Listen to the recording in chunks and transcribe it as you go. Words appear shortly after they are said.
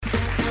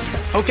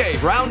Okay,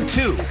 round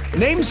two.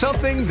 Name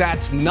something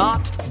that's not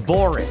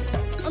boring.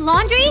 A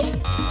laundry?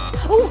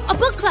 Ooh, a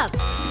book club.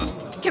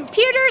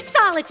 Computer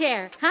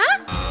solitaire,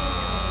 huh?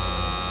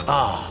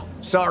 Ah,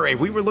 oh, sorry,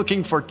 we were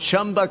looking for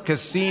Chumba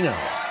Casino.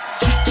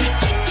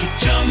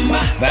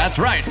 That's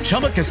right.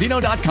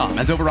 ChumbaCasino.com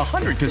has over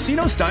 100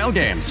 casino-style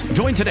games.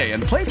 Join today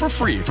and play for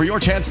free for your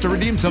chance to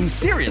redeem some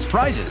serious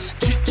prizes.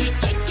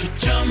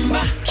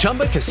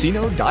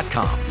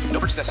 ChumbaCasino.com. No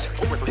purchase necessary.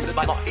 Void where prohibited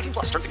by law. 18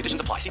 plus. Terms and conditions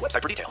apply. See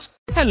website for details.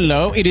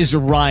 Hello, it is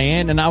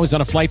Ryan, and I was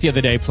on a flight the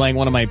other day playing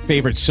one of my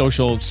favorite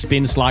social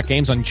spin slot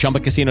games on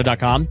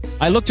ChumbaCasino.com.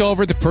 I looked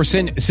over at the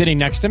person sitting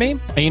next to me,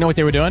 and you know what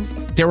they were doing?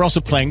 They were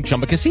also playing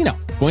Chumba Casino.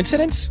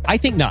 Coincidence? I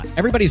think not.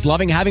 Everybody's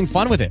loving having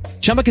fun with it.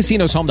 Chumba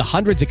Casino is home to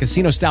hundreds of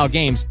casino-style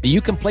games that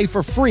you can play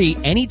for free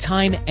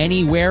anytime,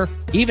 anywhere,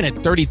 even at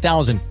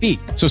 30,000 feet.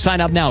 So sign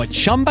up now at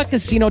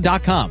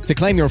ChumbaCasino.com to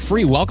claim your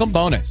free welcome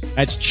bonus.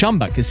 That's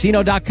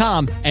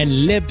ChumbaCasino.com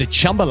and live the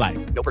Chumba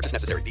life. No purchase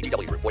necessary.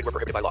 VGW. Void where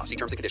prohibited by law. See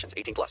terms and conditions.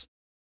 18 plus.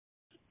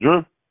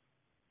 Drew?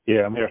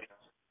 Yeah, I'm here.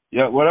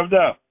 Yeah, what up,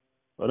 though?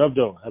 What up,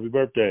 though? Happy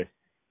birthday.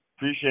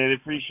 Appreciate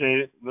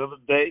it. Another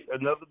day.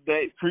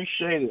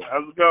 Appreciate it.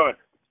 How's it going?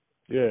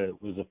 Yeah,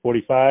 was it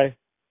 45?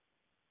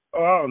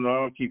 Oh, I don't know. I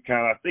don't keep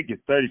counting. I think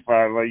it's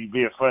 35, like you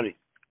being funny.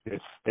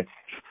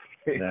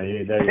 Nah,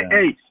 yeah.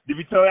 Hey, to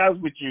be totally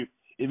honest with you,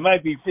 it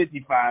might be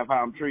 55 how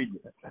I'm treating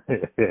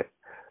it.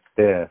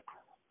 Yeah.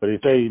 But they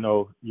say,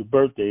 your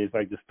birthday is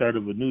like the start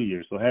of a new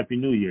year, so Happy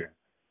New Year.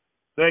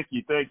 Thank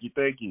you.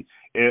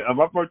 And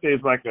my birthday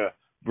is like a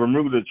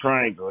Bermuda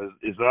Triangle.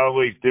 It's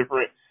always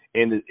different,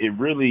 and it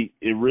really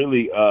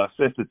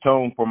sets the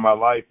tone for my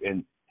life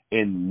in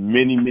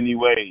many, many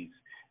ways.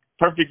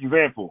 Perfect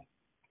example.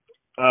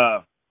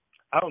 I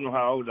don't know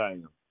how old I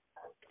am,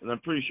 and I'm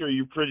pretty sure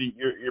you're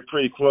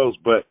pretty close.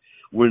 But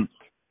when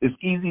it's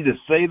easy to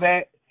say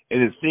that,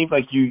 and it seems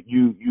like you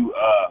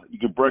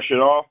can brush it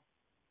off.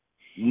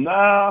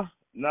 Nah,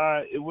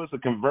 it was a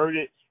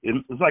converted.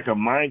 It's like a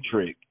mind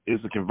trick.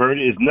 It's a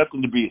converted. It's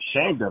nothing to be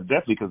ashamed of,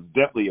 definitely, because it's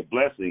definitely a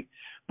blessing.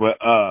 But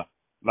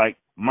like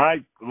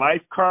my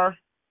life car,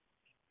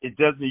 it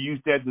doesn't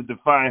use that to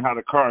define how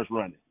the car is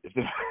running. It's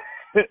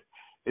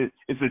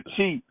a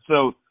cheat.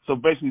 So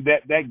basically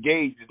that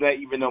gauge is not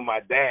even on my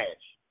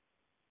dash.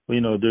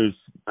 Well, there's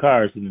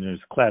cars and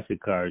there's classic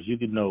cars. You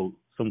can know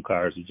some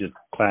cars are just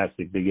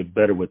classic. They get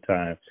better with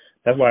time.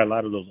 That's why a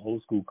lot of those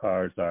old school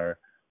cars are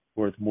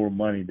worth more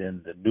money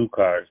than the new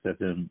cars that's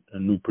in a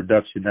new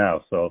production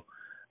now. So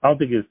I don't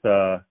think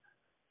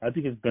I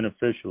think it's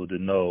beneficial to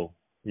know,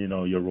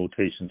 your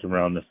rotations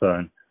around the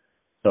sun.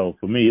 So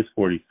for me, it's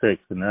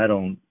 46, and I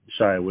don't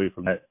shy away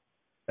from that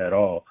at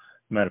all.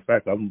 Matter of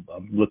fact, I'm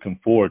looking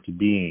forward to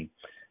being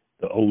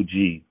the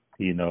OG,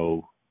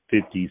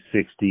 50,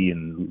 60,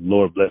 and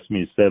Lord bless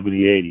me,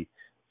 70, 80.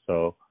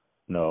 So,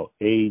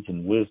 age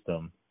and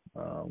wisdom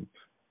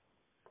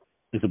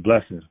is a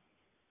blessing.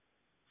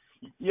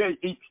 Yeah,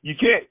 you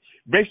can't.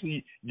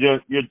 Basically, you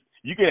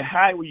can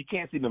hide where you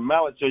can't see the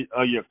mileage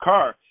of your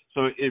car.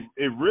 So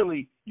you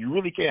really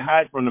can't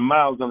hide from the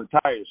miles on the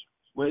tires.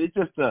 Well, it's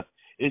just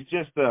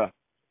a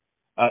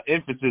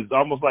emphasis,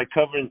 almost like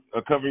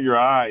covering your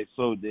eyes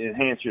so to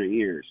enhance your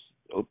ears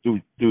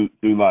through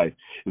life.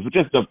 It's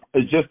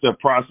just a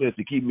process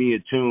to keep me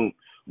in tune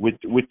with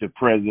the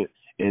present,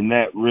 and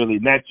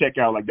not check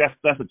out like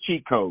that's a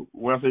cheat code.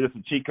 When I say that's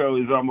a cheat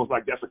code, it's almost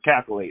like that's a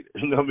calculator.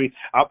 You know what I mean?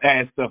 I'll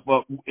add stuff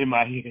up in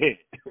my head.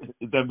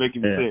 Is that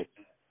making sense?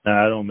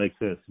 Nah, that don't make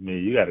sense to me.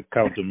 You got to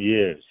count them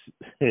years.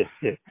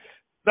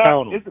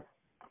 No,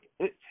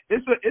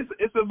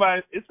 it's a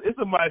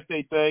mind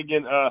state thing,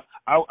 and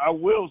I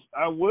will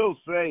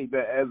say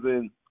that as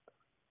in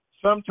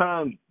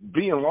sometimes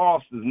being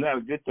lost is not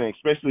a good thing,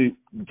 especially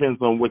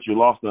depends on what you're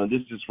lost on.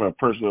 This is just from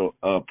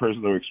a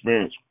personal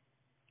experience.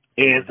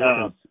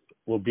 And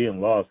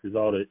being lost is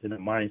all in the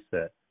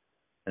mindset.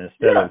 And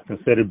instead of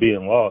consider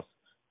being lost,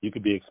 you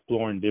could be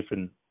exploring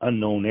different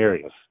unknown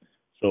areas.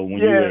 So when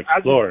you're an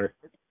explorer.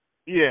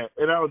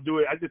 And I don't do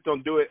it. I just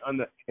don't do it on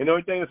the. And the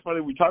only thing that's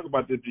funny we talk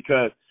about this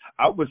because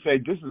I would say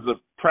this is a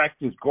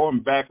practice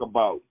going back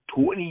about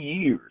 20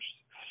 years.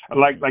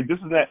 Like this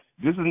is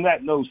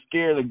not no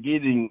scared of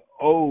getting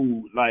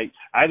old. Like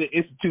I didn't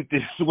institute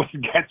this when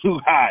it got too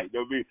high. You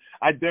know what I mean?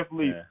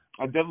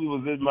 I definitely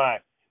was in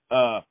my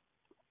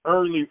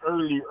early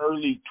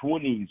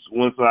 20s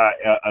once I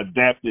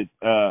adapted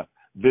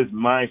this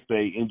mind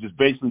state and just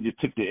basically just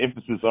took the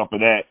emphasis off of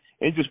that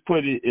and just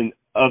put it in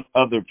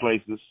other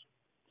places.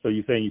 So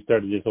you're saying you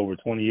started this over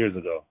 20 years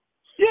ago?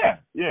 Yeah.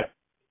 Yeah.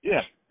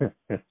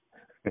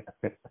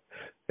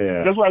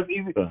 That's why it's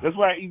easy. That's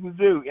why it's easy to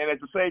do. And at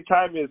the same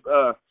time, is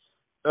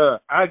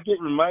I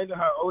get reminded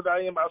how old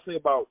I am. I'll say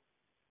about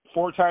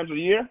 4 times a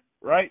year,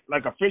 right?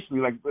 Like officially,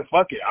 like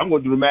fuck it, I'm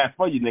gonna do the math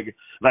for you, nigga.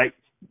 Like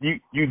you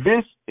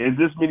this in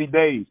this many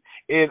days,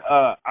 and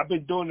I've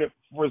been doing it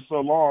for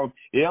so long.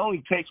 It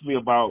only takes me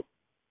about,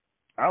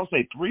 I would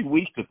say, 3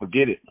 weeks to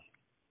forget it.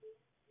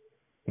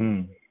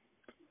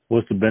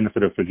 What's the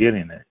benefit of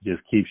forgetting it?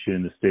 Just keeps you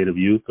in the state of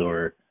youth,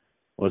 or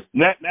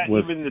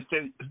Even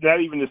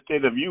the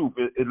state of youth.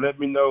 It let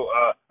me know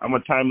I'm a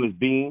timeless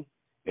being,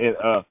 and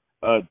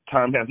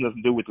time has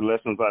nothing to do with the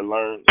lessons I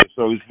learned. And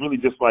so it's really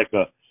just like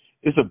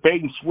it's a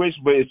bait and switch,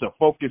 but it's a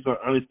focus on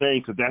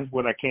understanding, because that's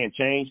what I can't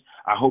change.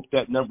 I hope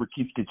that number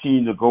keeps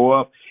continuing to go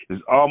up.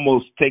 It's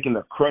almost taking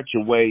the crutch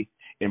away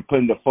and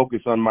putting the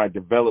focus on my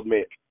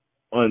development,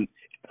 on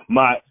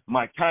my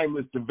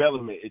timeless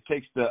development. It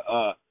takes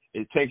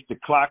the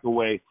clock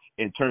away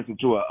and turns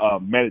into a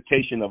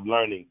meditation of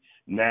learning,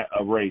 not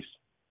a race.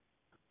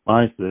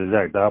 Mine's the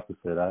exact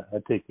opposite. I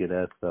take it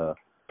as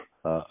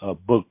a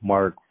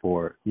bookmark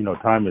for,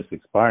 time is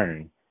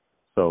expiring.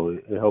 So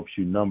it helps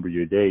you number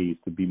your days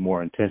to be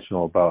more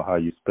intentional about how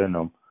you spend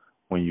them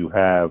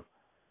when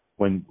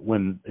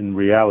in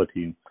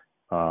reality,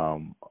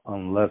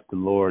 unless the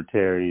Lord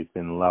tarries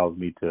and allows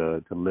me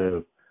to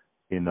live,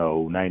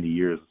 90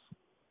 years,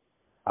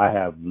 I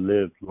have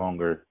lived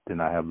longer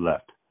than I have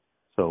left.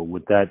 So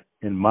with that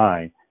in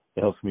mind,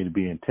 it helps me to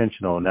be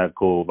intentional and not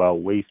go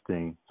about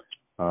wasting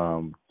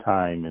time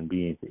and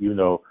being, even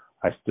though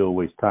I still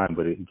waste time,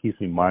 but it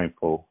keeps me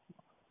mindful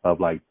of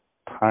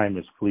time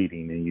is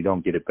fleeting and you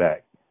don't get it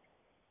back.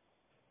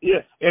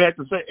 Yeah, and at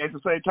the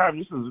same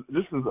time,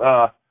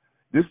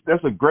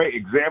 that's a great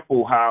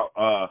example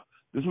how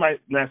this might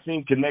not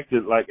seem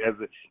connected, like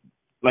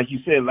you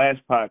said last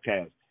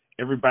podcast.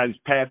 Everybody's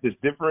path is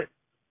different.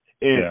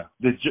 And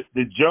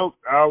the joke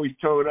I always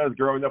told us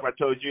growing up, I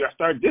told you, I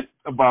started this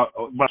about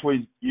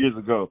 20 years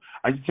ago.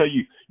 I can tell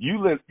you,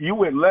 you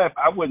went left,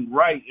 I went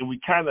right, and we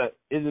kind of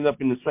ended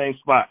up in the same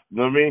spot. You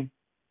know what I mean?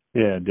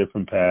 Yeah,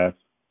 different paths,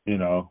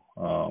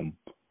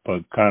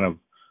 but kind of,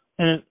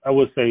 and I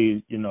would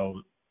say,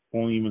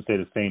 won't even say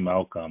the same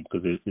outcome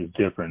because it's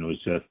different. It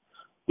was just,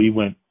 we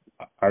went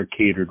our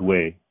catered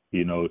way.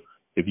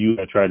 If you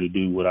had tried to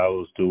do what I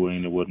was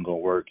doing, it wasn't going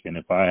to work. And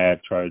if I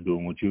had tried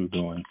doing what you were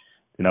doing,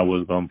 then I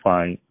was going to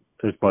find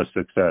as much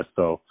success.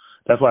 So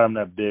that's why I'm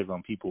not big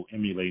on people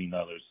emulating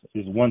others.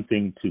 It's one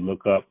thing to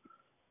look up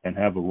and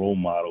have a role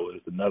model.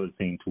 It's another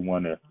thing to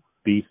want to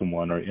be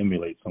someone or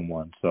emulate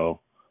someone. So,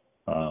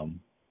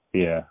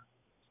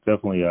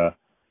 definitely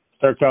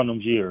start counting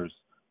those years.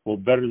 Well,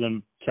 better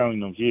than counting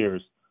those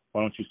years,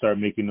 why don't you start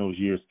making those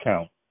years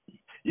count?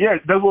 Yeah,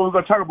 that's what we're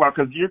going to talk about,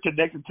 because you're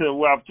connected to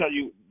what I'll tell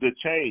you, the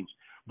change.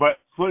 But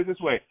put it this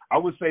way, I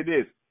would say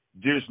this: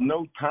 there's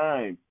no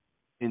time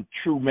in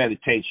true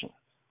meditation.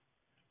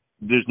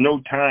 There's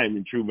no time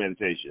in true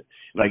meditation.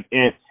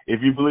 And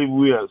if you believe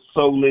we are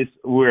soulless,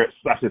 we're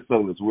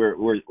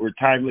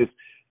timeless,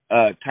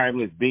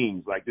 timeless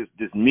beings. Like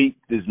this meat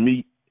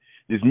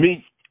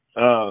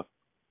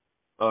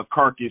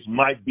carcass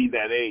might be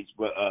that age,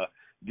 but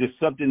there's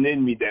something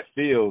in me that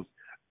feels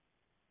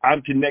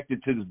I'm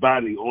connected to this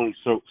body only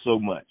so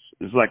much.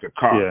 It's like a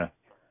car. Yeah.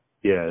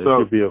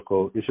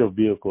 It's your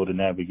vehicle to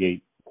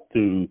navigate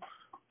through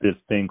this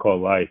thing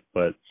called life,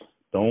 but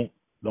don't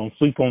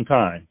sleep on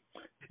time.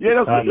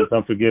 Yeah, time is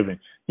unforgiving.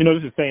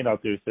 There's a saying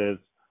out there that says,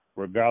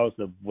 regardless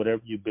of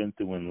whatever you've been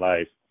through in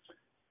life,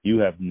 you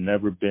have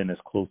never been as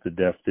close to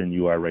death than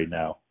you are right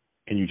now.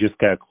 And you just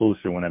got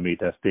closer when I made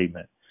that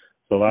statement.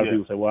 So a lot of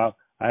people say, well,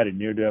 I had a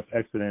near-death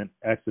accident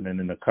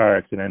in a car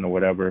accident or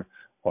whatever,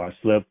 or I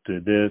slept to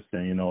this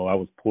and, I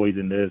was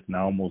poisoned this and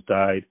I almost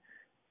died.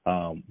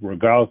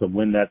 Regardless of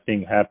when that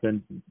thing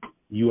happened,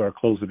 you are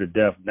closer to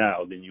death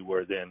now than you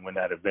were then when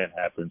that event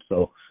happened.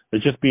 So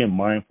it's just being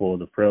mindful of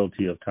the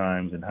frailty of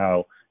times and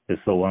how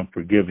it's so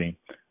unforgiving.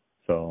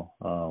 So,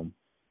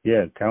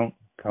 count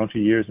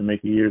your years and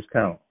make your years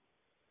count.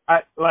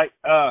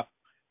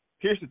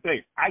 Here's the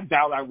thing. I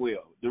doubt I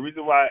will. The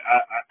reason why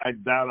I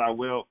doubt I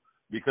will,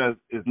 because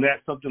it's not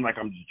something like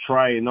I'm just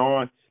trying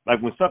on.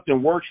 Like when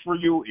something works for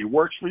you, it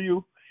works for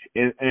you.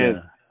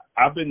 And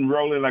I've been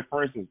rolling, like,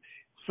 for instance,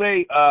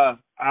 say I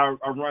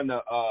run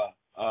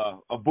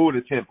a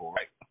Buddha temple,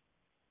 right?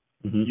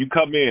 Mm-hmm. You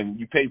come in,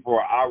 you pay for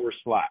an hour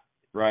slot,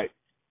 right?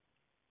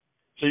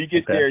 So you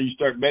get there and you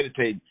start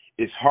meditating.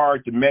 It's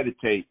hard to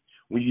meditate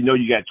when you know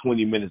you got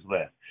 20 minutes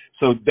left.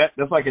 So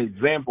that's like an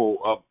example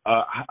of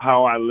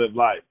how I live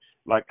life.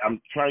 Like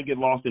I'm trying to get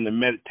lost in the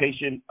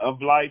meditation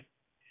of life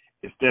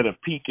instead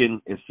of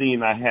peaking and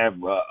seeing I have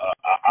an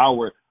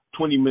hour,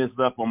 20 minutes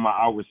left on my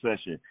hour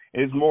session.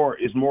 It's more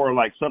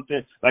like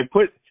something like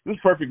this is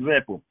a perfect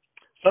example.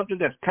 Something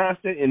that's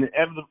constant and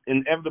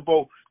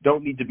inevitable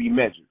don't need to be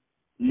measured.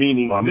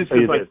 Meaning, I'm going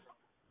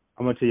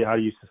to tell you how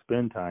you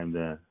spend time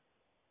then.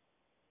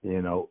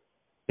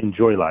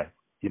 Enjoy life.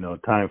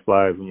 Time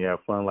flies when you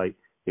have fun. Like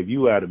if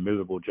you had a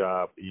miserable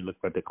job and you look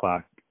at the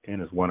clock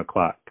and it's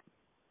 1:00,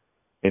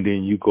 and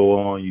then you go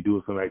on, you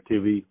do some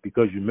activity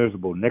because you're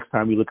miserable. Next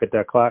time you look at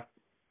that clock,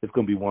 it's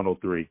going to be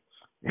 1:03.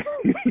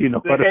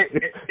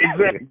 Exactly.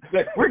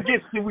 We'll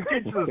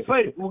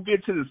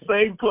get to the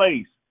same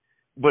place,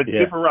 but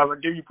different routes.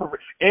 I'll give you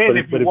perfect. And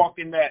if you walk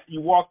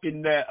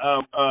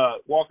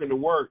into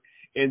work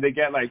and they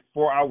got like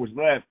 4 hours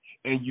left,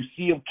 and you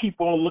see them keep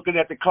on looking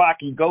at the clock,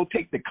 you go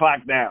take the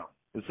clock down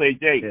and say,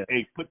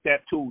 hey, put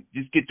that to,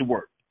 just get to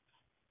work.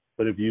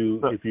 But if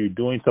you're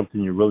doing something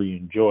you really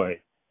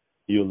enjoy,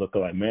 you'll look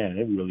like, man,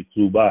 it really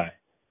flew by.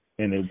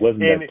 And it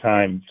wasn't that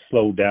time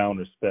slowed down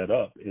or sped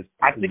up.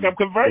 I think I'm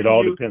converting you. It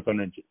all depends on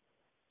the.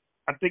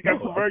 I think I'm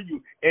converting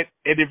you. And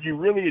if you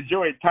really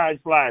enjoy it, time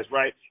flies,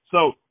 right?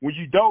 So when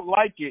you don't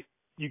like it,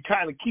 you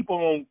kind of keep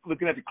on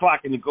looking at the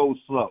clock and it goes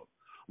slow.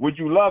 When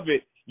you love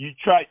it,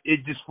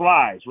 it just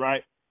flies,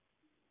 right?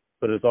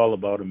 But it's all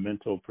about a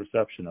mental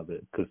perception of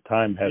it, because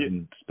time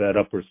hasn't sped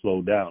up or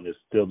slowed down. It's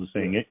still the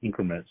same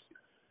increments.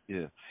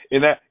 Yeah,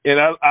 and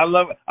I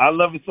love it. I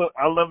love it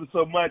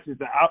so much. It's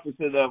the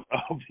opposite of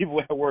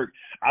people at work.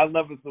 I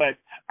love it so much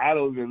I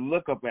don't even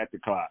look up at the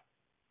clock.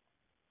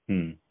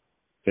 Yeah.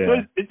 So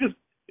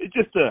it's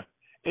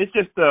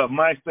just a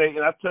mind thing.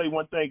 And I'll tell you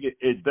one thing.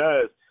 It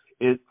does.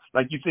 It's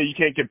like you said, you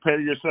can't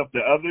compare yourself to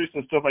others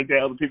and stuff like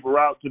that. Other people are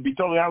out. To be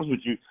totally honest with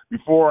you,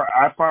 before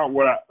I found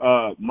what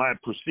my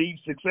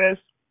perceived success,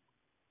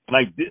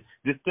 like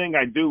this thing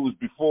I do was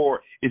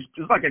before. It's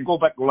like I go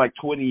back like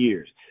 20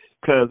 years.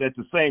 Because at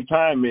the same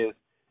time is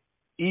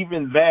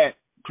even that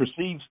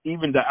perceives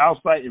even the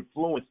outside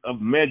influence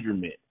of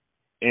measurement.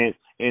 And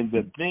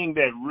the thing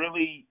that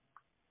really,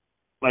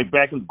 like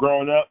back in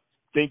growing up,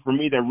 thing for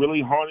me that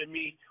really haunted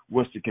me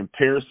was the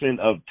comparison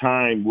of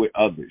time with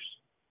others.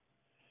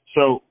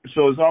 So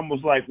it's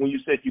almost like when you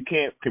said you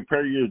can't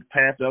compare your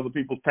path to other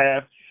people's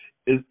path,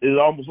 it's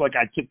almost like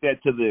I took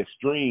that to the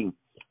extreme.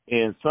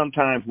 And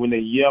sometimes when they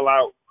yell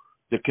out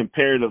the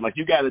comparative, like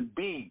you got a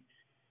B,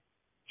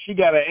 she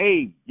got an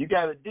A, you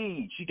got a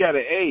D, she got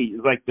an A.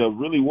 It's like to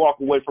really walk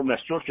away from that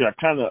structure. I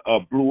kind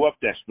of blew up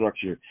that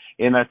structure,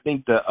 and I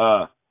think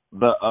the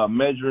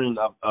measuring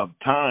of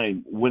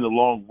time went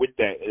along with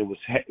that. It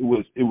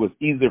was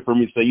easier for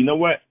me to say, you know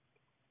what?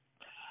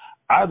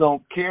 I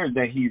don't care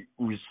that he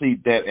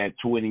received that at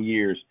 20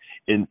 years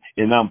and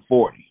I'm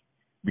 40,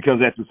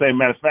 because at the same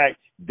matter of fact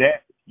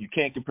that you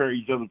can't compare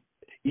each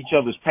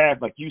other's path,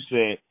 like you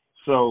said.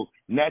 So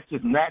not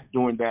just not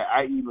doing that,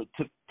 I even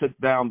took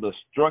down the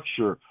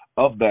structure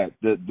of that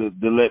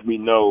to let me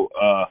know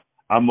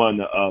I'm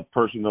on a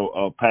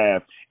personal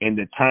path, and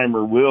the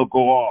timer will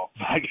go off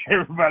like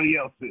everybody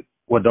else's.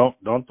 Well,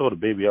 don't throw the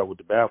baby out with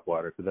the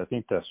bathwater, because I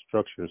think that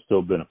structure is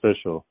still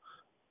beneficial.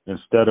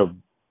 Instead of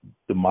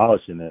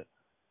demolishing it,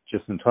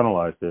 just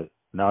internalize it.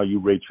 Now you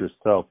rate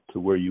yourself to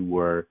where you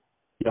were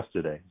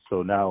yesterday.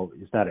 So now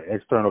it's not an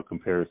external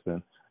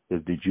comparison.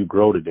 It's did you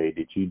grow today?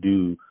 Did you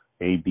do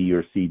A, B,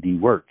 or C, D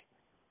work?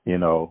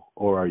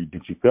 Or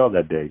did you fail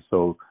that day?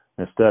 So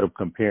instead of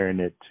comparing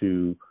it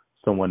to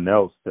someone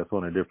else that's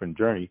on a different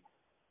journey,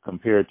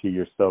 compare it to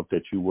yourself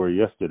that you were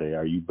yesterday.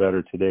 Are you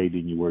better today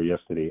than you were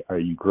yesterday? Are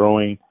you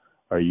growing?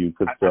 Are you?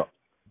 Because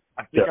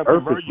the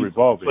earth is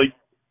revolving.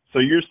 So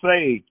you're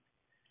saying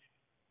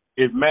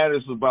it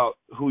matters about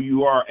who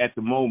you are at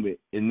the moment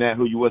and not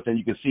who you was, and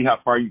you can see how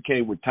far you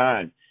came with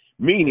time.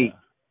 Meaning,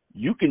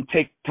 you can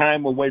take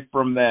time away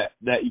from that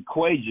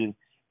equation,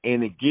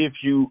 and it gives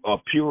you a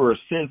purer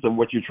sense of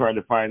what you're trying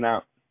to find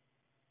out.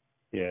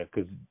 Yeah,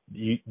 because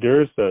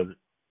there's an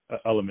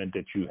element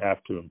that you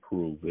have to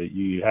improve.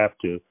 You have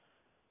to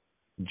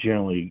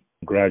generally,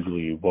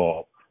 gradually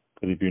evolve.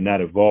 Because if you're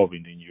not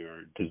evolving, then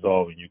you're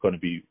dissolving. You're going to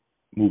be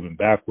moving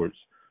backwards.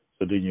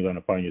 So then you're going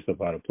to find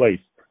yourself out of place.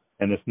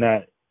 And it's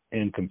not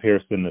in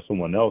comparison to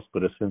someone else,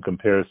 but it's in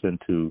comparison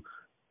to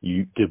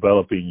you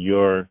developing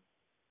your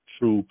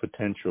true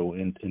potential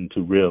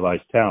into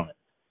realized talent.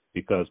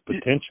 Because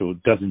potential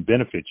doesn't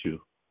benefit you.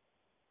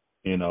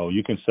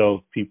 You can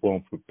sell people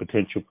on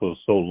potential for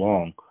so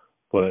long,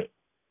 but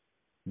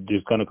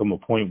there's going to come a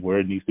point where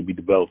it needs to be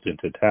developed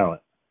into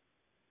talent.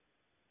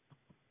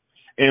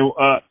 And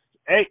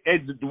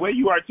the way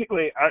you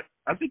articulate,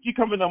 I think you're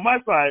coming on my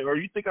side, or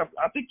you think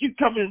I think you're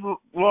coming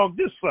along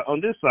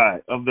on this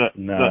side of the.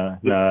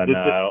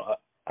 No.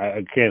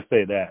 I can't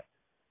say that.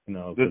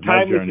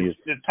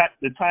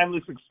 The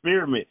timeless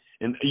experiment,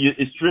 and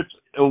it strips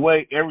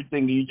away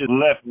everything, and you just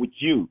left with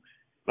you.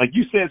 Like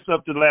you said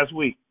something last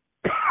week.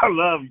 I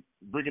love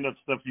bringing up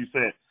stuff you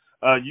said.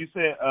 You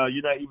said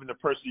you're not even the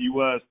person you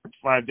was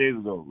 5 days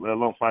ago, let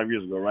alone 5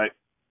 years ago, right?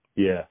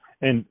 Yeah,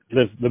 and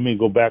let me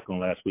go back on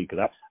last week,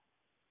 because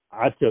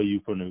I tell you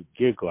from the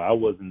get-go, I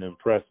wasn't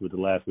impressed with the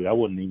last week. I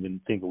wasn't even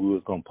thinking we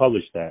was going to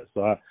publish that.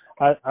 So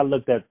I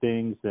looked at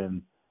things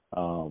and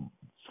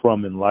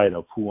from in light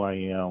of who I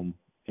am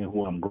and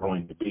who I'm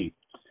growing to be.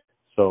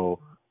 So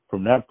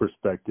from that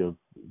perspective,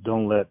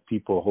 don't let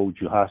people hold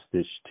you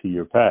hostage to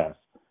your past.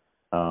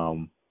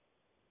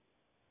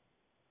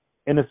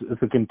 And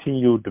it's a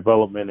continual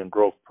development and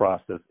growth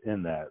process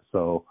in that.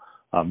 So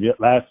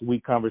last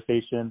week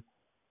conversation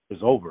is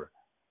over.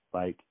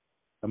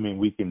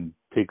 We can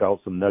pick out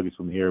some nuggets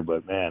from here,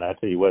 but man, I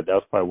tell you what, that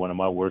was probably one of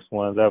my worst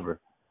ones ever.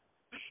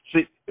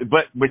 See,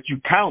 but you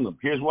count them.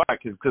 Here's why,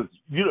 because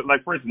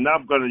for instance, now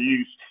I'm going to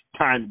use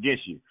time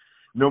against you.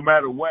 No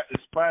matter what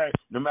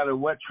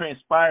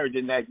transpired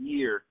in that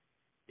year,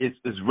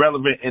 it's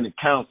relevant and it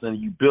counts, and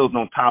you build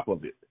on top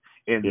of it.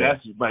 And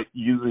that's by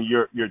using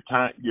your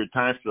time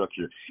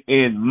structure.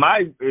 And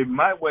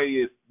my way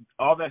is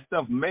all that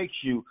stuff makes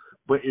you,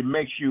 but it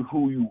makes you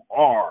who you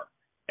are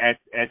at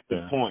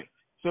the point.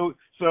 So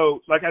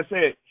like I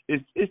said,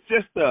 it's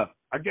just a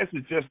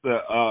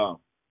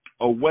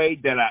way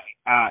that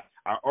I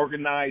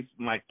organize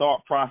my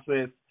thought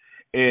process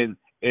in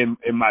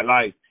my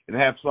life and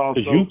have solved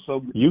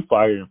you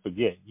fire and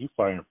forget. You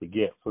fire and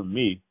forget. For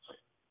me,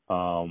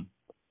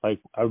 like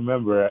I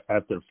remember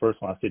after the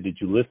first one, I said, "Did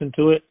you listen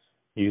to it?"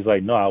 He was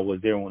like, "No, I was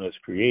there when it was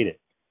created.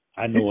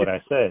 I know what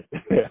I said."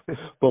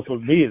 But for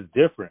me, it's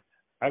different.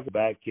 I go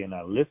back and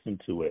I listen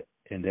to it,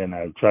 and then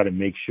I try to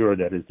make sure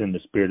that it's in the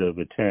spirit of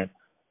intent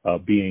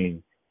of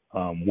being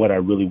what I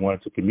really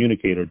wanted to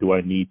communicate, or do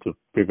I need to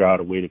figure out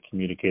a way to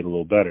communicate a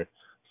little better?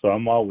 So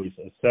I'm always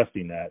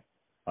assessing that.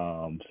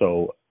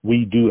 So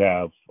we do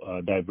have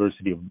a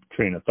diversity of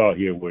train of thought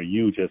here where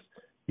you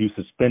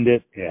suspend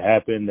it. It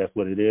happened. That's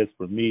what it is.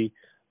 For me,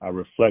 I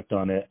reflect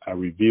on it. I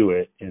review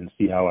it and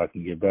see how I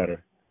can get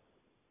better.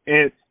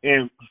 And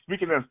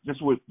speaking of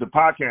just with the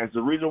podcast,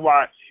 the reason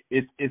why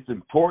it's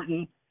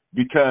important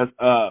because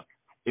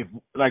if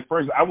like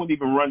first I wouldn't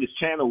even run this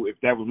channel if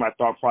that was my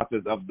thought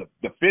process of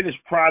the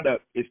finished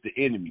product is the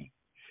enemy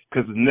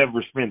because it's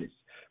never finished.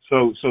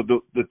 So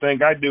the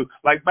thing I do,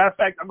 like matter of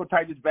fact, I'm gonna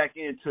tie this back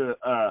to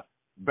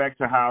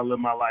how I live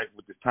my life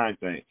with this time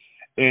thing,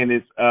 and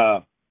it's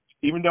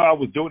even though I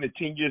was doing it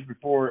 10 years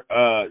before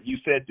you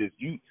said this,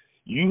 you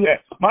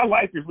had my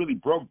life is really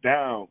broke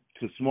down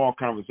to small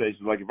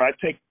conversations. Like if I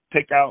take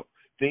out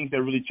things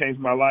that really changed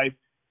my life,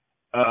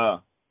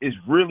 it's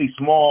really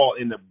small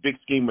in the big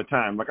scheme of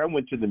time. Like I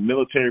went to the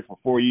military for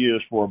 4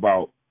 years for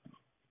about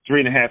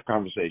 3.5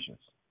 conversations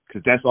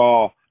because that's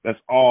all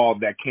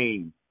that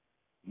came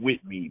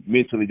with me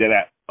mentally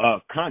that I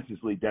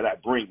consciously that I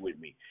bring with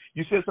me.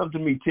 You said something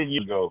to me 10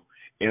 years ago,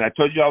 and I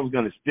told you I was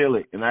going to steal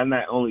it, and I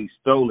not only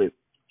stole it,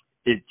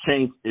 it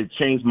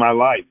changed my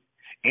life,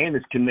 and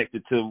it's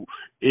connected to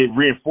it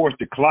reinforced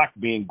the clock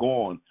being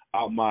gone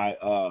out my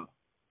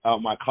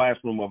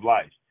classroom of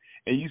life.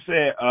 And you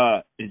said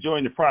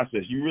enjoying the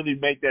process. You really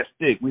make that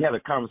stick. We had a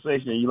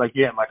conversation, and you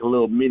had like a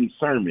little mini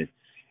sermon,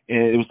 and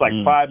it was like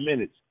 5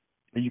 minutes,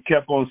 and you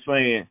kept on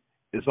saying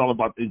it's all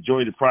about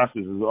enjoy the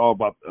process. It's all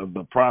about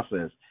the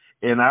process.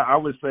 And I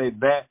would say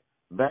that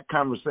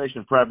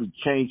conversation probably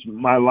changed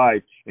my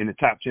life in the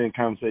top 10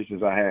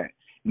 conversations I had.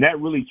 And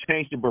that really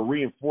changed it, but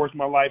reinforced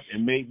my life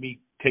and made me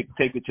take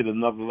it to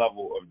another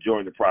level of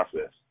enjoying the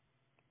process.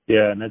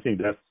 Yeah, and I think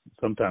that's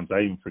sometimes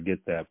I even forget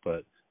that,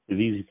 but it's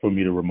easy for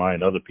me to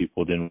remind other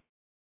people. Then,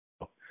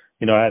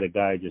 I had a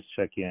guy just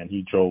check in.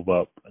 He drove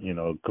up,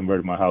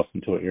 converted my house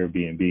into an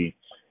Airbnb.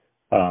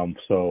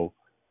 So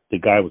the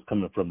guy was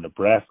coming from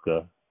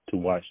Nebraska to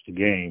watch the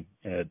game.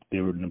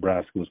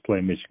 Nebraska was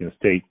playing Michigan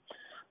State.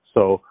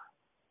 So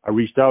I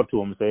reached out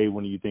to him and said, "Hey,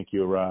 when do you think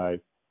you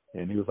arrive?"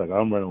 And he was like,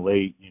 "I'm running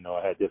late.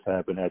 I had this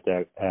happen, had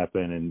that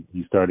happen." And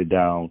he started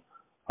down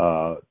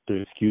the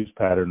excuse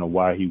pattern of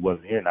why he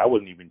wasn't here. And I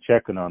wasn't even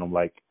checking on him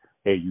like,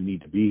 "Hey, you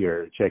need to be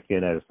here, check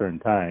in at a certain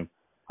time."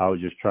 I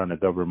was just trying to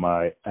govern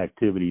my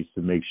activities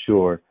to make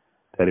sure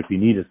that if he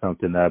needed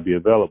something, I'd be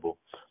available.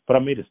 But I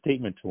made a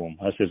statement to him.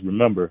 I said,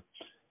 "Remember,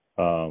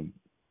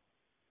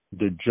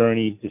 the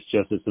journey is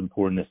just as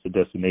important as the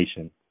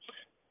destination."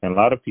 And a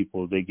lot of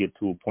people, they get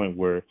to a point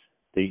where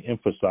they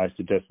emphasize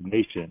the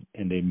destination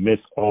and they miss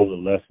all the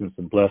lessons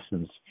and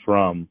blessings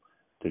from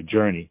the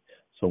journey.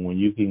 So when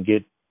you can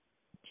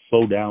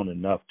slow down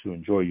enough to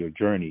enjoy your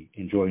journey,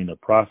 enjoying the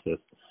process,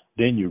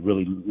 then you're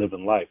really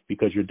living life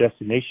because your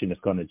destination is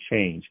going to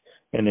change.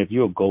 And if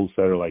you're a goal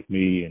setter like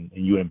me and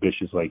you're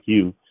ambitious like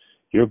you,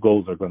 your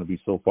goals are going to be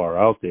so far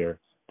out there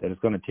that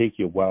it's going to take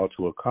you a while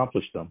to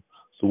accomplish them.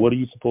 So what are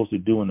you supposed to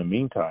do in the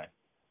meantime?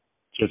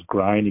 Just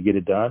grind to get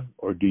it done?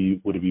 Or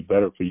would it be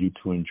better for you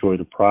to enjoy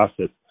the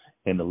process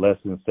and the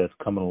lessons that's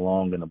coming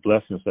along and the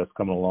blessings that's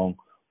coming along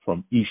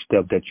from each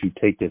step that you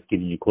take that's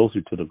getting you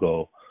closer to the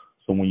goal?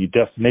 So when you're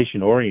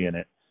destination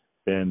oriented,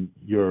 then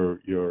your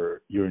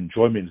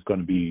enjoyment is going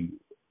to be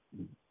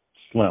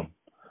slim.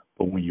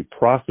 But when you're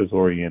process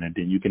oriented,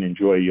 then you can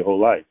enjoy your whole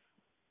life.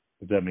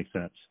 If that makes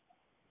sense.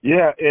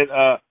 Yeah, and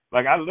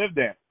I lived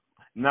that.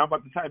 Now I'm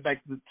about to tie it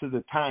back to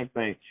the time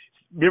thing.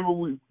 Remember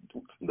we've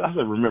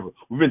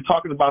been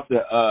talking about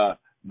the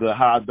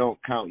how I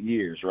don't count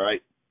years,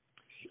 right?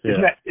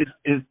 Yeah.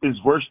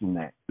 It's worse than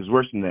that. It's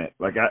worse than that.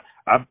 Like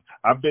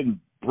I've been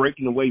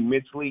breaking away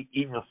mentally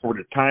even for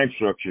the time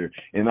structure,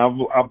 and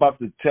I'm about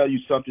to tell you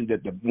something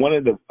that one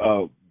of the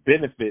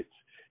benefits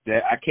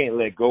that I can't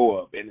let go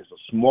of, and it's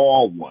a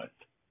small one.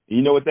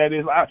 You know what that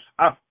is?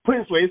 I put it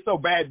this way, it's so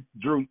bad,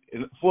 Drew.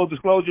 In full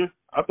disclosure,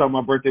 I thought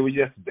my birthday was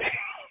yesterday.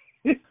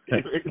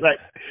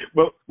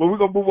 But we're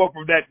gonna move on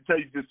from that to tell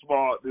you this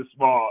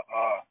small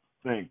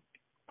thing.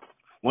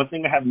 One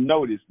thing I have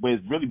noticed, but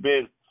it's really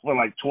been for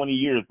like 20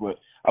 years, but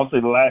I would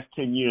say the last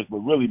 10 years, but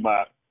really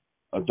my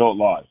adult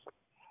life,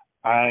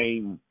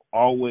 I'm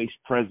always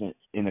present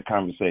in a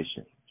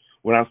conversation.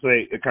 When I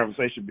say a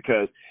conversation,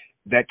 because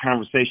that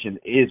conversation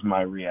is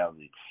my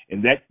reality,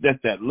 and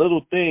that's that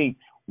little thing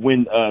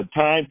when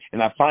time,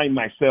 and I find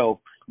myself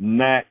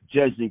not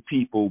judging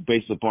people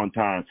based upon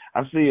time.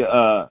 I see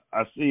a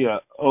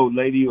old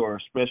lady or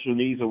special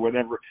needs or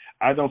whatever.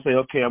 I don't say,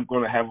 okay, I'm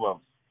going to have a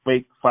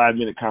fake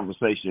 5-minute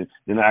conversation,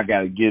 then I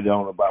got to get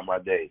on about my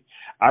day.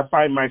 I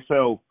find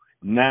myself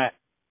not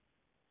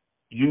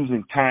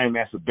using time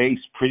as a base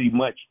pretty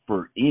much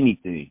for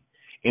anything.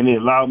 And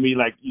it allowed me,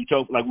 like we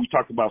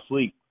talked about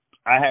sleep,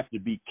 I have to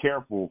be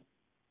careful.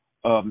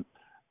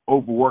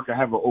 Overwork. I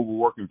have an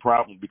overworking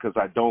problem because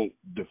I don't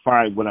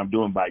define what I'm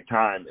doing by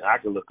time. And I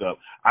can look up,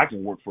 I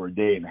can work for a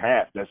day and a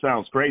half. That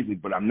sounds crazy,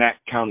 but I'm not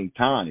counting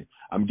time.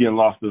 I'm getting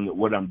lost in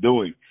what I'm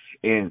doing.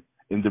 And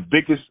the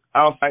biggest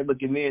outside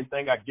looking in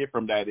thing I get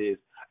from that is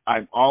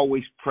I'm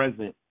always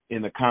present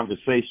in the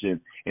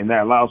conversation, and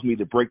that allows me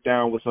to break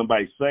down what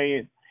somebody's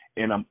saying.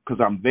 And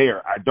because I'm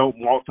there, I don't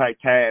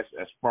multitask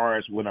as far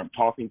as when I'm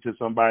talking to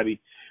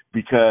somebody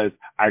because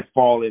I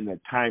fall in a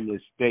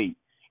timeless state.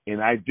 And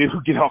I do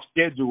get off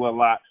schedule a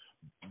lot,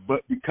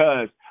 but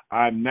because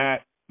I'm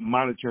not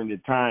monitoring the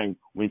time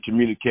when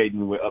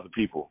communicating with other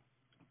people.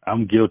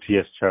 I'm guilty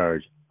as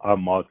charged. I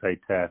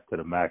multitask to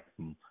the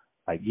maximum.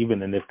 Like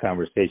even in this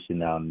conversation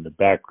now in the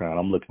background,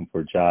 I'm looking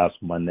for jobs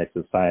for my next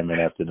assignment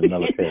after the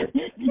military.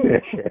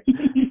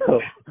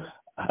 So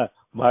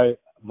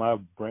my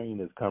brain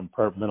is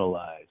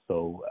compartmentalized.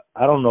 So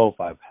I don't know if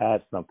I've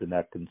had something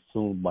that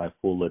consumed my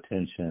full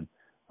attention.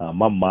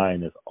 My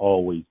mind has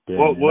always been,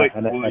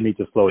 I need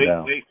to slow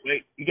down.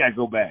 Wait, you got to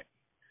go back.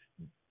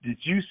 Did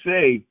you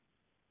say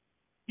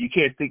you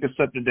can't think of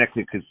something that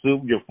could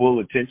consume your full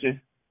attention?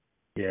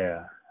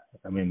 Yeah.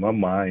 I mean, my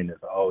mind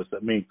is always,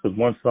 because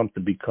once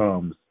something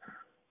becomes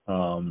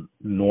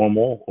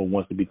normal or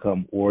wants to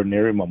become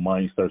ordinary, my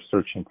mind starts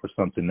searching for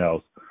something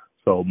else.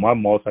 So my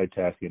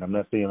multitasking, I'm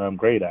not saying I'm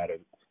great at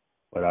it,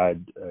 but I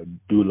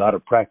do a lot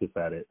of practice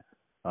at it,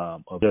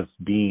 of just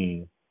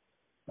being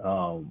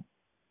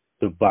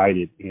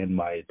divided in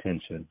my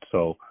attention.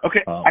 So okay,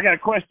 I got a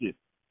question.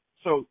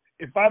 So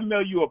if I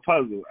mail you a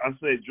puzzle, I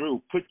say,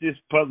 Drew, put this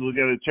puzzle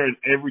together, turn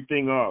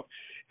everything off.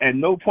 At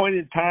no point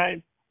in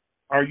time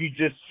are you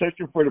just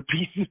searching for the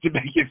pieces to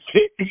make it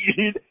fit?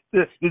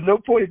 There's no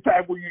point in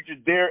time where you're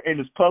just there in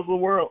this puzzle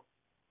world.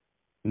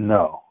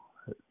 No,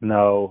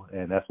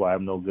 and that's why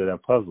I'm no good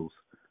at puzzles.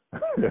 So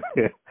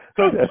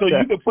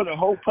you can put a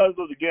whole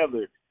puzzle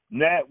together,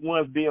 not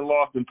once being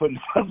lost and putting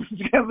the puzzle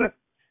together.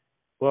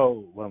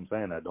 Well, what I'm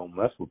saying, I don't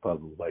mess with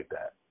puzzles like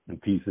that. The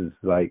pieces,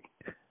 like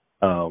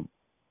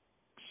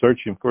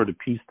searching for the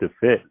piece to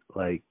fit.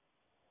 Like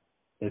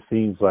it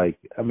seems like,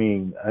 I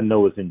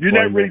know it's enjoyment You're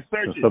not really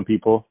searching. to some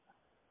people.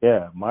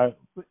 Yeah, my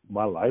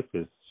life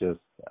is just,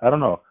 I don't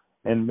know.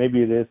 And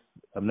maybe it is.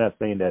 I'm not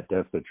saying that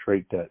that's a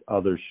trait that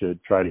others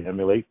should try to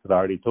emulate, because I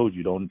already told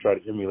you, don't try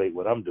to emulate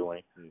what I'm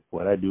doing.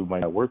 What I do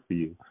might not work for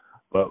you.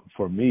 But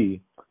for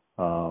me,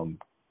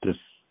 just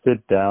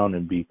sit down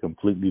and be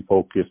completely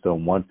focused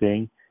on one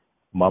thing,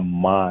 my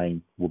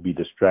mind will be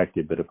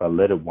distracted. But if I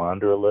let it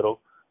wander a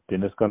little,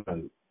 then it's going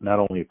to not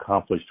only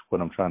accomplish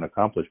what I'm trying to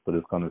accomplish, but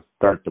it's going to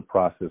start the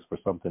process for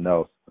something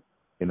else.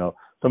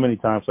 So many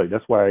times, like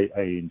that's why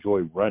I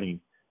enjoy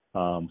running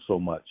so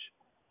much,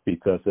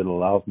 because it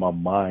allows my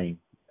mind,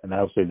 and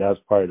I would say that's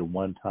probably the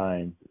one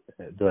time,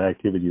 the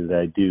activity that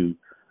I do,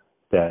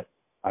 that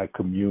I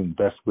commune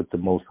best with the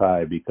Most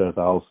High, because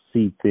I'll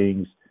see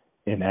things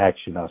in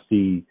action. I'll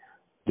see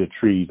the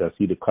trees, I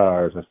see the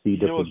cars, I see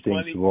different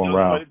things going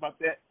around.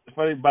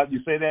 Funny about you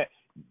say that,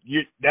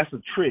 that's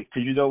a trick,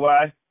 because you know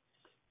why?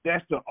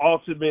 That's the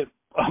ultimate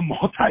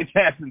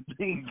multitasking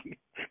thing,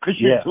 because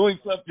you're doing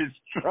something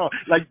strong.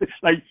 Like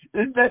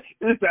it's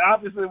the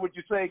opposite of what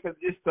you say, because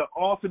it's the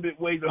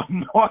ultimate way to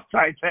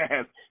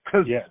multitask.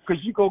 Because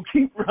you're going to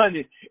keep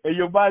running, and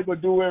your mind going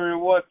to do whatever it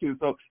wants to.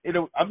 So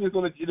I'm just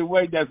going to, in a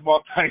way, that's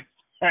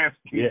multitasking.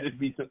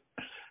 Yeah.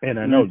 And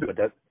I know,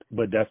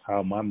 but that's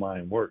how my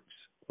mind works.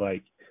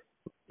 Like,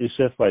 it's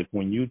just like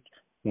when you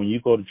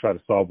go to try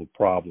to solve a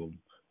problem,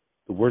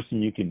 the worst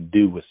thing you can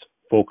do is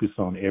focus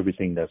on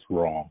everything that's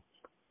wrong,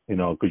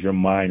 because your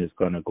mind is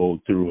going to go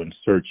through and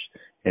search,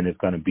 and it's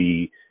going to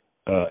be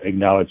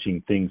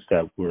acknowledging things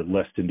that were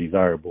less than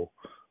desirable.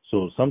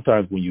 So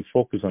sometimes when you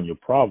focus on your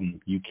problem,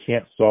 you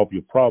can't solve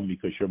your problem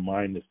because your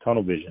mind is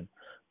tunnel vision.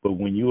 But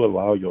when you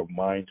allow your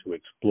mind to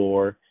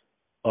explore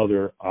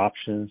other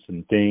options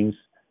and things,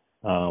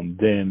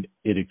 then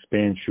it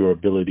expands your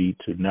ability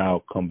to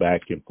now come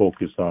back and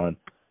focus on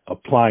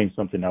applying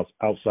something else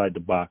outside the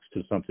box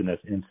to something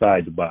that's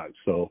inside the box.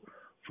 So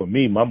for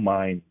me, my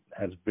mind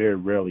has very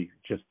rarely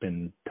just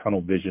been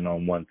tunnel vision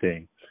on one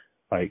thing.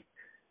 Like,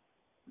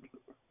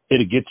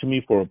 it'll get to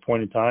me for a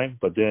point in time,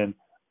 but then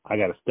I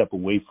got to step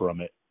away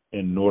from it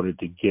in order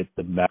to get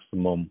the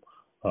maximum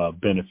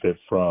benefit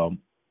from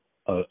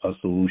a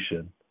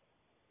solution.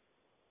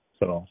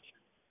 So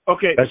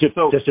okay, that's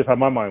just how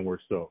my mind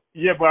works. So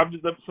yeah, but I'm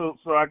just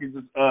so I can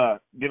just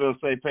get on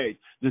the same page.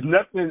 There's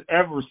nothing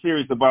ever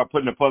serious about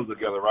putting a puzzle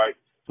together, right?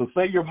 So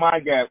say your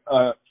mind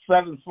got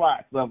 7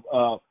 slots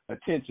of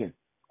attention.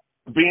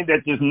 Being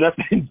that there's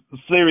nothing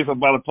serious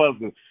about a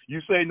puzzle,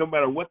 you say no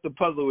matter what the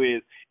puzzle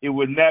is, it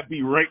would not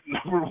be ranked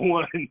number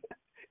 1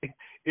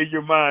 in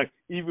your mind,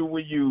 even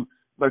when you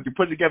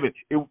put it together.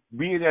 It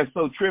being that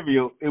so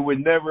trivial, it would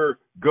never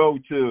go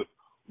to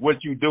what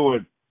you're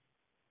doing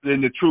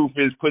then the truth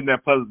is putting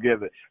that puzzle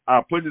together.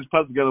 Putting this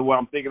puzzle together while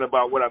I'm thinking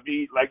about what I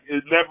need, like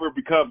it never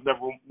becomes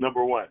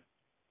number one.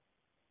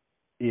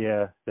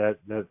 Yeah, that's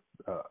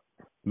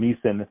me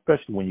saying,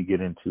 especially when you get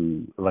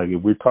into, like,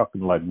 if we're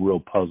talking like real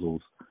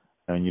puzzles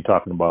and you're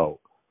talking about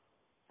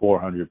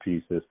 400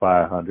 pieces,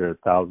 500,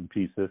 1,000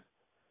 pieces,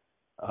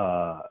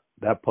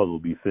 that puzzle will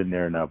be sitting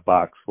there in that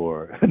box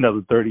for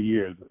another 30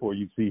 years before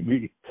you see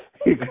me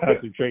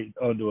concentrate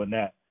on doing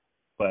that.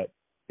 But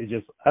it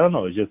just, I don't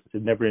know, it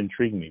never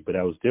intrigued me, but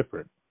I was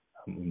different.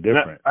 I'm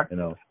different, I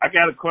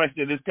got a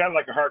question. It's kind of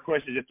like a hard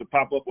question just to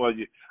pop up on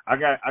you. I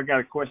got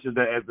a question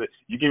that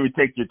you can even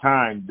take your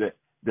time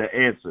to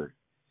answer.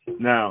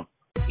 Now,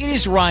 It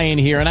is Ryan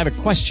here, and I have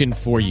a question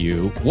for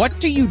you. What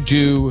do you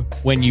do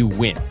when you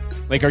win?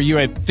 Like, are you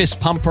a fist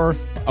pumper,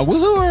 a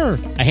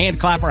woohooer, a hand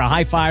clapper, a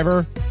high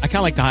fiver? I kind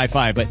of like the high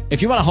five, but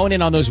if you want to hone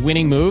in on those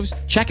winning moves,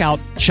 check out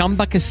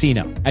Chumba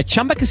Casino. At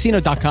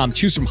ChumbaCasino.com,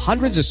 choose from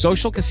hundreds of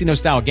social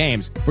casino-style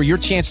games for your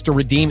chance to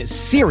redeem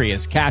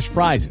serious cash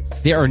prizes.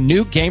 There are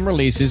new game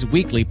releases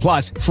weekly,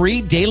 plus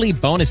free daily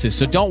bonuses.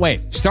 So don't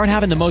wait. Start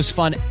having the most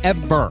fun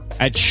ever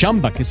at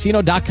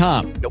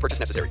ChumbaCasino.com. No purchase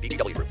necessary.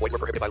 VGW Group. Void where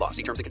prohibited by law.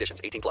 See terms and conditions.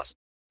 18+.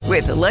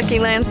 With the Lucky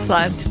Land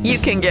Slots, you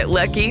can get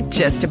lucky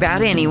just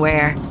about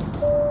anywhere.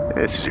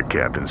 This is your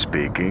captain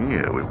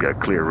speaking. We've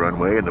got clear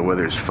runway and the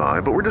weather's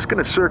fine, but we're just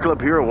going to circle up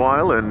here a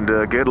while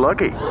and get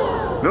lucky.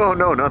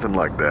 No, nothing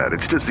like that.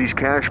 It's just these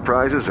cash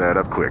prizes add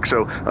up quick.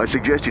 So I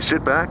suggest you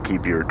sit back,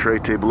 keep your tray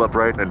table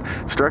upright, and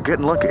start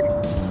getting lucky.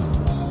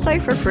 Play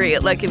for free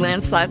at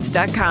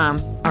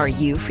LuckyLandSlots.com. Are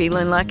you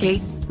feeling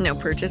lucky? No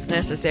purchase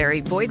necessary.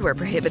 Void where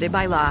prohibited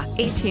by law.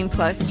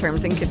 18+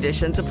 terms and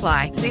conditions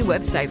apply. See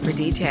website for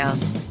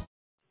details.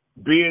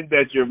 Being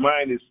that your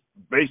mind is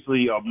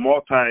basically a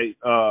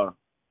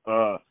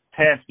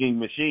tasking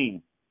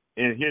machine,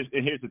 and here's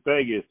the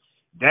thing is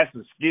that's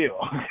a skill.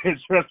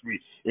 Trust me,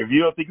 if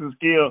you don't think it's a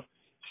skill,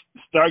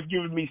 start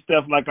giving me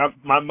stuff like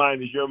my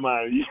mind is your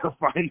mind. You'll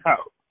find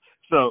out.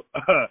 So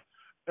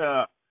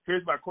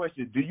here's my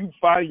question: do you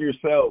find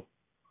yourself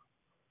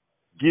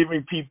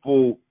giving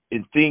people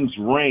and things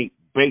rank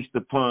based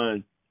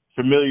upon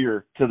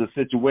familiar to the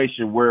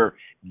situation where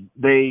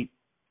they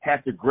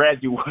have to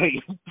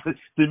graduate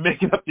to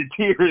make up the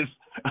tiers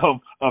of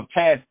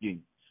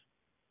tasking?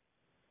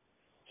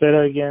 Say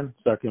that again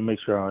so I can make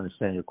sure I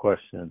understand your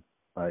question.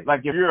 Like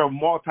if you're a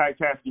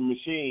multitasking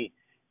machine,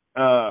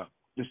 the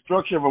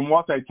structure of a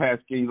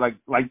multitasking,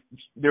 like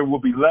there will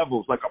be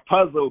levels. Like a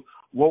puzzle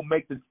won't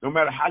make no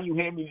matter how you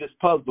hand me this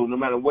puzzle, no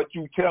matter what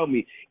you tell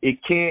me, it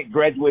can't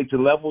graduate to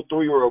level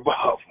 3 or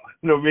above.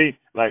 You know what I mean?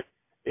 Like,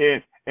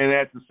 and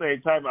at the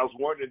same time, I was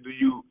wondering, do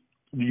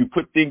you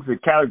put things in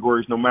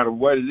categories no matter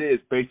what it is?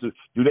 Basically,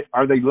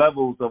 are they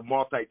levels of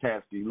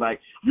multitasking?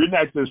 Like, you're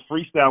not just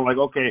freestyle. Like,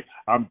 okay,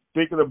 I'm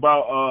thinking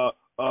about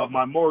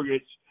my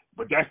mortgage,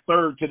 but that's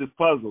third to this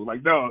puzzle.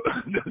 Like, no,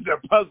 the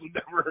puzzle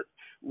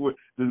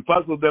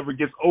never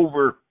gets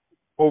over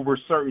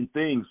certain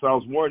things. So I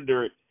was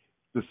wondering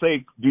to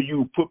say, do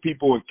you put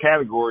people in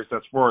categories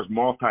as far as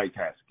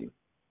multitasking?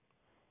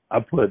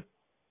 I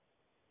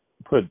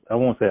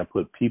won't say I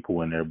put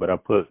people in there, but I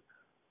put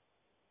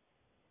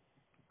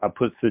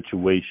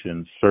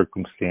situations,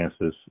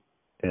 circumstances,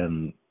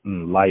 and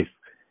life.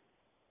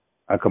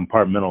 I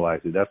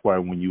compartmentalize it. That's why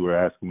when you were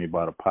asking me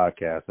about a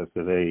podcast, I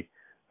said, hey,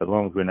 as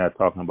long as we're not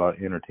talking about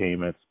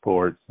entertainment,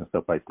 sports, and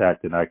stuff like that,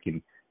 then I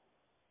can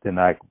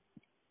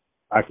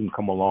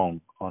come along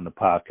on the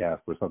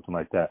podcast or something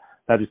like that.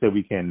 Not to say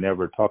we can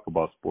never talk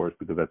about sports,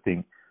 because I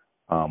think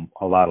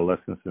a lot of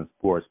lessons in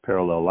sports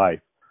parallel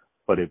life.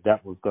 But if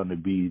that was going to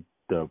be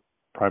the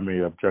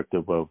primary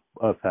objective of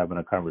us having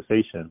a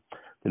conversation,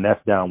 then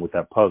that's down with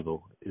that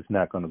puzzle. It's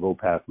not going to go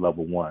past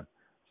level 1.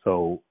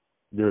 So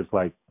it's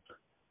like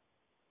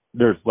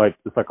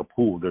a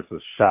pool. There's a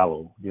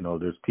shallow,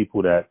 there's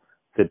people that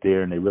sit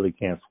there and they really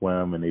can't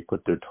swim and they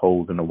put their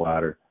toes in the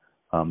water.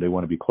 They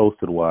want to be close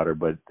to the water,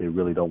 but they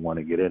really don't want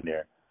to get in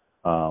there.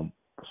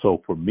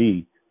 So for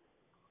me,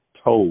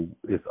 toe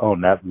is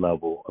on that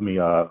level. I mean,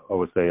 I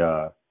would say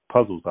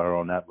puzzles are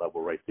on that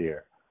level right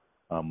there.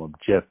 I'm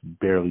just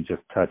barely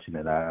touching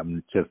it.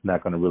 I'm just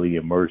not going to really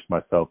immerse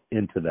myself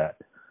into that.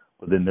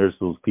 But then there's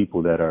those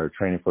people that are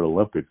training for the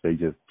Olympics. They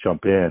just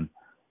jump in,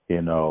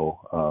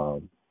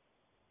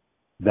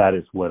 that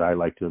is what I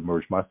like to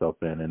immerse myself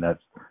in. And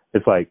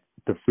it's like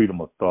the freedom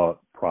of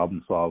thought,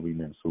 problem solving,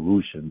 and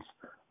solutions.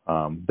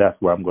 That's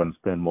where I'm going to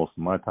spend most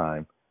of my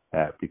time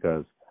at,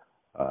 because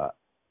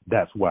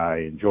that's why I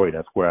enjoy it.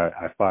 That's where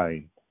I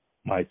find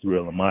my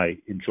thrill and my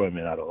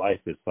enjoyment out of life.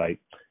 It's like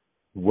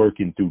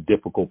working through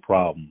difficult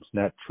problems,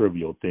 not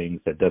trivial things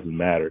that doesn't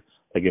matter.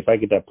 Like if I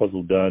get that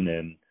puzzle done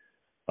in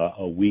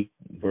a week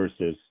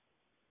versus,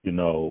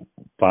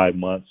 5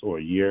 months or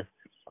a year,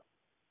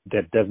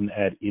 that doesn't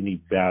add any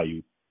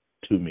value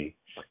to me.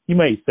 You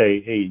might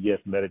say, hey, yes,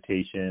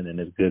 meditation, and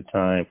it's a good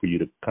time for you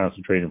to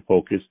concentrate and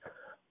focus,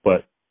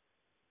 but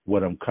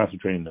what I'm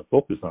concentrating and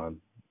focus on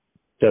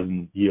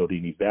doesn't yield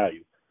any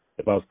value.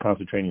 If I was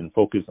concentrating and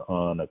focus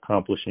on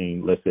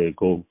accomplishing, let's say, a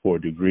goal for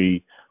a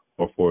degree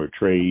or for a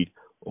trade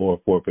or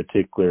for a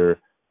particular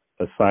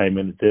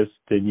assignment,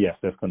 then yes,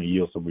 that's going to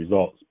yield some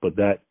results. But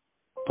that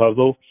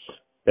puzzle,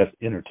 that's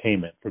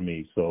entertainment for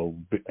me. So,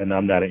 and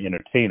I'm not an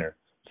entertainer,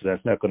 so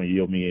that's not going to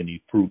yield me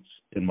any fruits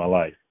in my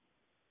life.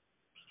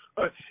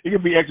 It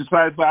can be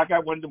exercise, but I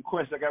got one of them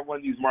questions. I got one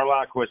of these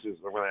Marlon questions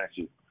I'm going to ask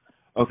you.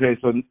 Okay,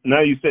 so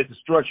now you set the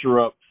structure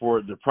up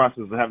for the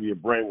process of having your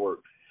brain work.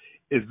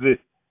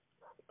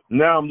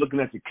 Now I'm looking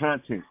at the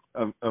content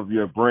of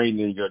your brain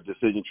and your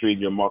decision tree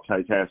and your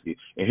multitasking.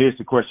 And here's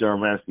the question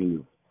I'm asking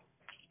you.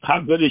 How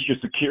good is your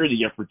security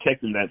at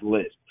protecting that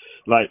list?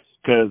 Like,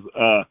 because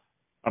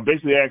I'm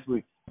basically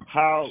asking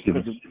how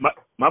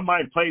my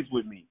mind plays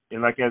with me.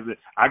 And like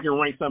I can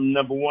rank something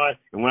number one,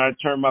 and when I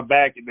turn my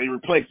back, they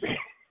replace it.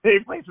 They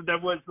replace it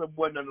that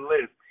wasn't on the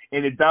list.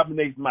 And it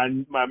dominates my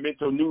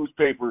mental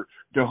newspaper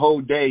the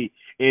whole day.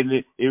 And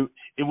it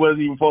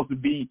wasn't even supposed to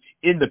be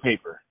in the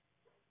paper.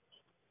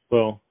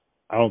 Well,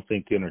 I don't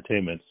think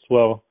entertainment.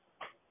 Well,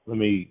 let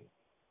me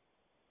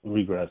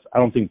regress. I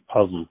don't think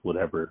puzzles would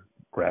ever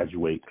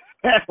graduate.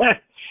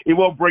 It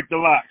won't break the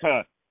lock,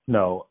 huh?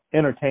 No,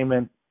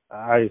 entertainment.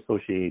 I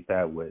associate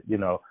that with,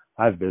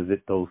 I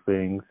visit those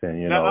things,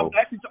 and I'm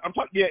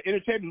talking. Yeah,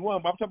 entertainment is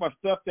one, but I'm talking about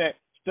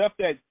stuff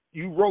that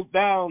you wrote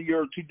down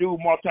your to-do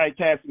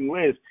multitasking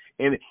list,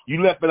 and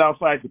you left it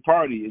outside the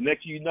party, and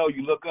next thing you know,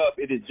 you look up,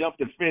 and it jumped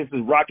the fence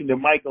and rocking the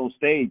mic on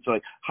stage.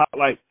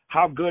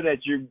 How good at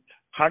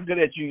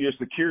your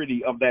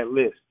security of that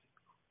list?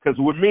 Because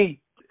with me,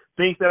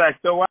 things that I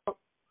throw out,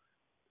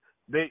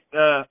 they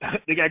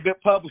got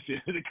good publishers.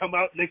 They come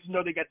out, next you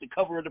know, they got the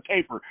cover of the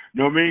paper.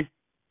 You know what I mean?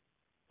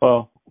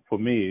 Well, for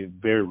me,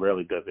 very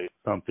rarely does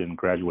something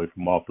graduate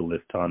from off the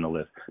list to on the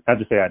list. Not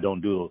to say I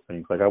don't do those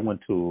things. Like I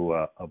went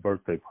to a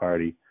birthday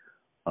party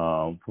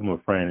from a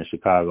friend in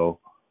Chicago,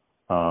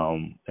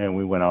 and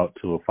we went out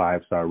to a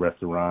 5-star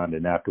restaurant,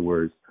 and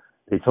afterwards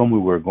they told me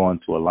we were going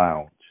to a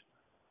lounge.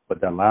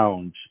 But that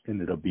lounge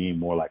ended up being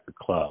more like a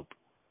club.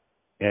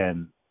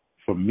 And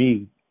for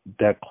me,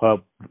 that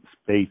club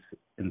space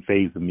and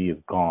phase of me is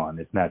gone.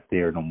 It's not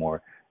there no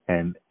more.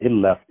 And it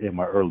left in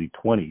my early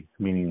 20s,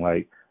 meaning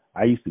like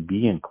I used to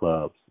be in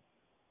clubs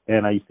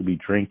and I used to be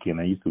drinking.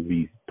 I used to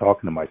be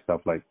talking to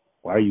myself like,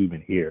 why are you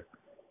even here?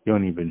 You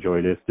don't even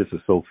enjoy this. This is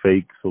so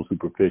fake, so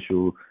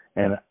superficial.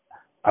 And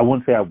I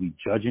wouldn't say I would be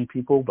judging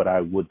people, but I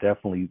would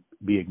definitely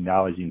be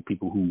acknowledging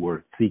people who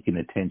were seeking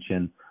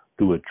attention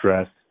through a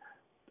dress,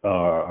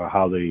 or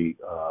how they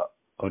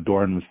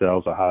adorn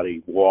themselves, or how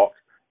they walk.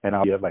 And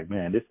I'll be like,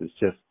 man, this is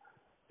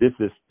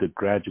the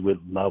graduate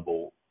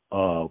level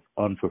of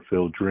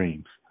unfulfilled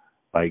dreams.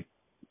 Like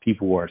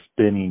people are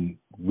spending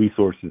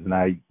resources, and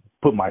I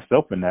put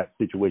myself in that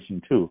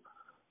situation too.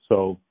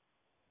 So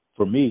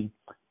for me,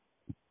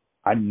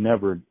 I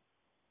never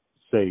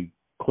say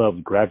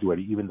clubs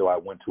graduated, even though I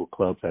went to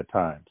clubs at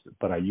times,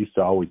 but I used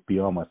to always be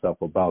on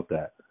myself about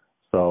that.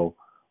 So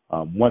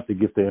once it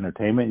gets to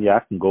entertainment, yeah, I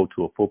can go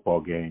to a football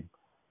game,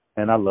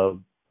 and I love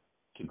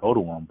to go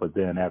to them. But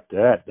then after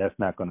that, that's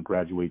not going to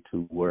graduate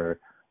to where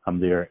I'm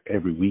there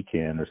every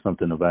weekend or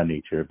something of that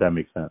nature, if that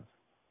makes sense.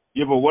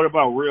 Yeah, but what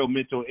about real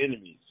mental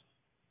enemies?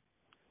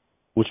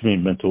 What you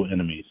mean mental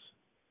enemies?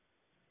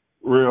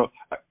 Real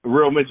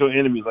mental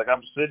enemies. Like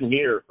I'm sitting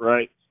here,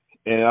 right,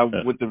 and I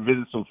went to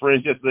visit some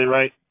friends yesterday,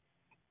 right,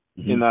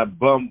 and I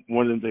bummed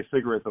one of their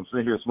cigarettes. I'm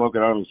sitting here smoking.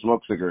 I don't even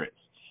smoke cigarettes.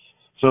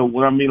 So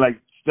what I mean,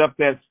 like stuff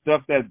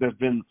that's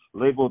been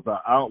labeled the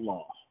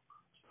outlaw,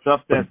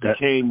 stuff that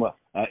became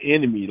an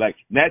enemy, like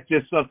not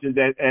just something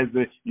that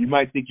you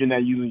might think you're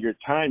not using your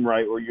time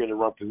right or you're in the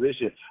wrong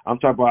position. I'm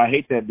talking about I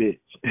hate that bitch.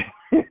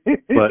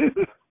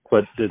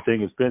 but the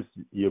thing is, Vince,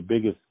 your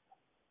biggest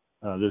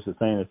there's a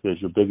saying that says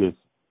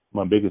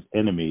my biggest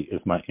enemy is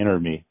my inner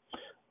me.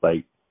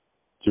 Like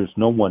there's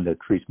no one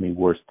that treats me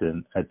worse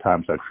than at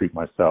times I treat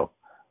myself.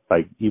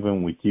 Like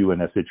even with you in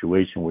that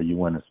situation where you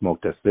went and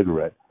smoked that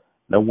cigarette,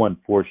 no one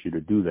forced you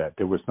to do that.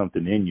 There was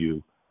something in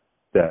you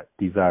that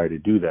desired to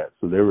do that.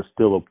 So there was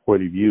still a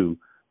point of view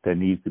that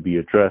needs to be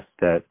addressed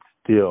that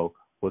still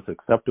was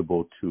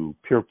acceptable to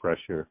peer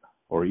pressure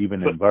or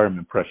even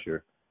environment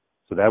pressure.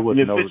 So that was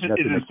nothing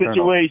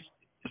external.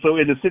 So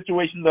in the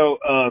situation though,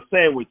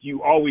 Sandwich,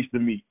 you always the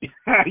meat.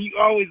 You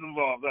always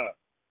involved, huh?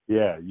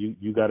 Yeah,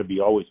 you got to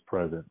be always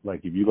present.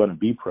 Like if you're going to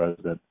be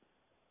present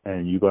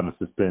and you're going to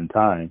suspend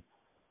time,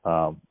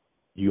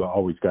 you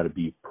always got to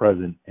be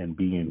present and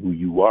being who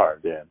you are.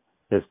 Then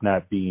it's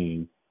not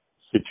being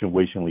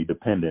situationally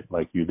dependent.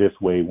 Like you're this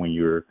way when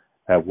you're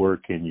at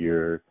work and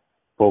you're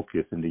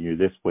focused, and then you're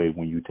this way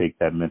when you take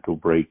that mental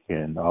break,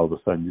 and all of a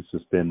sudden you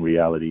suspend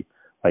reality.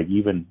 Like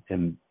even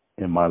in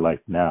my life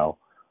now,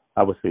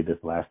 I would say this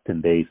last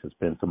 10 days has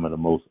been some of the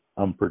most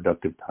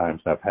unproductive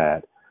times I've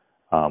had.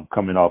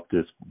 Coming off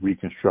this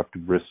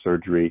reconstructive wrist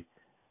surgery,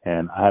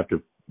 and I have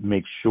to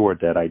make sure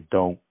that I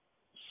don't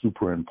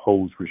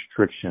superimpose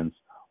restrictions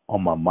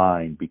on my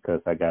mind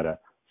because I got a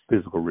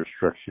physical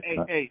restriction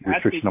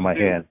on my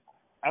hand.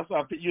 I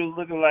saw you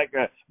looking like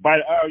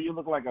you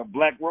look like a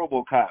black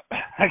RoboCop.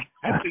 I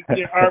think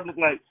your arm look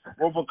like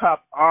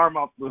RoboCop's arm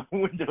out the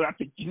window. I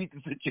think you need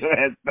to sit your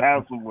ass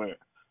down somewhere.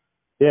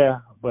 Yeah,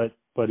 but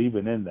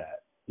even in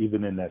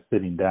that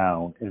sitting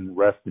down and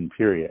resting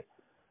period,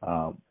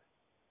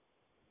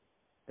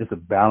 it's a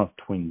balance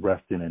between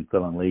resting and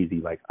feeling lazy.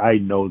 Like, I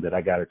know that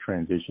I got a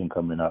transition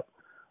coming up.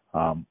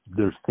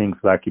 There's things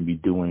that I could be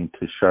doing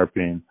to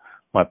sharpen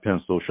my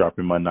pencil,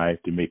 sharpen my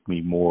knife to make me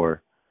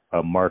more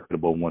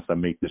marketable once I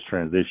make this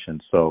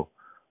transition. So,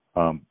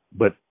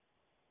 but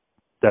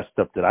that's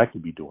stuff that I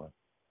could be doing.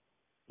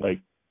 Like,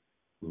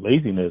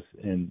 laziness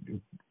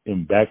and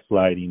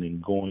backsliding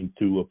and going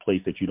to a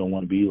place that you don't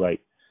want to be, like,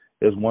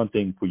 there's one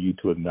thing for you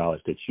to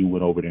acknowledge that you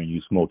went over there and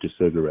you smoked a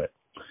cigarette,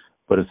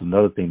 but it's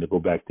another thing to go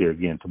back there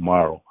again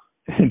tomorrow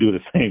and do the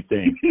same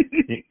thing.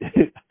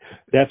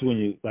 That's when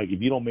you, like,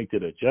 if you don't make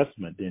that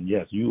adjustment, then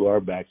yes, you are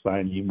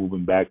backsliding, you're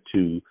moving back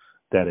to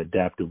that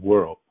adaptive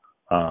world.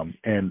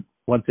 And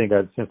one thing,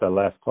 since I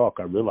last talked,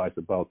 I realized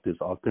about this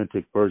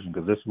authentic version,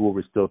 because this is where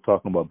we're still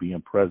talking about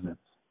being present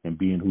and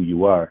being who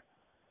you are.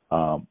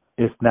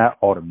 It's not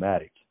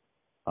automatic.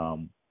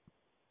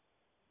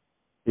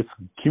 It's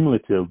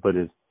cumulative, but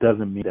it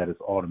doesn't mean that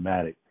it's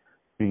automatic.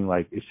 Meaning,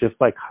 like, it's just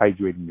like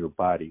hydrating your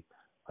body.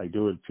 Like,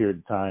 there was a period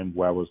of time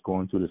where I was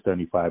going through the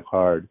 75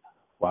 hard,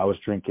 where I was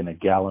drinking a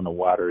gallon of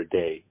water a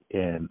day,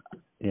 and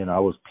I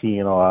was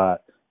peeing a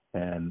lot,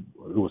 and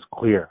it was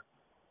clear.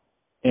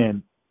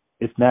 And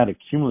it's not a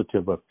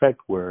cumulative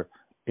effect where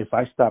if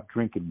I stop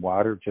drinking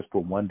water just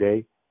for one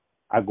day,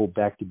 I go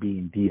back to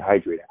being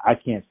dehydrated. I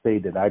can't say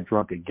that I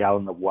drank a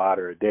gallon of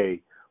water a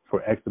day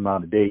for X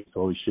amount of days,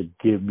 so it should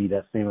give me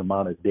that same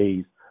amount of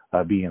days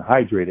being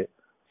hydrated.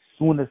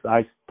 Soon as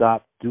I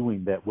stop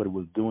doing that, what it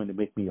was doing to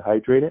make me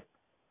hydrated,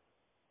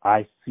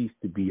 I cease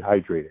to be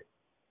hydrated.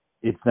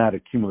 It's not a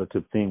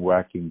cumulative thing where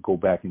I can go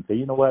back and say,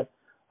 you know what,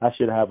 I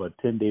should have a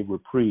 10-day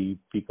reprieve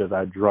because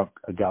I drank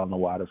a gallon of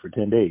water for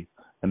 10 days.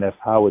 And that's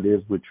how it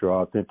is with your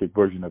authentic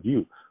version of you.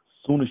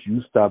 As soon as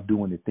you stop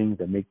doing the things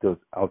that make those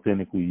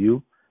authentically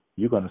you,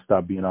 you're going to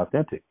stop being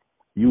authentic.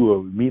 You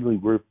will immediately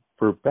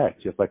revert back,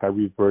 just like I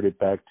reverted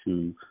back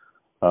to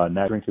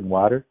not drinking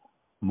water.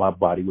 My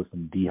body was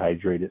in a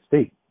dehydrated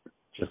state.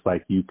 Just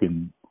like you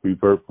can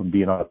revert from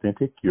being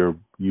authentic, you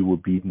will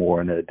be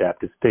more in an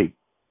adaptive state.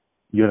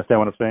 You understand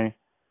what I'm saying?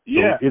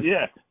 Yeah, so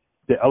yeah.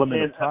 The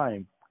element of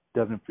time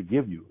doesn't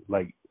forgive you.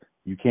 Like,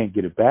 you can't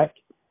get it back,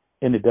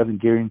 and it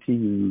doesn't guarantee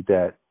you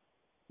that,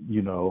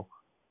 you know,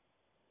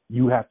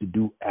 you have to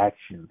do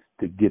actions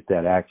to get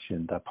that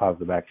action, that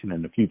positive action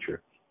in the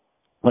future.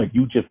 Like,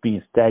 you just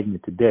being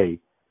stagnant today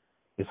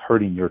is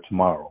hurting your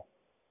tomorrow.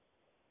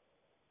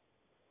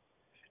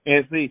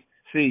 And see,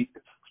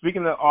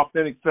 speaking of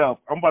authentic self,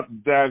 I'm about to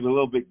dive a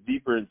little bit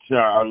deeper into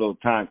our little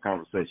time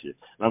conversation.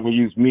 And I'm going to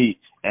use me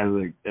as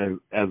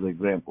an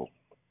example.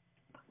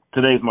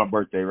 Today's my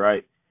birthday,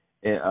 right?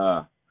 And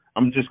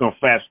I'm just going to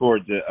fast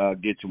forward to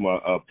get to my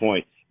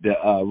point that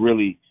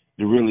really,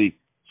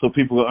 so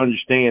people will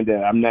understand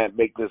that I'm not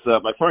making this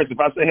up. Like, first, if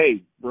I say,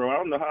 hey, bro, I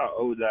don't know how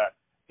old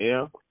I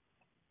am,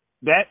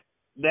 that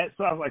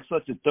sounds like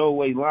such a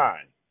throwaway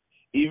line.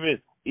 Even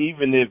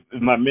if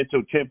my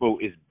mental tempo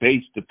is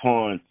based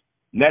upon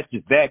not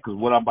just that, because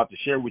what I'm about to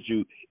share with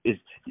you is,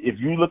 if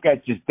you look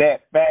at just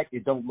that fact,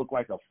 it don't look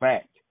like a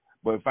fact.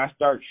 But if I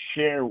start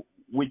sharing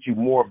with you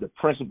more of the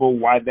principle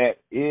why that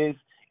is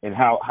and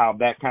how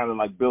that kind of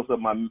like builds up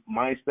my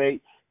mind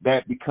state,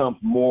 that becomes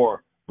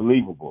more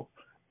believable.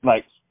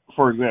 Like,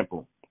 for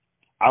example,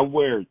 I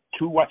wear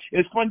two watches.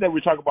 It's funny that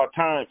we talk about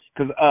time,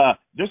 because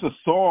there's a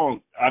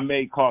song I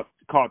made called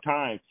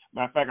Time.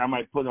 Matter of fact, I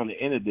might put it on the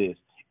end of this.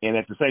 And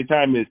at the same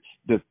time, is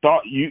the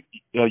thought you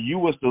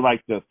was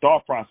the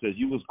thought process.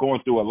 You was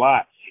going through a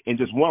lot, and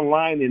just one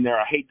line in there.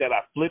 I hate that I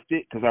flipped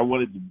it because I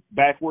wanted it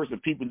backwards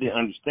and people didn't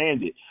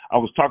understand it. I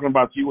was talking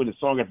about you in the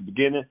song at the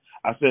beginning.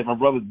 I said my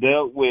brother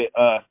dealt with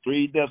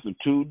 3 deaths in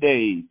 2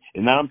 days,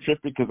 and now I'm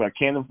tripping because I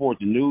can't afford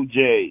the new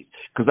J's.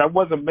 Because I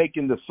wasn't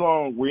making the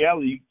song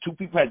reality. 2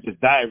 people had just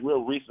died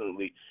real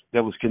recently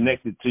that was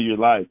connected to your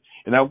life,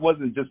 and I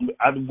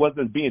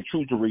wasn't being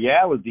true to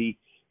reality.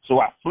 So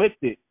I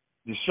flipped it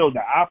to show the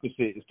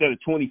opposite. Instead of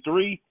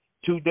 23,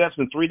 2 deaths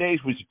in 3 days,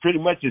 which pretty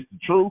much is the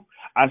truth,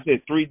 I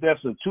said 3 deaths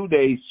in 2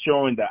 days,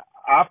 showing the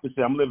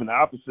opposite. I'm living the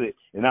opposite,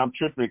 and I'm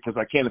tripping because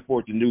I can't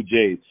afford the new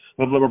J's.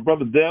 But my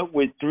brother dealt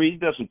with 3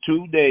 deaths in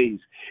 2 days.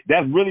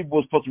 That really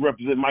was supposed to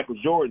represent Michael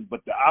Jordan, but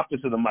the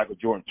opposite of Michael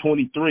Jordan,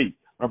 23.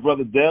 My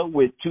brother dealt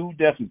with 2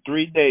 deaths in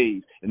 3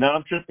 days, and now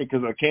I'm tripping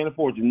because I can't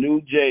afford the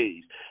new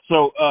J's.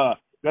 So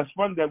that's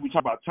funny that we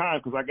talk about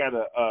time, because I got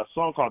a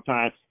song called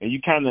Time, and you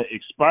kind of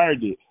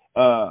expired it.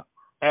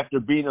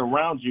 After being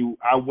around you,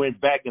 I went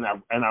back and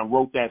I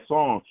wrote that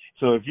song.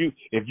 So if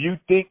you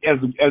think as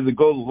it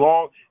goes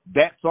along,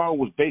 that song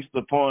was based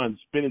upon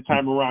spending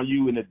time around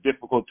you in a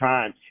difficult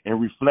time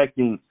and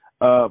reflecting.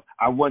 I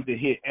wanted to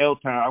hit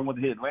L-Town, I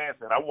wanted to hit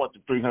Lansing, I want the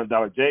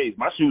 $300 J's.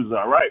 My shoes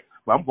are all right,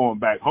 but I'm going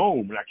back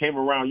home. And I came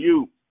around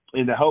you,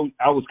 and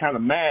I was kind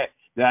of mad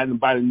that I didn't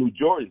buy the new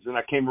Jordans. And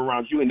I came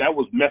around you, and that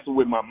was messing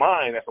with my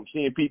mind. As I'm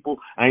seeing people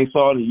I ain't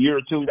saw in a year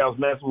or two, that was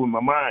messing with my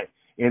mind.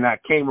 And I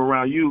came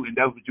around you, and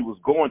that's what you was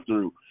going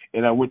through.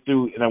 And I went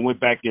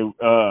back and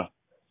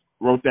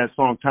wrote that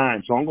song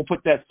Time. So I'm gonna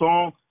put that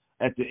song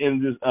at the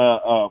end of this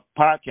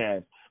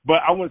podcast. But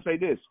I want to say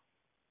this.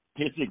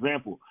 Here's the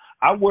example.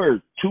 I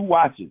wear 2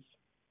 watches,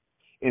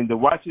 and the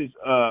watches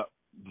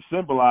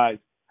symbolize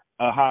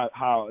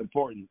how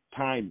important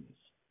time is.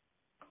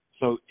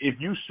 So if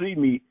you see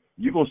me,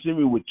 you're going to see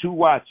me with 2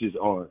 watches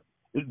on.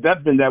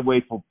 That's been that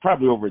way for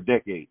probably over a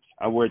decade.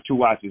 I wear 2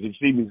 watches. If you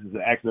see me, this is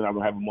an accident. I'm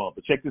going to have them on.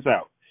 But check this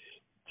out.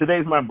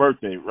 Today's my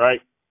birthday,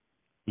 right?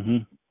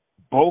 Mm-hmm.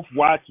 Both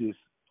watches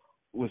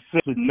was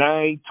set to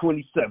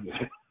 9/27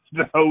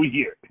 the whole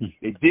year.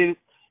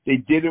 They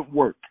didn't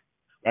work.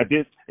 It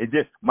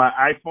did. My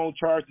iPhone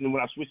charged, and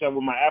when I switched out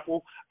with my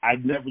Apple, I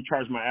never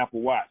charged my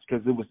Apple Watch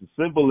because it was the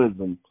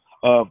symbolism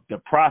of the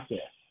process.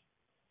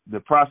 The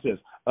process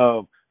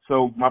of,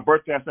 so my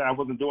birthday, I said I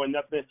wasn't doing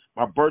nothing.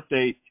 My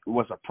birthday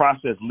was a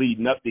process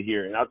leading up to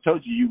here. And I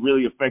told you, you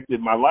really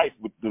affected my life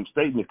with them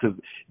statements because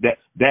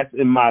that's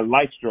in my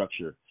life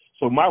structure.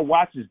 So my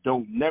watches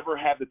don't never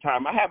have the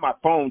time. I have my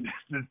phone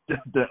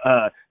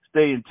to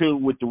stay in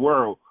tune with the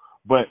world,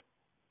 but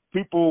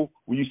people,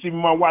 when you see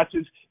my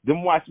watches,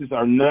 them watches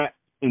are not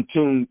in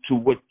tune to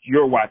what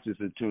your watch is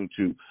in tune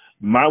to.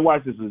 My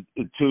watch is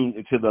in tune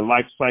into the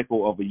life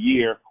cycle of a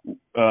year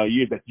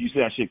that you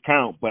said I should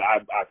count, but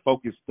I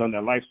focused on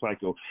that life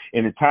cycle.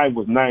 And the time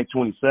was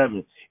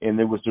 9/27, and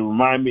it was to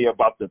remind me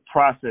about the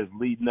process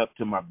leading up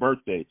to my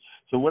birthday.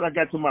 So when I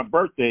got to my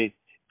birthday,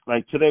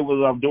 like today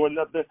was I'm doing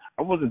nothing.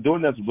 I wasn't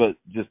doing nothing but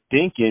just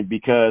thinking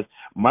because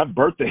my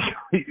birthday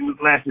it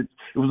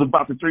was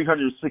about the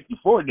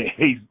 364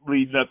 days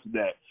leading up to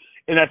that.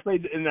 And I say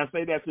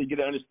that so you get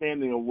an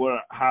understanding of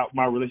how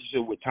my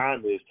relationship with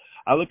time is.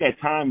 I look at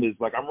time as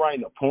like I'm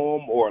writing a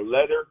poem or a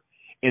letter,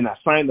 and I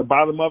sign the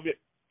bottom of it.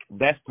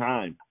 That's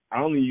time.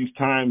 I only use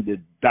time to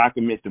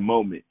document the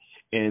moment,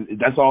 and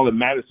that's all that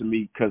matters to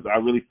me because I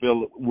really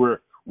feel we're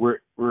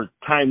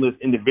timeless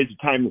individuals,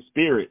 timeless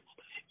spirits.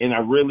 And I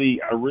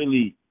really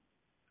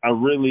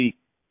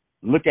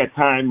look at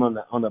time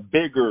on a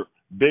bigger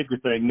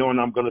thing, knowing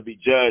I'm going to be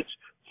judged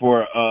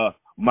for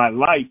my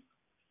life,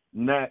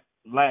 not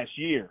last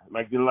year.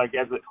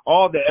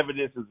 All the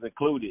evidence is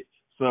included.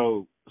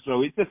 So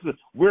it's just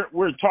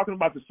we're talking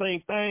about the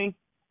same thing.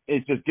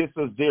 It just gets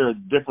us there a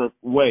different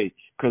way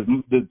because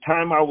the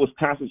time I was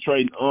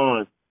concentrating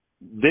on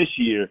this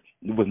year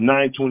it was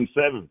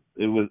 9/27.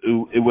 It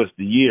was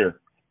the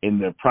year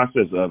and the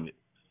process of it.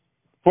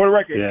 For the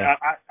record, yeah.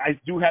 I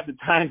do have the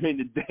time and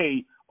the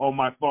day on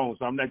my phone,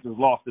 so I'm not just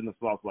lost in the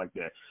sauce like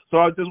that. So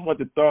I just want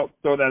to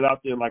throw that out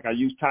there. Like I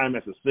use time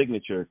as a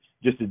signature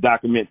just to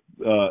document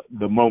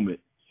the moment,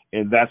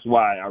 and that's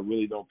why I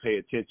really don't pay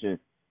attention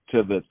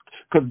to the.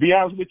 Because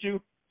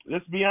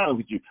let's be honest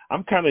with you,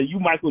 I'm kind of you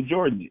Michael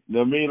Jordan. You know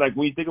what I mean? Like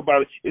when you think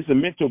about it, it's a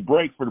mental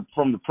break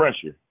from the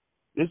pressure.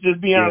 Let's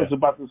just be honest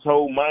about this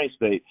whole mind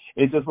state.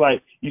 It's just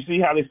like you see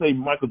how they say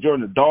Michael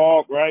Jordan, the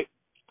dog, right?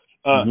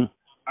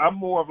 I'm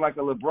more of like a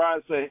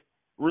LeBron say,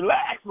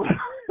 relax,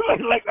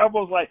 like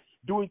almost like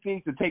doing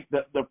things to take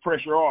the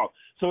pressure off.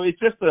 So it's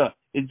just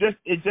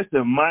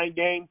a mind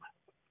game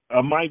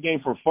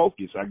for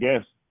focus, I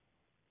guess.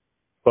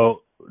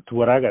 Well, to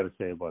what I got to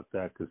say about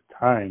that, because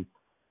time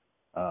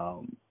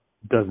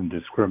doesn't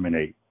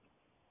discriminate.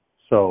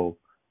 So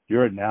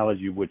your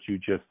analogy, what you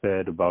just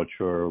said about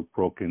your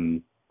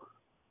broken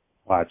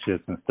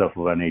watches and stuff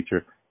of that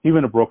nature,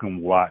 even a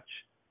broken watch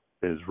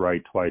is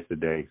right twice a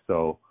day.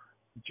 So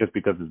just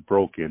because it's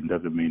broken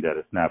doesn't mean that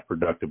it's not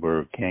productive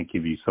or can't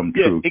give you some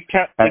truth. It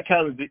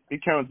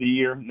counts the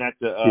year, not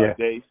the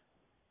days.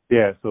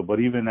 Yeah. So, but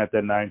even at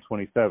that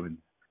 9/27,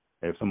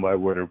 if somebody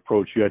were to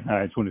approach you at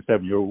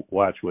 9/27, your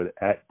watch would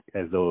act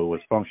as though it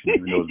was functioning,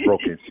 even though it was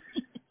broken.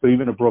 So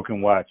even a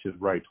broken watch is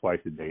right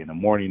twice a day, in the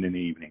morning and the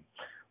evening.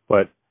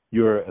 But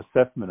your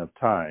assessment of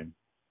time,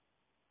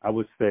 I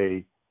would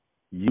say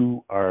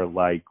you are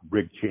like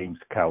Rick James'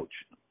 couch,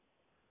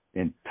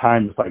 and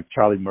time is like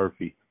Charlie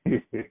Murphy. He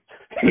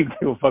don't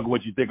give a fuck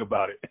what you think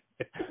about it.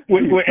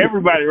 With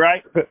everybody,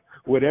 right?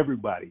 With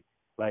everybody.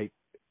 Like,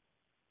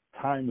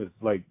 time is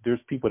like, there's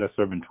people that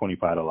serving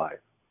 25 to life.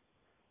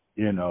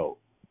 You know,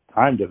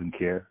 time doesn't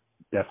care.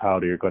 That's how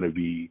they're going to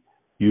be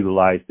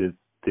utilized.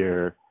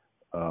 Their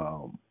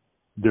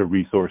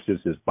resources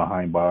is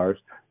behind bars.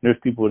 There's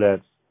people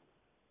that's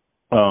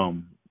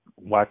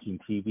watching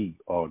TV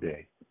all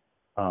day.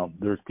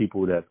 There's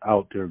people that's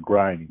out there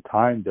grinding.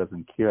 Time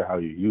doesn't care how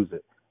you use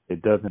it.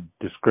 It doesn't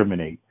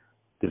discriminate.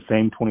 The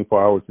same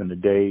 24 hours in the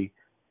day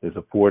is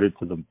afforded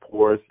to the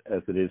poorest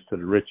as it is to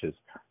the richest.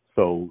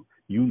 So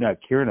you not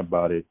caring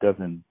about it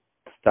doesn't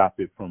stop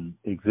it from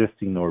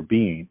existing or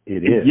being.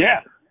 It is.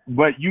 Yeah,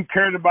 but you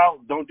cared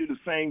about don't do the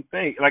same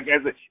thing. Like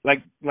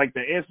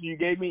the answer you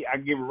gave me, I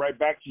give it right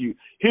back to you.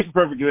 Here's a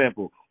perfect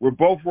example. We're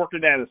both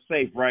working at a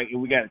safe, right?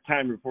 And we got a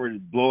timer for it to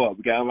blow up.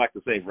 We got to unlock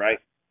the safe, right?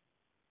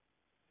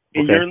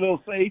 In your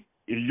little safe,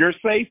 if your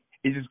safe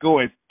is just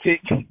going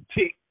tick,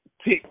 tick,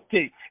 tick,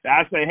 tick. And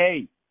I say,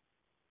 hey,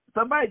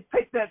 somebody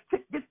get that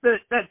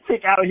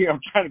tick out of here. I'm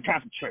trying to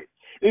concentrate.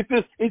 It's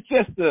the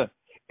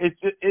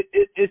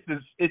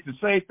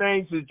same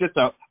thing. It's just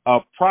a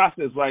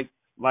process. Like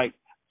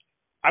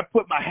I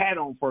put my hat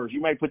on first.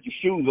 You might put your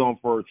shoes on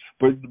first,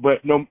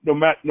 but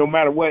no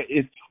matter what,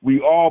 we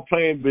all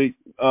playing the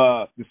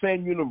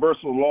same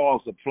universal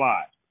laws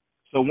apply.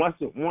 So once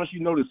you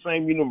know the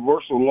same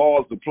universal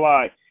laws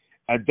apply,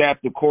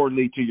 adapt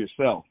accordingly to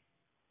yourself.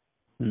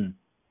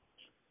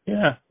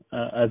 Yeah,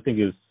 I think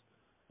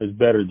it's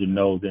better to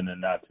know than to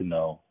not to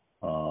know.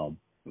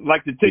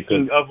 Like the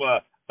ticking of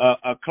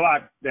a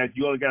clock that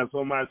you only got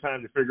so much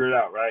time to figure it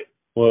out, right?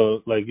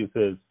 Well, like it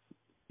says,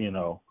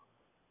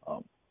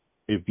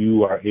 if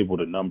you are able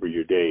to number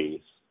your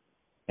days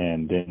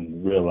and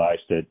then realize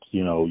that,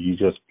 you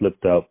just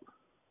flipped up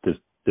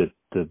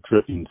the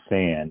dripping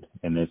sand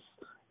and it's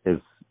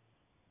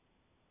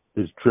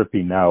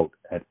dripping out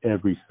at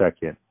every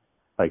second.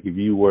 Like if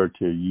you were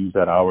to use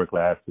that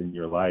hourglass in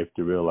your life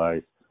to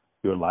realize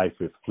your life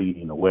is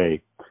fleeting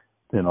away,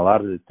 then a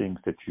lot of the things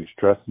that you're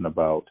stressing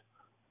about,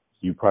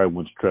 you probably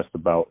wouldn't stress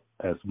about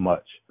as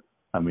much.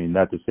 I mean,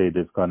 not to say that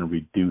it's going to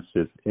reduce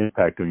its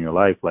impact on your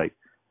life. Like,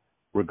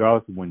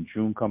 regardless of when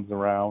June comes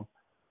around,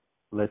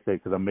 let's say,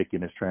 because I'm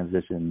making this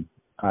transition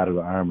out of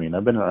the Army, and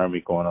I've been in the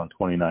Army going on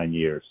 29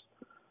 years.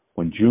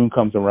 When June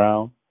comes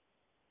around,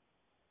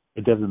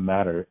 it doesn't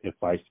matter if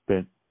I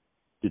spent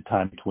the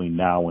time between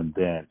now and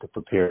then to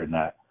prepare or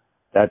not.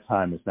 That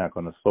time is not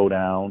going to slow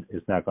down.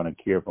 It's not going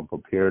to care if I'm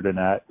prepared or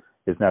not.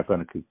 It's not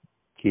going to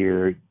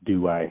care,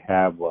 do I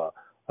have a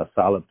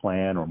solid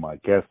plan or am I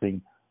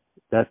guessing?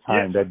 That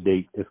time, that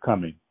date is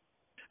coming.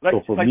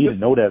 So for me to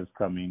know that it's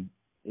coming,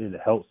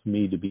 it helps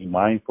me to be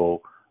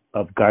mindful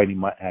of guiding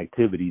my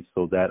activities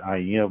so that I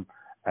am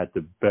at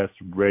the best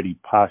ready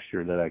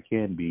posture that I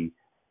can be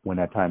when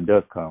that time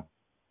does come.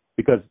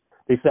 Because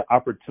they said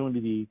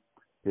opportunity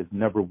is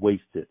never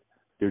wasted.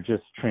 They're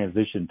just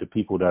transitioned to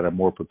people that are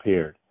more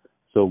prepared.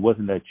 So it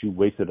wasn't that you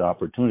wasted the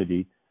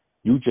opportunity.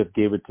 You just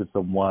gave it to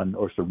someone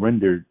or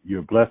surrendered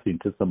your blessing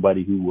to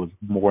somebody who was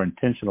more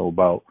intentional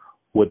about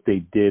what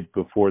they did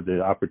before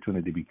the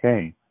opportunity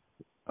became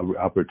an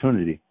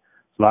opportunity.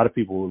 So a lot of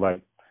people,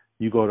 like,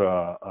 you go to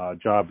a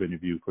job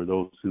interview for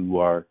those who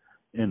are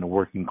in the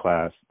working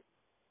class,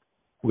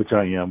 which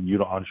I am. You're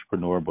the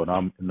entrepreneur, but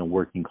I'm in the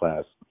working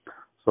class.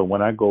 So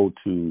when I go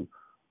to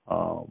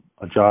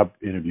a job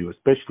interview,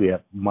 especially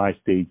at my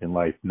stage in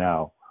life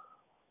now,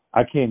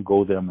 I can't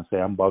go to them and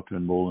say, I'm about to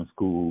enroll in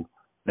school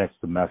next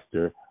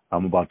semester.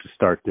 I'm about to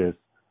start this.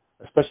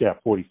 Especially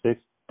at 46,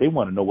 they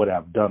want to know what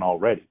I've done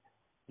already.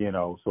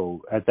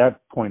 So at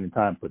that point in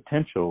time,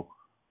 potential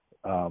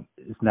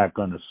is not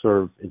going to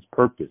serve its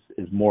purpose.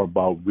 It's more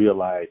about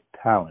realized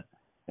talent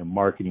and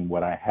marketing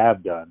what I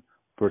have done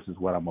versus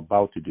what I'm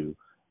about to do.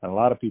 And a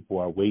lot of people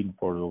are waiting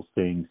for those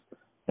things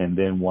and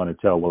then want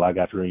to tell, well, I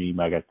got a dream,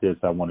 I got this,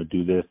 I want to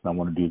do this, and I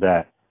want to do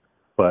that.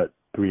 But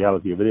the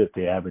reality of it is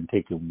they haven't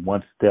taken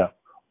one step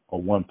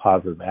or one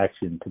positive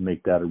action to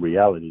make that a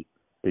reality.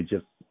 They're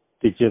just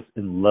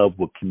in love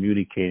with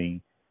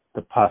communicating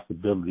the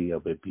possibility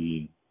of it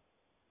being.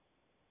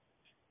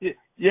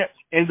 Yeah,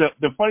 and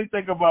the funny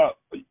thing about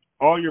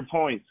all your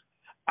points,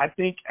 I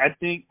think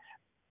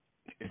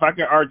if I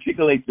could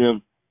articulate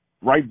them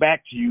right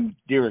back to you,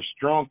 they're a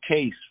strong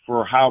case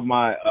for how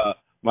my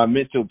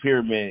mental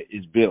pyramid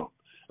is built.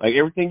 Like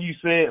everything you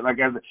said,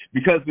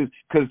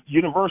 because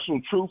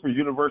universal truth is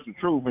universal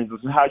truth, and this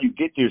is how you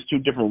get there. It's two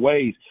different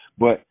ways.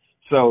 But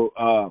so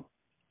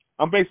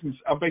I'm basically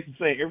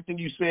saying everything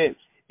you said.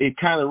 It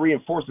kind of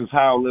reinforces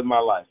how I live my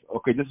life.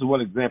 Okay, this is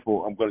one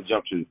example I'm going to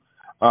jump to.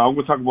 I'm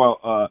going to talk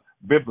about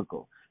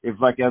biblical. It's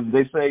like, as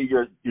they say,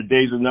 your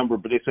days are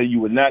numbered, but they say you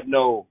would not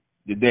know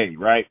the day,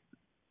 right?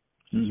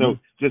 Mm-hmm. So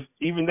just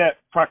even that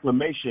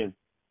proclamation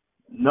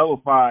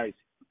nullifies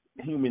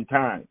human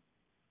time.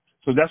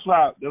 So that's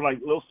why they're like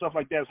little stuff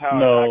like that's how.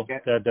 No,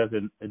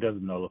 it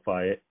doesn't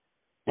nullify it.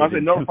 I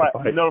said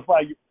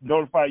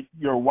notify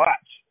your watch,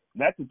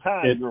 not the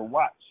time. Your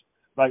watch,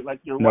 like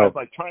your watch,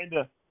 like trying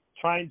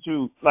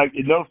to like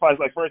it notifies.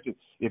 Like for instance,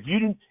 if you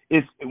didn't,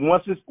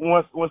 once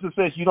it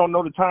says you don't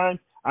know the time,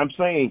 I'm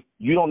saying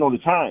you don't know the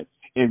time,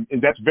 and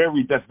that's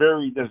very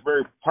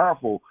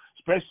powerful,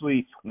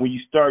 especially when you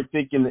start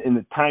thinking in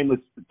the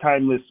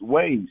timeless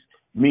ways.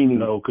 Meaning,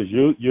 no, because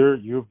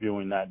you're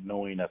viewing not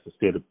knowing as a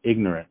state of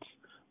ignorance,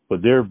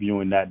 but they're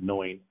viewing not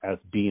knowing as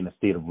being a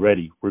state of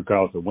ready,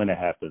 regardless of when it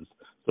happens.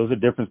 So there's a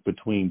difference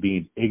between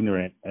being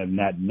ignorant and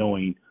not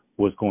knowing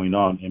what's going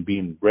on and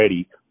being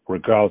ready,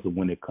 regardless of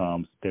when it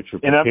comes, that you're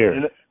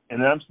prepared.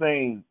 And I'm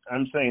saying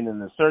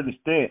in a certain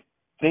extent,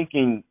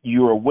 thinking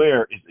you're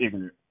aware is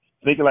ignorant.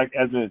 Thinking like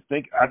as in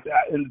think,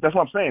 and that's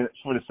what I'm saying.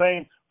 For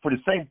the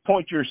same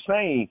point you're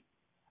saying,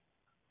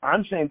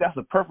 I'm saying that's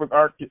a perfect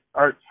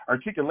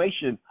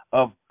articulation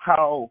of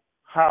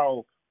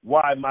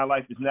why my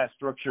life is not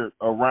structured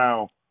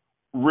around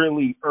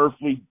really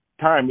earthly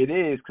time. It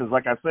is because,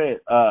 like I said,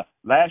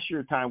 last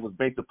year time was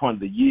based upon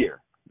the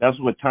year. That's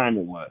what time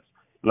it was.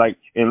 Like,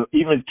 and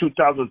even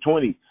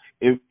 2020,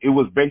 it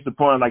was based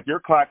upon, like,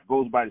 your clock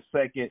goes by the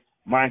second,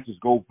 mine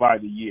just goes by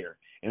the year.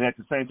 And at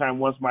the same time,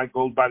 once mine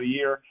goes by the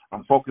year,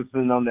 I'm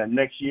focusing on that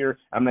next year.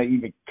 I'm not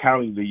even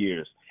counting the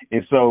years.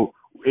 And so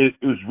it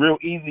was real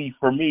easy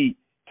for me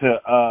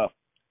to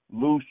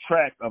lose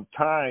track of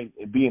time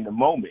and be in the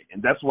moment.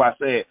 And that's why I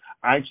said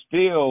I'm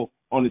still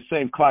on the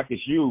same clock as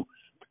you.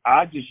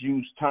 I just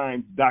use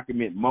time to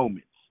document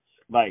moments.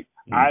 Like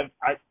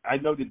I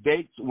know the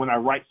dates when I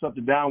write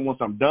something down. Once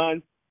I'm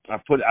done, I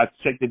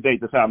check the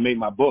date. That's how I made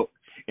my book.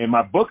 And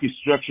my book is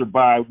structured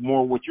by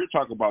more what you're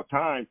talking about,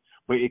 time,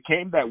 but it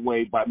came that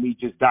way by me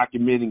just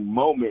documenting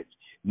moments,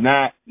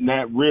 not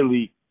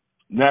really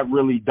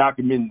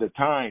documenting the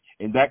time.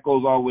 And that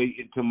goes all the way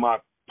into my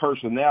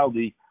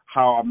personality,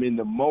 how I'm in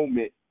the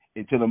moment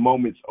until the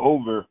moment's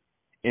over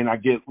and I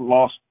get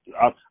lost.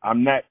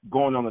 I'm not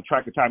going on the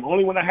track of time,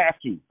 only when I have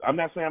to. I'm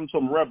not saying I'm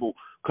some rebel,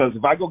 because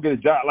if I go get a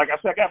job, like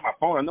I said, I got my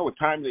phone. I know what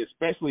time it is,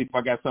 especially if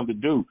I got something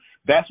to do.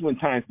 That's when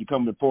times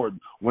become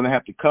important. When I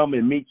have to come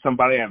and meet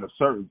somebody at a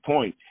certain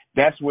point,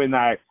 that's when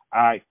I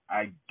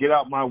get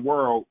out my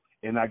world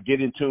and I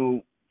get in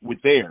tune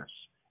with theirs,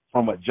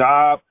 from a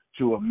job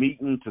to a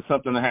meeting to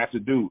something I have to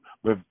do.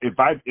 But if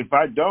I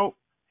don't,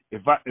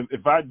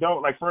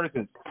 like for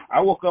instance, I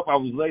woke up, I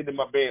was laying in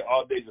my bed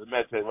all day just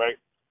meditating, right?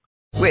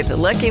 With the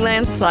Lucky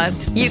Land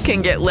Slots, you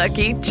can get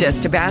lucky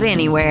just about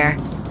anywhere.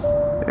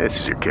 This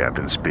is your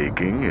captain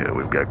speaking.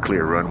 We've got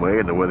clear runway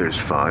and the weather's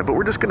fine, but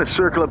we're just going to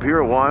circle up here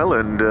a while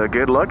and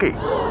get lucky.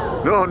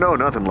 No,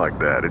 nothing like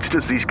that. It's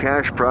just these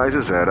cash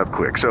prizes add up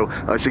quick. So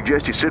I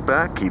suggest you sit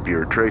back, keep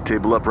your tray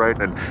table upright,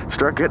 and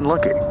start getting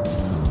lucky.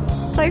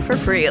 Play for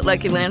free at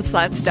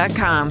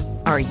LuckyLandSlots.com.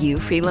 Are you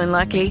feeling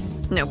lucky?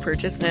 No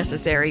purchase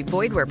necessary.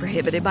 Void where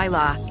prohibited by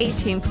law.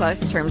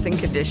 18+ terms and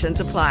conditions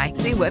apply.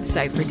 See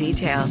website for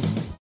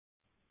details.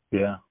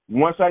 Yeah.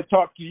 Once I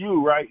talked to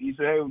you, right, you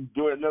said, hey, we'll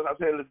do it. I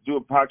said, let's do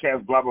a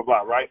podcast, blah, blah,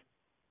 blah, right?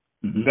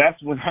 Mm-hmm.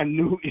 That's when I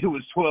knew it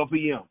was 12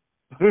 p.m.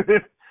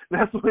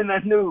 That's when I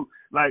knew,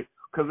 like,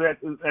 because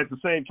at the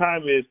same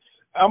time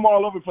I'm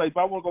all over the place,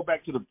 but I want to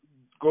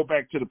go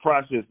back to the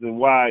process and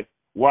why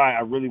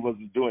I really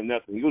wasn't doing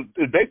nothing. It was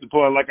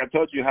basically, like I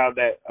told you, how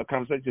that a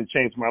conversation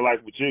changed my life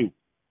with you.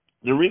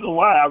 The reason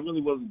why I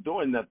really wasn't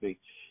doing nothing,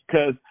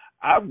 because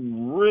I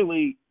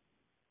really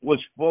was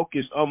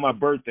focused on my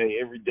birthday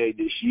every day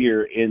this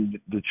year and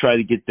to try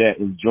to get that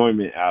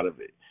enjoyment out of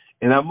it.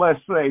 And I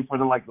must say, for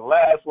the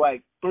last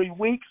 3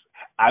 weeks,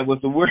 I was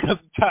aware of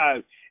the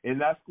time,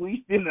 and I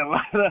squeezed in a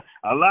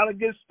lot of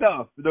good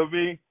stuff. You know what I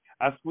mean?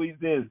 I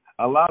squeezed in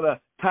a lot of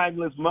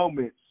timeless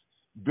moments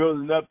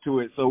building up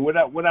to it. So when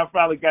I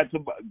finally got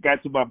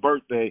to my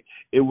birthday,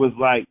 it was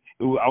I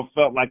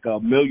felt like a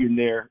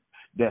millionaire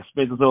that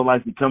spent his whole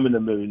life becoming a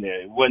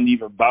millionaire. It wasn't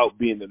even about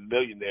being a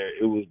millionaire.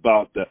 It was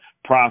about the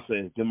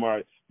process, them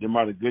are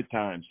the good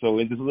times. So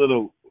in this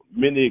little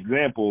mini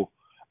example,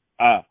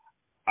 I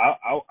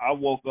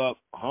woke up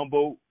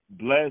humble,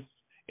 blessed,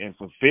 and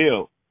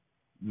fulfilled.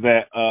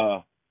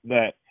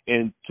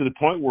 And to the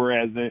point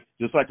where,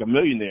 just like a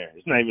millionaire,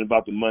 it's not even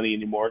about the money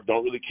anymore.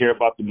 Don't really care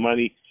about the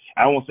money.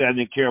 I won't say I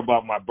didn't care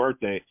about my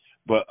birthday,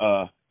 but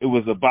it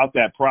was about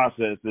that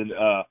process, and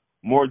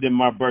more than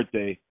my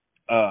birthday.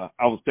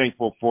 I was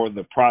thankful for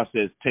the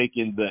process,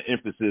 taking the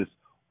emphasis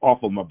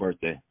off of my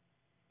birthday.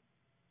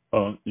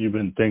 You've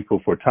been thankful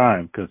for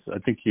time, because I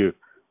think you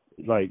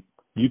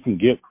can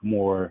get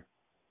more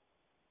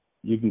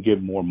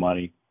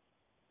money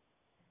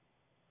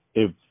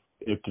if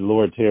the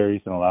Lord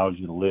tarries and allows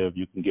you to live.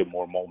 You can get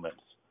more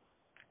moments,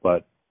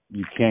 but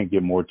you can't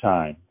get more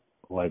time.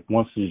 Like,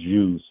 once it's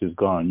used, it's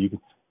gone.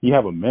 You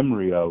have a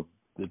memory of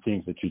the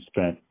things that you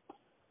spent,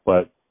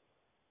 but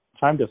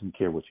time doesn't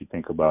care what you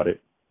think about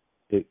it.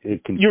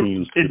 It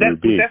continues to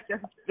be.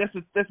 That's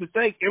the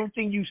thing.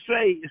 Everything you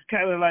say is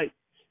kind of like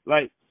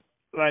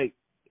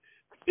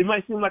it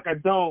might seem like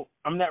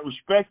I'm not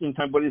respecting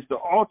time, but it's the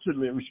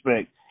ultimate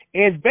respect.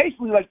 And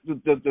basically, like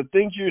the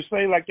things you're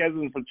saying, like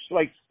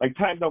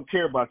time don't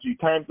care about you.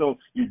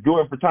 You're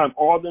doing for time.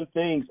 All them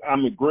things,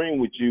 I'm agreeing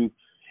with you.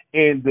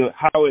 And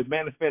how it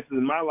manifests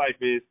in my life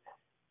is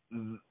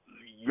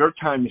your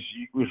time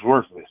is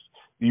worthless.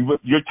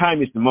 Your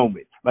time is the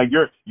moment. Like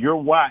your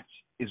watch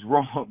is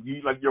wrong.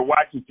 Your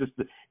watch is just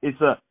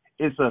it's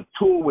a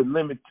tool with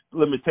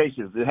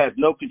limitations. It has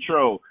no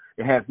control.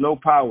 It has no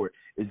power.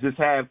 It just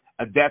has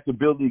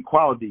adaptability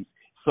qualities.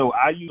 So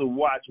I use a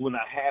watch when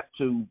I have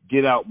to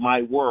get out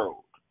my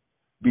world,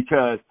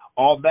 because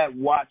all that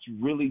watch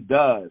really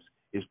does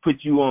is put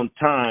you on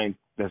time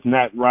that's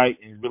not right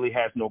and really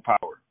has no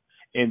power.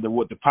 And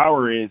what the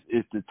power is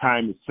the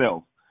time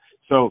itself.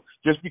 So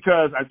just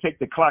because I take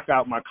the clock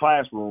out my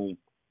classroom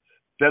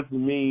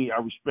doesn't mean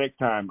I respect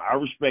time. I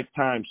respect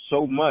time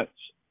so much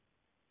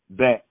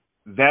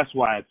that's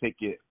why I take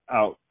it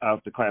out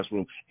the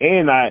classroom.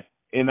 And I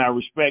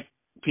respect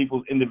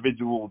people's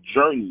individual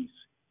journeys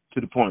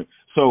to the point.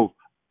 So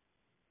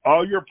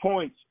all your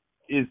points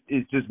is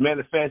just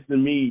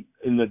manifesting me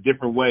in a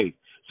different way.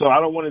 So I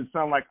don't want it to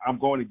sound like I'm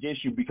going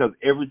against you, because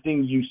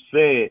everything you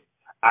said,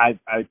 I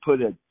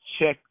put a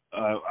check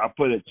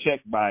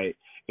by it.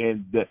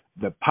 And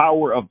the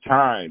power of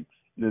time,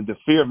 the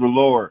fear of the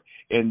Lord,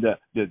 and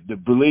the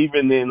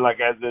believing in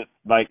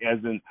as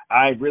in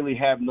I really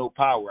have no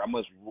power. I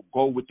must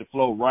go with the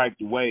flow, ride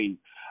the wave.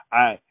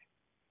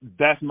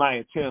 That's my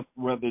attempt,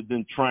 rather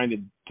than trying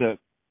to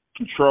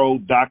control,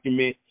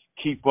 document,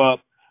 keep up,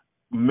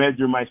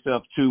 measure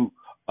myself to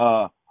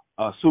a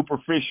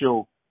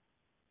superficial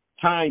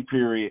time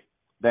period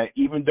that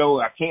even though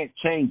I can't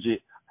change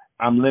it,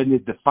 I'm letting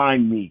it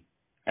define me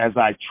as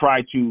I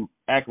try to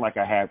act like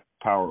I have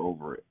power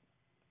over it.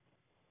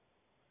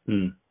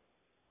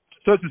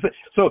 So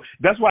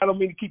that's why I don't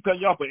mean to keep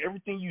cutting you off, but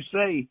everything you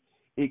say,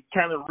 it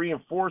kind of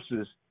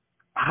reinforces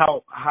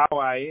how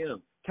I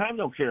am. Time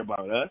don't care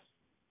about us.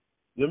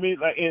 You know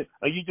what I mean?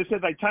 Like you just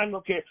said, like time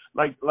don't care.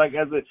 Like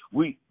as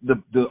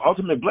the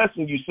ultimate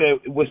blessing you said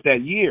was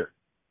that year,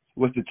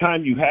 was the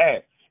time you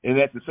had, and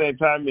at the same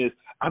time is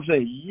I'm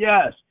saying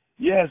yes,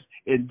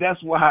 and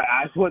that's why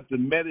I want to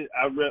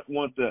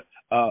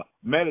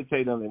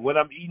meditate on it. When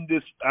I'm eating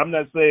this, I'm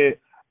not saying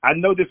I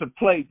know there's a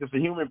plate, there's a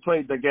human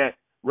plate that got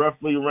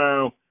roughly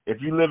around. If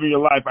you live in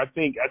your life, I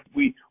think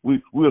we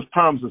was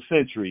promised a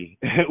century.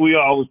 We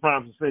always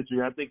promised a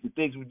century. I think the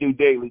things we do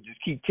daily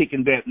just keep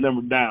kicking that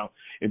number down.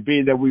 And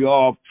being that we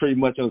all pretty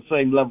much on the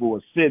same level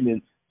of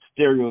sinning,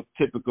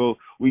 stereotypical,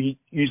 we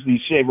usually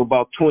shave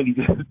about 20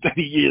 to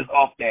 30 years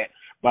off that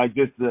by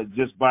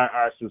just by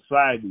our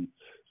society.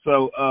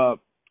 So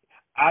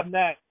I'm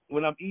not,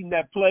 when I'm eating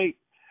that plate,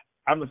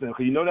 I'm not saying,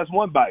 okay, that's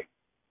one bite.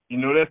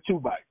 That's two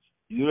bites.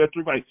 That's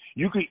three bites.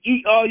 You can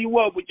eat all you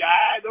want, but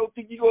I don't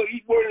think you're gonna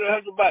eat more than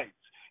 100 bites.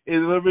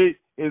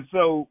 And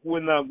so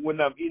when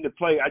I'm eating the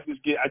plate, I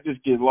just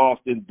get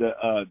lost in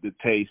the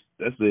taste.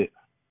 That's it.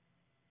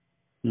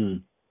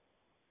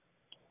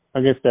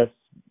 I guess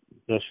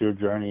that's your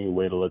journey,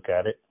 way to look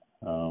at it.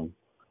 It's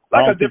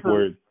like a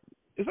different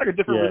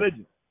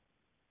religion.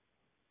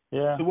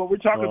 Yeah. So what we're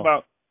talking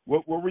about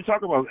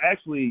is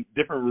actually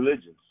different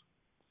religions.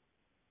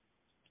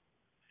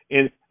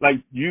 And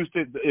like you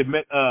said, it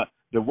meant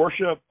the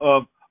worship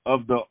of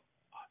the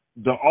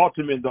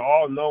ultimate, the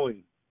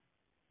all-knowing,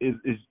 is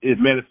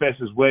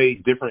manifests as way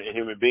different in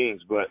human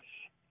beings, but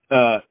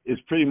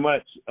it's pretty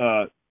much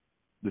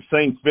the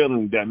same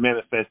feeling that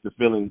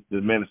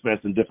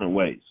manifests in different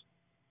ways.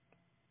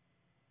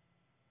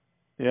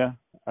 Yeah,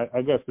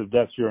 I guess if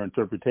that's your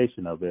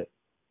interpretation of it,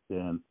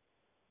 then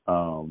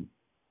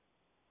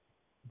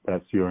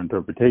that's your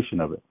interpretation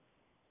of it.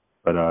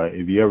 But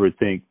if you ever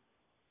think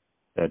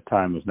that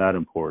time is not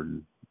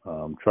important,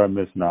 try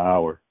missing an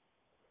hour.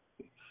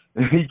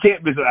 You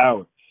can't miss an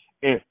hour.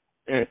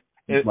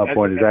 My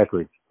point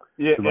exactly.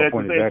 Yeah, and at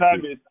the same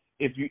time,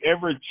 if you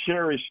ever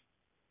cherish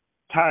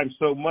time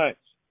so much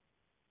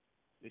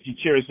that you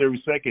cherish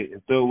every second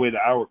and throw away the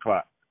hour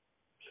clock.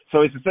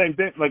 So it's the same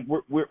thing. Like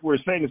we're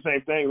saying the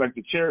same thing. Like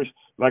to cherish,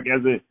 like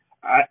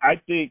I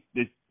think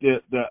that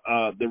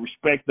the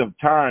respect of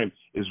time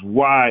is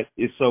why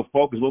it's so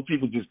focused. Most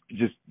people just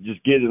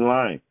get in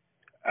line.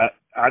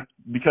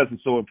 Because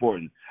it's so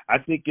important. I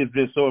think it's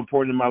been so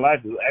important in my life.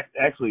 It's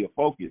actually a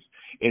focus,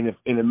 and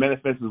it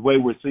manifests in a way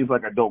where it seems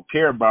like I don't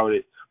care about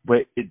it,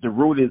 but the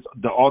root is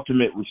the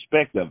ultimate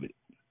respect of it.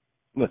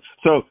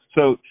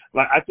 So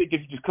like I think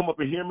if you just come up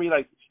and hear me,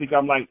 like think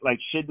I'm like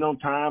shitting on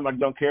time, like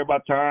don't care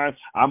about time.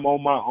 I'm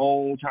on my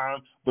own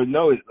time, but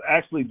no, it's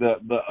actually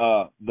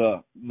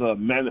the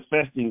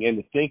manifesting and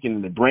the thinking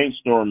and the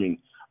brainstorming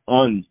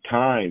on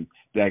time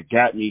that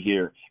got me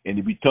here. And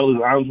to be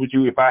totally honest with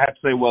you, if I have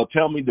to say, well,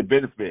 tell me the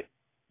benefit,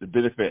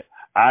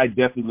 I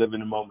definitely live in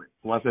the moment.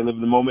 When I say live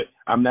in the moment,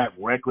 I'm not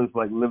reckless,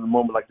 like live in the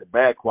moment, like the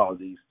bad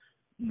qualities.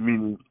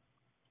 Meaning,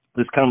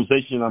 this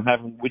conversation I'm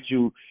having with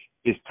you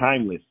is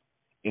timeless,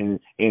 and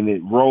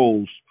it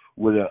rolls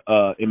with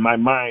in my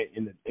mind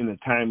in a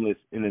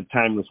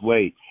timeless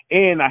way.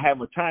 And I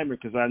have a timer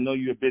because I know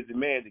you're a busy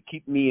man to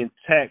keep me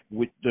intact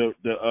with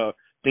the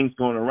things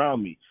going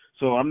around me.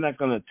 So I'm not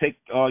going to take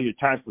all your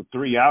time for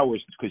 3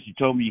 hours because you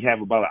told me you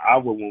have about an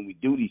hour when we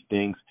do these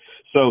things.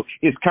 So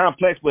it's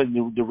complex, but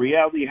the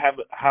reality of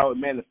how it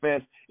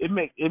manifests, it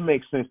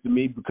makes sense to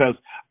me because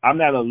I'm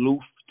not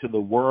aloof to the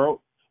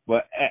world,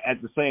 but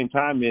at the same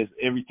time is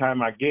every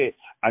time I get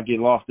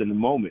lost in the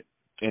moment,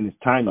 and it's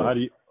timeless.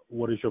 So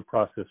what is your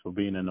process for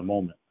being in the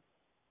moment?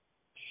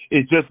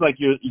 It's just like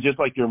you're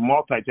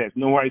multitasking.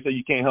 You know why I say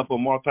you can't help but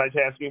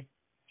multitasking?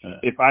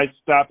 If I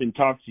stop and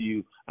talk to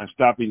you, I'm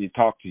stopping to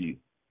talk to you.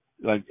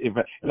 Like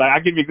I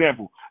give you an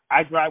example.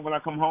 I drive when I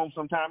come home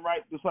sometime,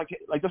 right? Just like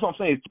that's what I'm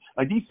saying.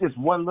 Like these just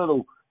one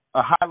little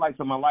highlights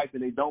of my life,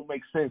 and they don't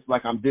make sense.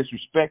 Like I'm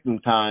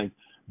disrespecting time,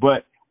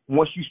 but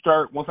once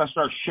I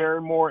start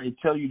sharing more and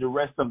tell you the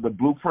rest of the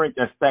blueprint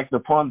that's stacked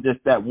upon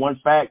just that one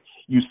fact,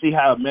 you see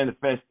how it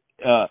manifests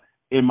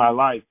in my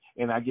life,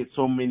 and I get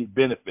so many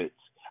benefits.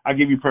 I'll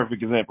give you a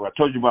perfect example. I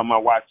told you about my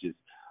watches.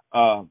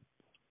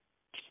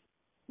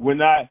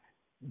 When I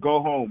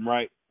go home,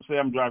 right? Say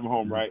I'm driving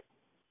home, right?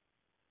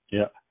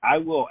 Yeah, I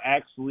will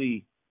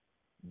actually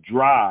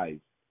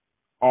drive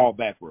all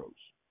back roads,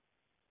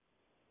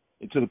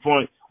 and to the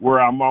point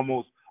where I'm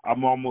almost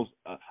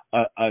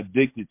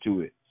addicted to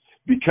it,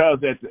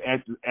 because at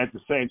the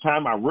same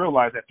time I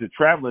realized after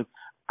traveling,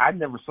 I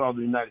never saw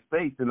the United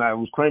States, and I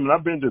was claiming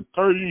I've been to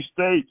 30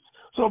 states.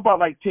 So about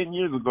like 10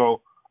 years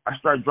ago, I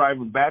started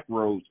driving back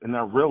roads, and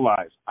I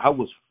realized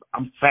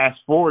I'm fast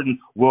forwarding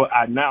what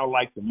I now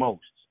like the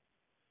most.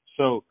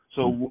 So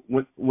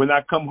when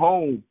I come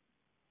home,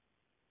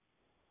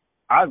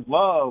 I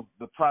love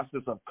the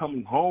process of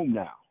coming home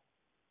now.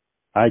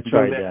 I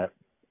tried that.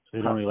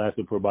 It only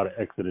lasted for about an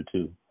exit or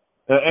two.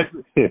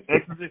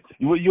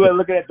 You are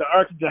looking at the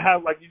oxygen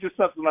house like you just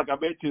something like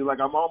I'm into, like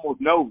I'm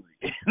almost nosy.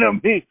 You know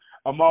what I mean?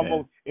 I'm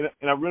almost, and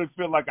I really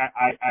feel like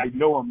I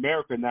know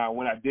America now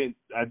when I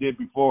did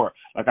before.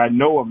 Like I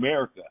know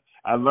America.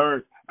 I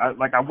learned,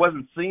 like I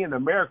wasn't seeing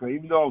America,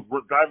 even though I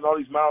was driving all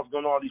these miles,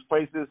 going to all these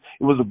places.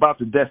 It was about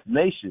the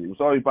destination. It was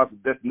always about the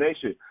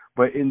destination.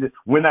 But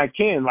when I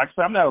can, like I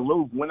said, I'm not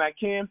aloof. When I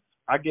can,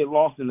 I get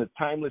lost in a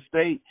timeless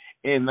state,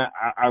 and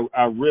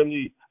I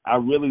really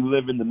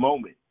live in the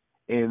moment.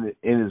 And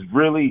it's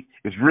really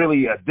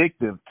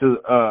addictive to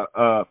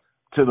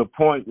the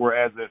point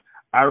where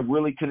I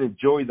really can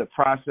enjoy the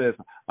process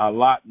a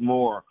lot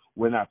more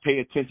when I pay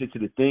attention to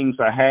the things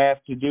I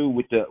have to do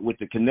with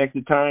the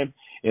connected time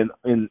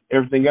and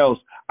everything else.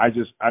 I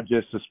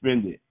just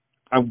suspend it.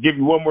 I'll give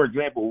you one more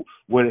example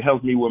where it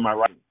helps me with my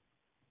writing.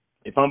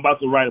 If I'm about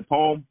to write a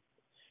poem,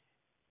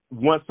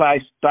 once I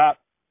stop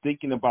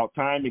thinking about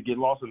time and get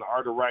lost in the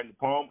art of writing the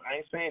poem, I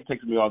ain't saying it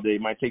takes me all day.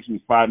 It might take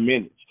me 5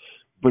 minutes.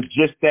 But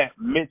just that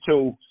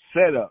mental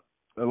setup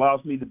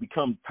allows me to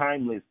become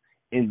timeless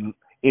in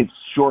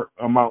short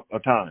amount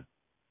of time.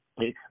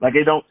 Like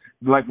it don't,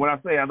 like when I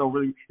say I don't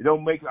really, it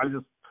don't make, I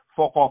just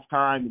fuck off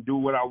time and do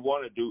what I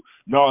want to do.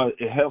 No,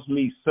 it helps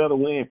me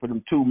settle in for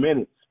them 2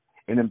 minutes,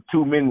 and them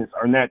 2 minutes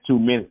are not 2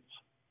 minutes.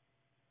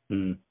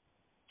 Mm.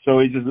 So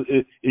it's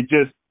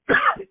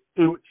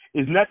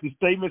not the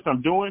statements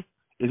I'm doing.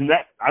 It's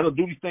not, I don't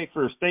do these things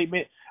for a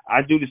statement.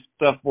 I do this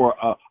stuff for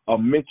a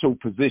mental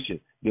position.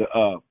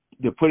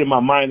 To put in my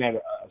mind at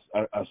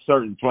a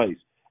certain place,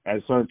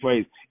 and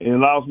it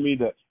allows me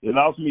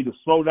to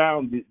slow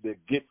down to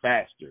get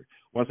faster.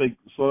 Once I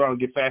slow down and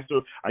get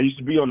faster, I used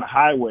to be on the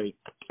highway.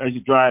 I used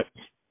to drive,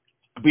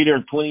 be there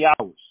in 20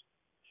 hours.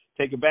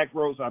 Taking back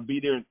roads, I'd be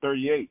there in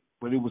 38.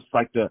 But it was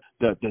like the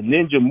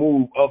ninja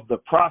move of the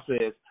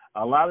process.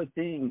 A lot of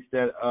things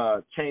that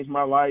changed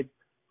my life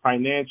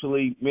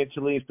financially,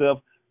 mentally, and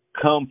stuff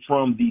come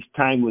from these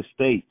timeless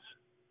states.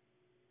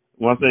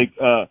 Once they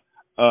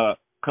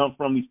come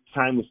from these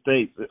timeless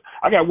states.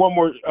 I got one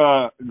more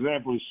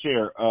example to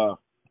share.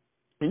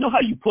 You know how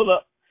you pull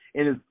up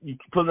and you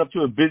pull up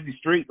to a busy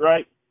street,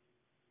 right?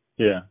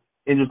 Yeah.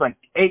 And there's like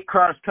 8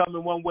 cars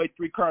coming one way,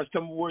 3 cars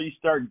coming where you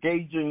start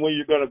gauging where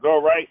you're going to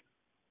go, right?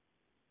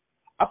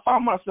 I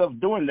found myself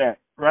doing that,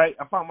 right?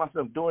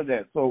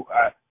 So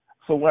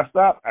when I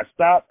stopped,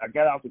 I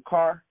got out the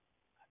car,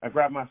 I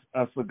grabbed my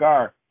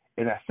cigar,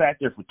 and I sat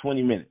there for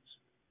 20 minutes.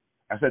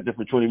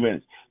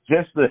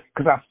 Just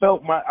because I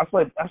felt I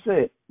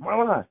said,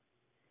 Marlon,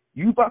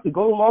 you about to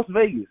go to Las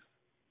Vegas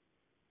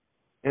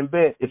and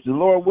bet if the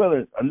Lord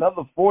willing,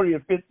 another 40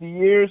 or 50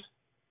 years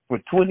for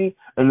 20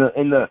 in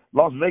the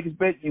Las Vegas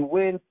bet, you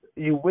win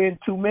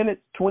 2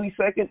 minutes, 20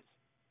 seconds.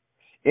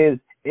 And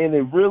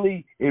it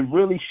really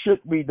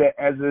shook me that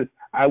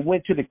I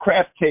went to the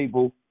craft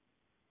table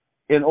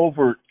and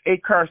over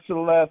 8 cars to the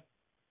left,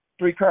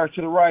 3 cars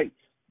to the right,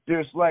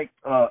 there's like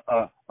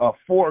a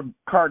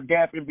 4-car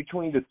gap in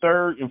between the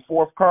 3rd and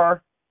 4th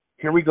car.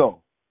 Here we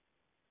go.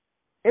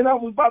 And I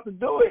was about to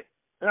do it,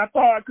 and I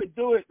thought I could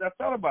do it. And I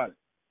thought about it.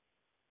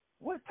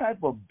 What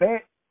type of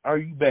bet are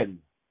you betting?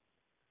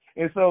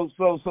 And so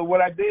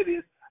what I did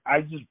is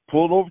I just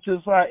pulled over to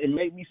the side and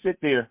made me sit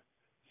there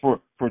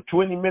for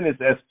 20 minutes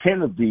as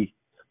penalty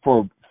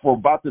for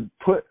about to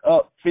put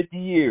up 50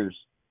 years.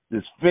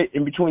 This fit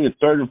in between the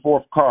 3rd and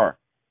 4th car.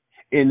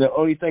 And the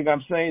only thing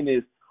I'm saying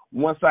is,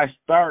 once I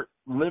start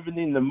living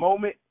in the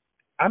moment,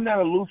 I'm not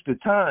aloof to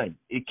time.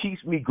 It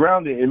keeps me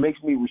grounded. It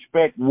makes me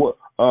respect what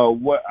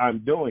I'm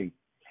doing.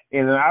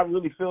 And I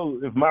really feel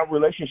if my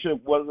relationship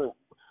wasn't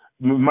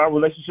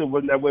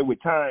that way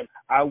with time,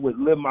 I would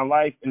live my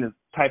life in a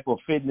type of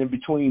fitting in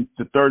between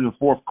the 3rd and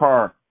 4th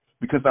car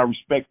because I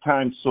respect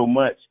time so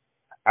much.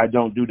 I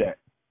don't do that.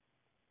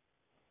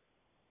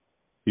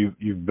 You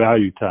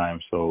value time.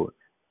 So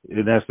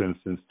in essence,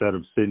 instead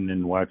of sitting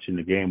and watching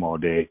the game all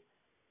day,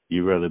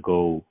 you rather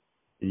go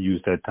and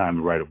use that time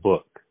to write a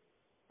book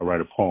or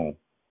write a poem.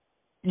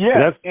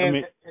 Yeah.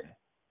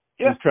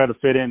 Just try to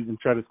fit in and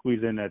try to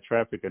squeeze in that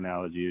traffic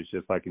analogy. It's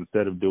just like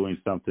instead of doing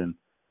something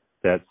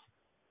that's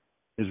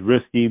is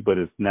risky, but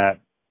it's not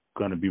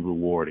going to be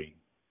rewarding.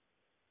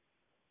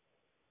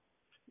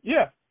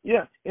 Yeah.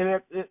 And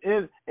at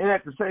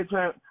the same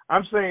time,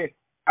 I'm saying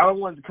I don't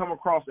want it to come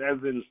across as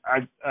in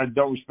I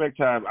don't respect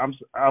time.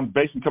 I'm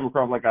basically coming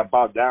across like I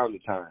bow down to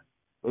time.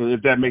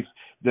 If that makes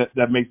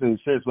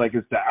any sense, like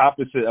it's the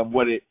opposite of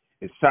what it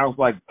sounds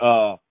like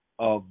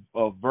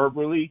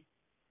verbally,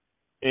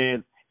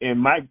 and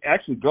my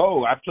actual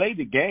goal. I played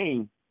the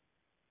game.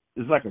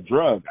 It's like a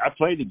drug. I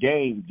play the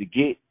game to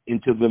get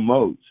into the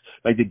modes.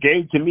 Like the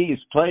game to me is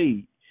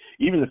played,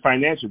 even the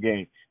financial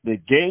game. The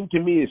game to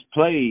me is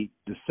played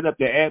to set up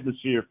the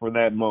atmosphere for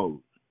that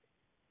mode.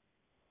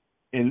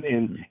 And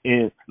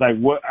like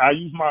what I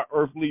use my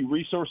earthly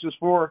resources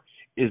for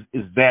is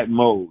that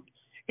mode.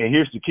 And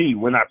here's the key.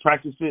 When I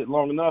practice it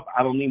long enough,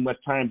 I don't need much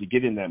time to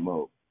get in that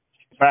mode.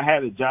 If I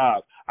had a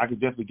job, I could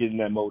definitely get in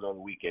that mode on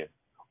the weekend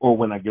or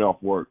when I get off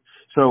work.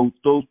 So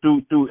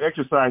through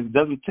exercise, it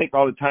doesn't take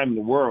all the time in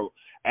the world.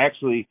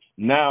 Actually,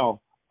 now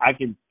I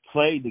can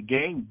play the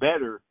game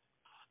better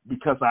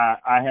because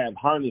I have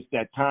harnessed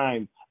that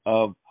time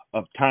of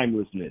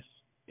timelessness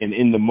and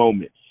in the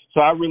moment.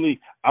 So I'm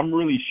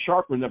really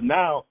sharp enough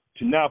now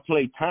to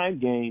play time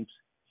games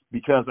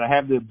because I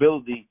have the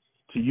ability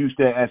to use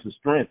that as a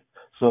strength.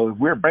 So if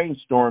we're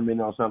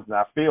brainstorming on something,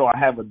 I feel I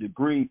have a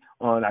degree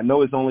on, I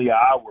know it's only an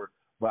hour,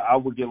 but I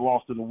would get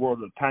lost in the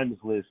world of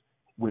timelessness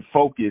with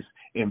focus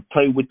and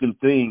play with them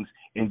things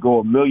and go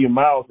a million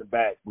miles and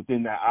back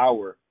within that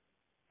hour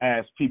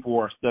as people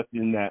are stuck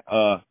in that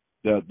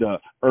the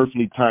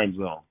earthly time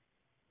zone.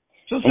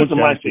 So it's just a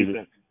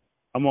mindset.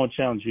 I'm going to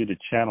challenge you to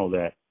channel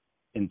that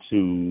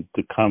into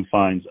the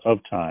confines of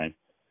time,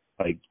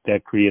 like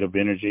that creative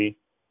energy,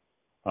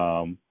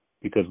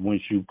 because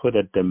once you put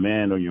a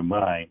demand on your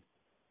mind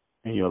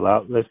and you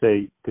allow, let's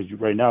say, because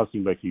right now it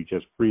seems like you're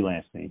just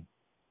freelancing,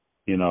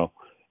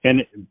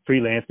 and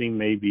freelancing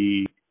may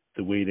be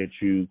the way that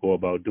you go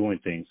about doing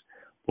things,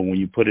 but when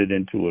you put it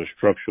into a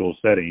structural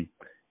setting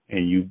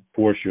and you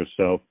force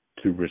yourself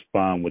to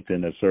respond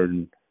within a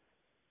certain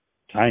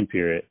time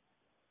period,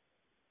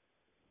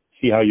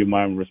 see how your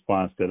mind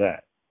responds to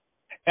that.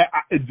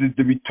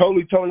 To be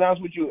totally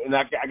honest with you, and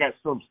I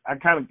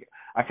kind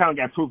of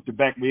got proof to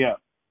back me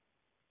up.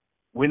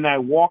 When I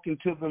walk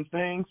into them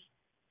things,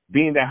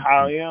 being that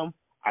how I am,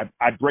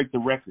 I break the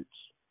records.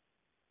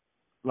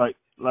 Like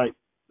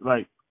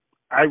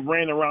I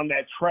ran around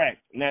that track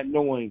not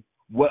knowing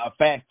what a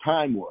fast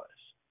time was,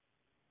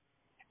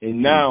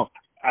 and now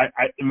I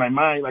in my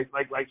mind, like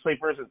say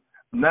for instance,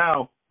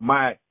 now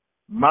my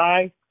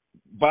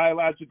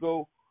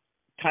biological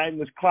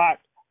timeless clock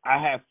I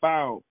have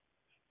found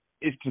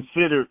is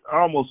considered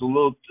almost a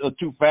little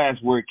too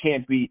fast, where it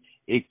can't be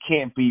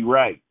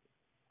right.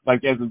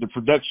 Like as in the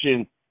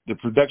production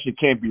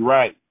can't be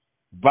right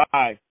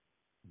by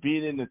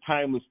being in the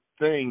timeless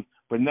thing,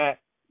 but not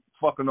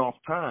fucking off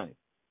time.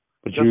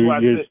 But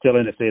you're still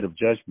in a state of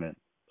judgment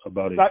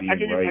about it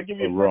being right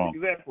or wrong.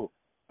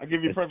 I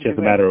give you a perfect example. It's just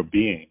a matter of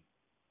being.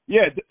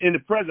 Yeah, in the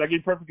present, I give you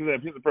a perfect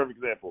example. Here's a perfect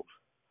example.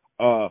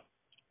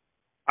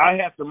 I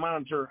have to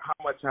monitor how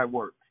much I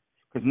work,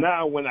 because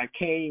now when I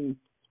came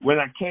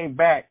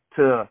back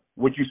to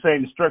what you're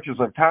saying, the structures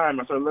of time,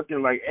 I started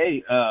looking like,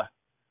 hey,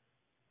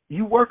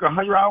 you work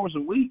 100 hours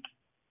a week.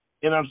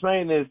 And I'm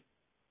saying is,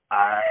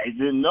 I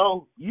didn't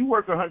know you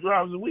work 100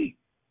 hours a week.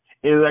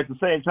 And at the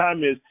same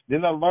time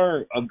then I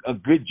learned a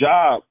good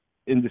job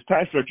in this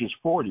time structure is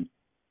 40.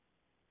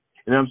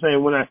 And I'm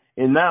saying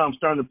and now I'm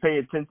starting to pay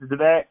attention to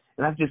that,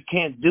 and I just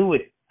can't do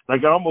it.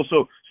 Like I almost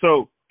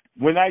so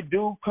when I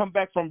do come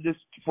back from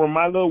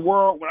my little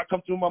world, when I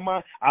come through my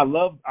mind, I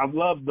love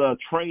the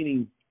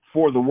training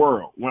for the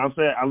world. When I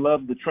say I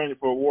love the training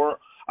for the world,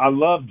 I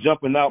love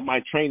jumping out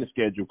my training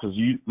schedule because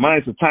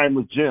mine's a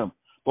timeless gym.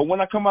 But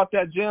when I come out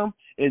that gym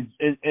and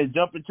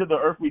jump into the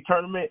earthly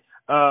tournament,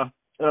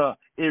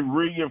 it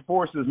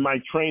reinforces my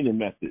training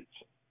methods.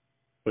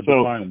 But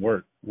define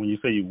work. When you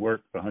say you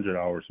work 100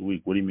 hours a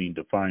week, what do you mean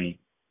define?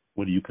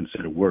 What do you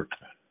consider work?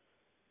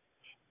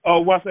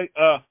 Oh, well, I say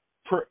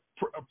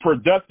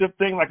productive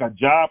thing, like a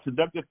job,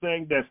 productive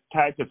thing that's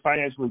tied to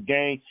financial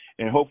gain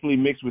and hopefully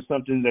mixed with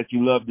something that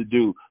you love to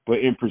do. But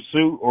in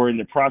pursuit or in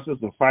the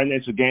process of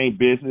financial gain,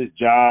 business,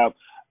 job,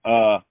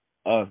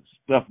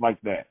 stuff like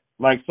that.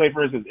 Like, say,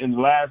 for instance, in the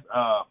last,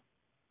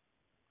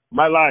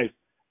 my life,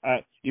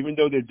 even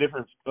though they're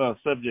different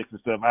subjects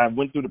and stuff, I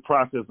went through the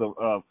process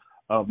of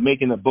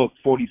making a book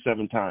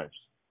 47 times.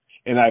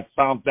 And I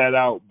found that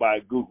out by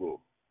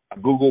Google. I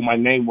Googled my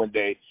name one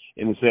day,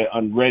 and it said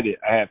unread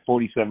I had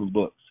 47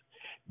 books.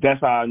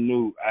 That's how I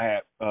knew I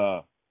had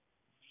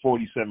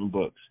 47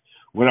 books.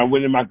 When I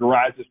went in my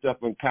garage and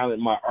stuff and counted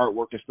my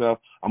artwork and stuff,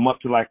 I'm up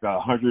to like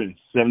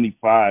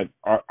 175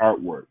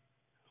 artwork.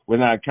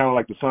 When I counted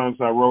like the songs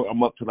I wrote,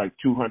 I'm up to like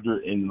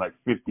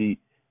 250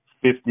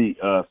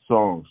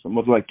 songs. I'm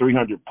up to like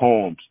 300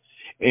 poems.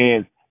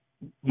 And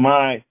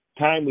my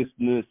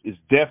timelessness is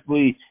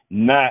definitely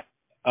not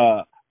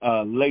a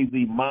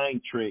lazy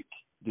mind trick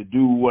to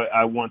do what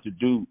I want to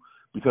do,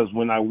 because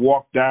when I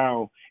walk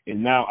down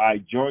and now I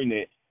join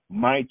it,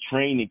 my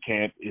training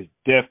camp is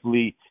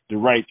definitely the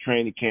right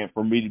training camp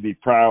for me to be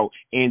proud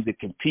and to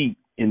compete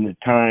in the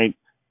time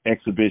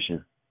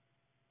exhibition.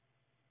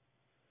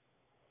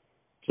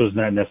 So it's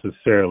not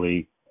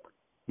necessarily,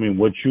 I mean,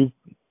 what you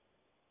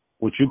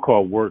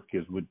call work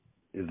is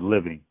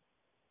living,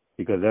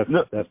 because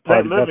that's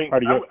part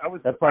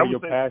of your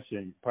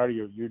passion, part of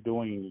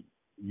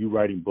you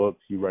writing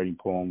books, you writing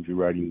poems, you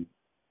writing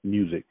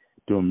music,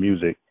 doing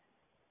music.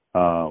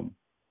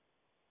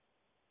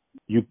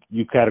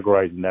 You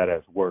categorizing that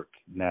as work,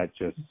 not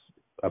just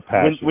a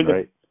passion,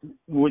 right?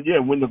 When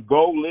the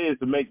goal is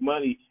to make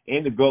money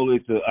and the goal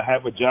is to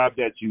have a job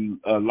that you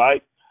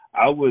like,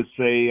 I would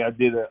say I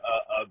did a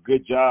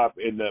good job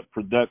in the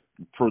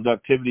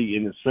productivity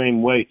in the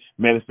same way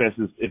manifests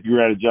if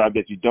you're at a job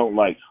that you don't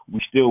like.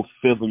 We still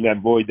filling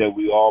that void that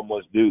we all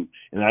must do.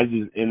 And I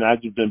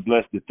just been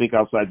blessed to think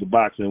outside the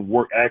box and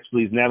work.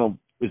 Actually, it's not on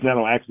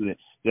accident.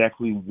 To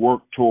actually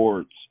work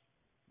towards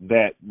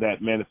that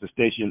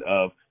manifestation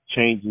of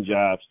changing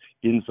jobs,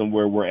 getting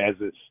somewhere. Whereas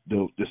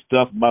the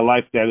stuff my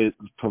life that it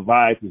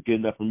provides is good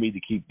enough for me to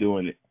keep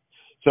doing it.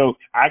 So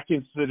I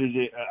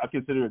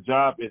consider a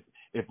job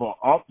if an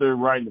author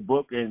writing a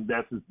book and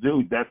that's his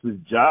dude, that's his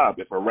job.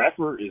 If a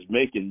rapper is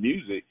making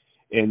music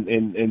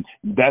and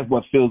that's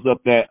what fills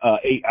up that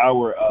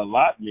 8-hour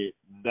allotment,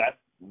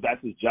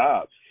 that's his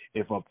job.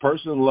 If a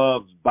person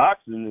loves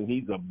boxing and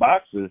he's a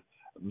boxer,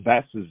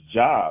 that's his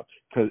job.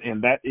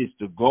 And that is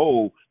the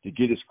goal, to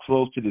get as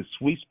close to the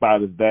sweet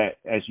spot of that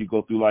as you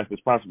go through life as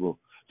possible.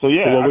 So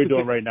yeah, so what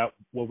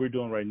we're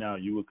doing right now,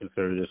 you would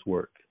consider this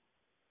work?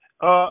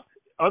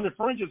 On the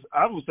fringes,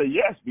 I would say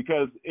yes,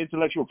 because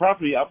intellectual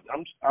property,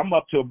 I'm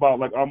up to about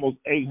like almost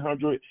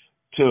 800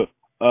 to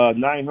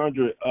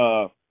 900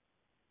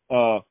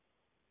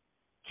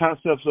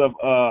 concepts of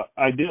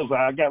ideas.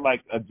 I got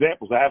like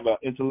examples. I have an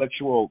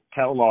intellectual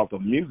catalog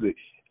of music,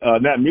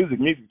 not music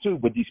too,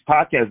 but these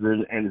podcasts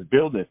and it's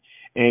building.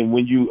 And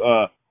when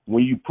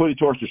you put it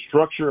towards the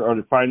structure or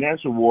the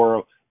financial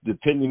world,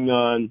 depending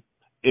on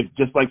if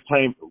just like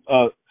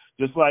a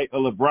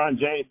LeBron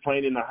James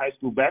playing in a high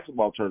school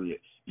basketball tournament.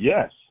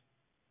 Yes,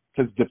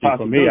 because the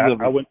possibility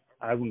for me,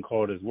 I wouldn't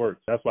call it as work.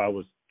 That's why I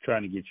was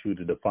trying to get you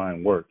to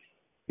define work.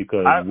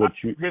 Because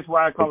here's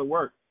why I call it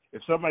work.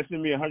 If somebody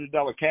send me $100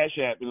 cash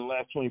app in the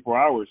last 24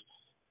 hours,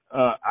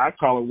 I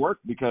call it work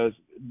because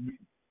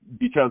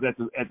at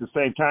the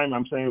same time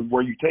I'm saying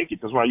where you take it.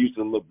 That's why I used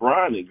the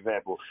LeBron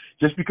example.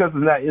 Just because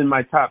it's not in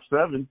my top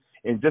 7,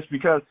 and just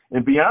because,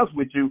 and be honest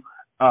with you,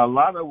 a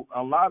lot of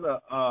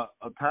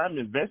time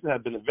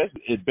have been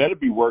invested. It better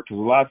be work, because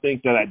a lot of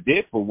things that I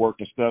did for work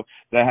and stuff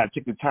that I had to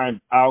take the time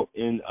out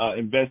and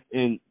invest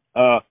in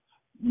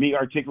me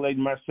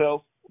articulating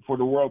myself for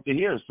the world to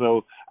hear.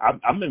 So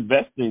I'm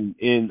investing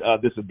in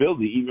this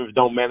ability, even if it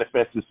don't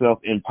manifest itself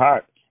in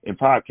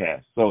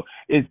podcasts. So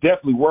it's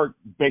definitely work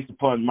based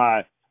upon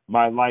my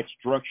life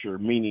structure,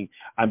 meaning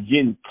I'm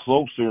getting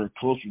closer and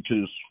closer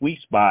to the sweet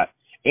spot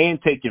and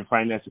taking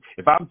financial.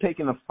 If I'm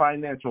taking a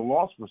financial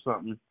loss for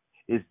something,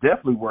 it's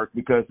definitely work,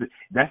 because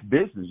that's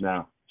business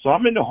now. So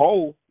I'm in the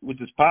hole with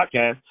this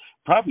podcast,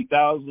 probably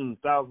thousands and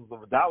thousands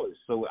of dollars.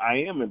 So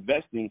I am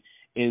investing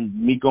in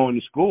me going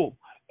to school,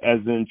 as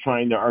in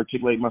trying to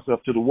articulate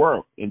myself to the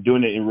world and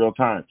doing it in real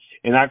time.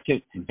 And I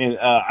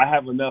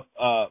have enough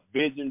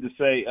vision to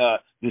say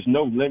there's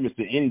no limits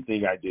to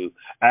anything I do.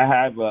 I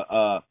have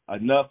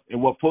enough,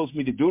 and what pulls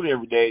me to do it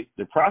every day,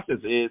 the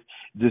process is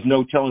there's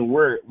no telling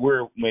where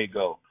it may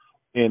go,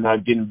 and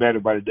I'm getting better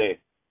by the day.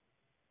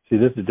 See,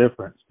 this is the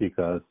difference,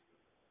 because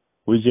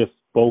we just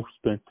both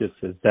spent this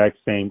exact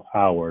same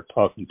hour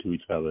talking to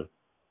each other.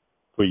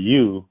 For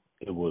you,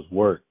 it was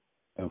work.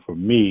 And for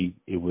me,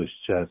 it was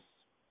just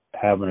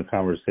having a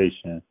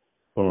conversation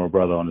with my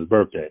brother on his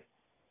birthday.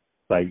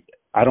 Like,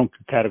 I don't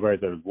categorize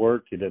that as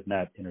work. It is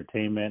not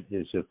entertainment.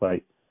 It's just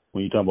like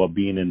when you talk about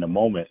being in the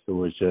moment, it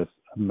was just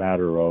a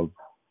matter of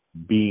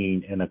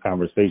being in a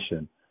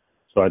conversation.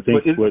 So I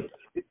think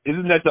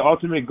isn't that the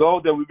ultimate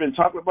goal that we've been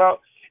talking about?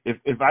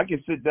 If I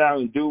can sit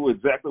down and do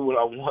exactly what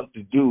I want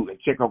to do and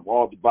check off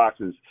all the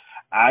boxes,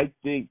 I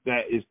think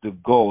that is the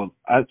goal.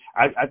 I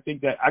think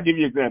that, I'll give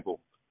you an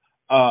example.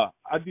 I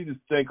do this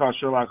thing called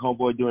Sherlock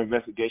Homeboy doing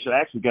investigation. I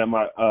actually got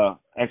my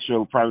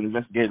actual private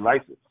investigator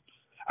license.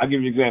 I'll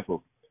give you an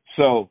example.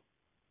 So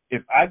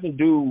if I can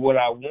do what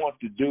I want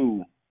to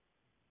do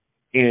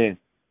and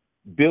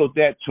build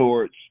that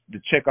towards to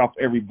check off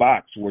every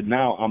box, where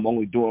now I'm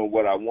only doing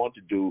what I want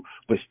to do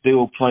but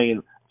still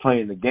playing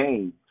the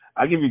game.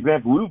 I'll give you an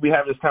example. We will be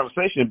having this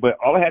conversation, but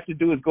all I have to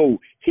do is go,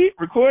 hit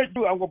record.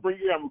 I'm going to bring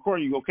you, I'm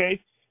recording you,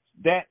 okay?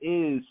 That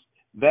is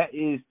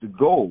the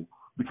goal,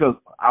 because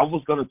I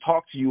was going to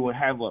talk to you and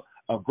have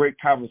a great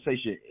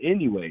conversation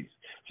anyways.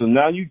 So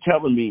now you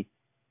telling me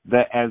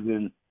that as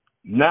in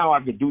now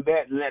I can do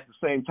that, and at the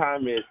same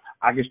time is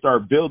I can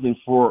start building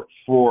for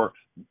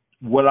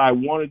what I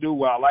want to do,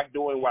 what I like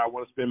doing, what I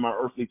want to spend my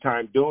earthly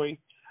time doing.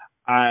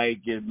 I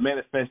can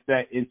manifest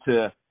that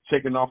into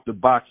checking off the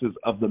boxes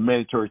of the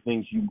mandatory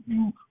things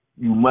you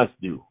must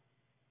do.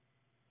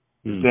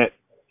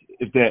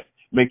 If that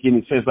make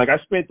any sense? Like I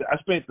spent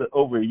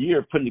over a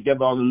year putting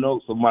together all the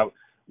notes of my.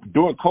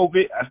 During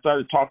COVID, I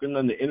started talking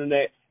on the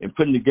internet and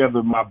putting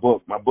together my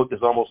book. My book is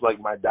almost like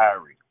my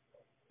diary.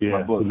 Yeah.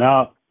 My book. So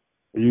now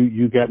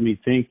you got me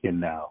thinking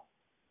now,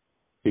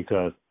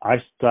 because I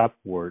stopped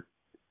work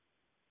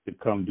to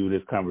come do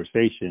this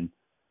conversation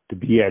to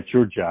be at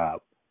your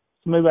job.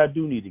 So maybe I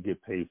do need to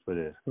get paid for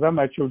this, because I'm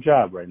at your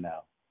job right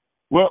now.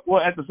 Well,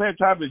 at the same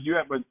time as you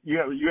at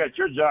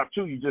your job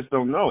too. You just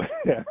don't know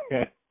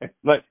it.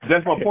 Like,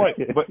 that's my point.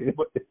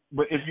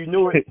 But if you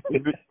knew it,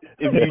 if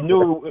you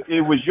knew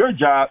it was your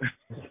job,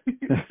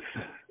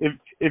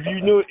 if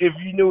you knew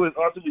it's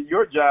ultimately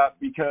your job,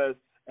 because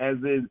as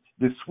in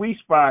the sweet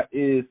spot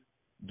is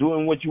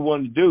doing what you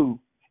want to do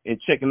and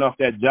checking off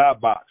that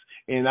job box.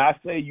 And I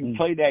say you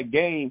play that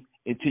game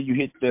until you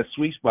hit that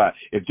sweet spot.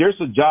 If there's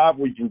a job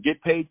where you can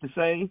get paid the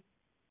same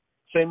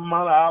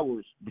amount of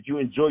hours, but you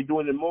enjoy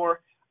doing it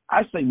more,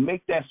 I say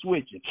make that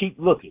switch and keep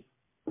looking.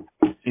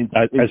 I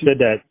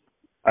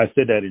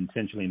said that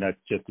intentionally, not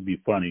just to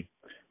be funny.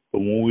 But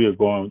when we were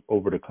going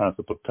over the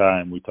concept of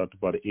time, we talked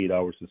about 8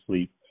 hours of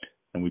sleep,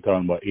 and we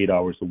talking about 8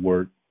 hours of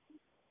work.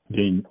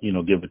 Then,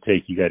 give or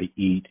take, you got to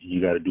eat,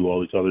 you got to do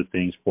all these other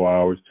things, 4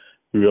 hours.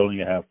 We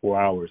only have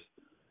 4 hours.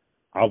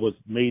 I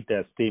made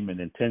that statement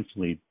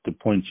intentionally to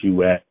point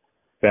you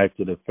back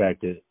to the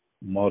fact that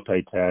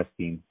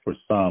multitasking for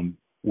some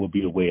will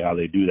be the way how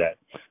they do that.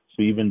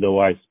 So even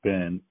though I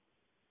spend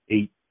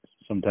 8,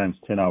 sometimes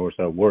 10 hours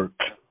at work,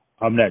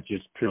 I'm not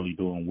just purely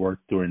doing work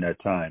during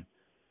that time.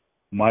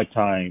 My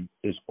time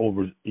is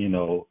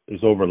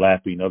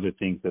overlapping other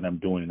things that I'm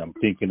doing. I'm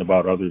thinking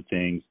about other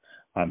things.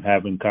 I'm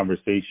having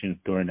conversations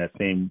during that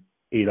same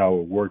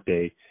 8-hour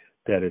workday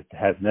that it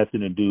has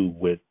nothing to do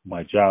with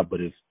my job,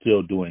 but it's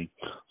still doing.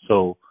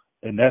 So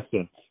in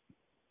essence,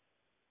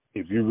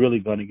 if you're really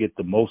going to get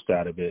the most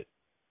out of it.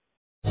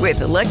 With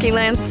the Lucky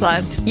Land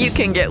Slots, you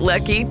can get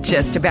lucky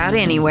just about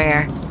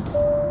anywhere.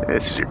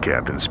 This is your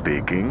captain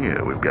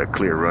speaking. We've got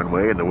clear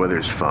runway and the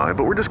weather's fine,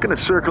 but we're just going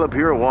to circle up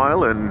here a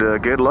while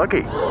and get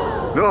lucky.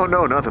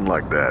 No, nothing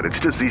like that. It's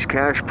just these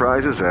cash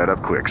prizes add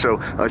up quick. So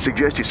I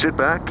suggest you sit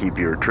back, keep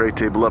your tray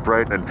table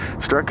upright, and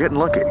start getting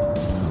lucky.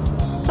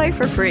 Play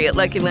for free at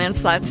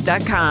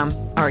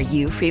LuckyLandSlots.com. Are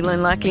you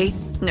feeling lucky?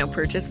 No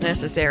purchase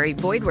necessary.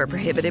 Void where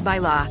prohibited by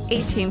law.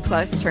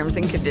 18+ terms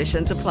and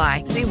conditions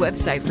apply. See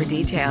website for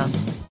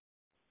details.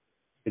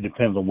 It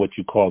depends on what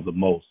you call the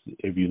most.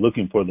 If you're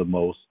looking for the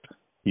most,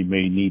 you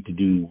may need to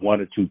do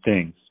one or two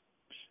things.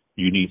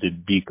 You need to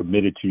be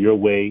committed to your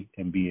way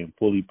and being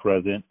fully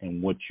present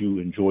in what you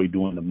enjoy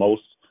doing the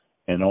most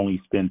and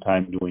only spend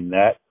time doing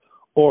that.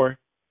 Or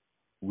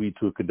we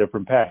took a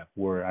different path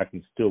where I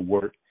can still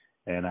work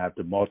and I have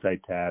to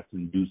multitask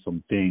and do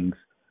some things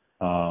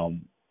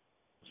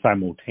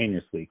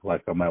simultaneously,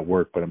 like I'm at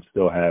work, but I'm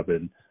still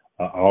having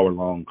an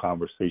hour-long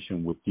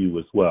conversation with you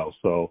as well.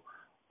 So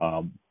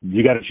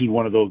you got to choose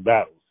one of those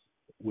battles.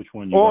 Which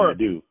one you want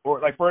to do? Or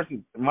like, for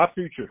instance, in my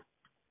future,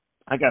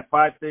 I got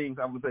 5 things.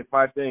 I would say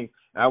 5 things.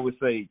 I would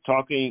say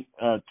talking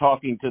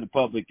to the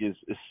public is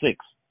 6.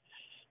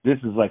 This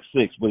is like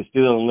 6, but it's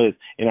still on the list,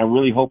 and I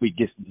really hope it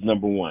gets to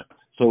number 1.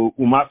 So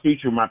with my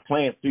future, my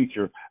planned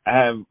future,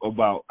 I have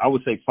about, I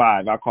would say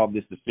 5. I call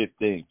this the 5th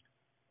thing.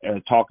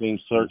 Talking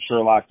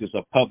Sherlock, just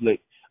a public,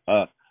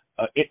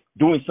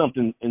 doing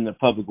something in the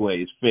public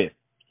way is 5th.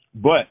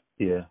 But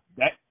yeah,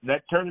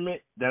 that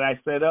tournament that I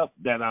set up,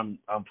 that I'm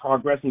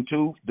progressing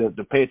to,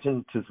 the pay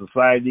attention to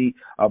society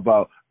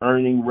about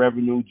earning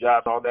revenue,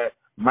 jobs, all that.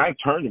 My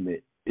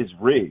tournament is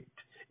rigged.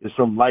 It's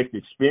from life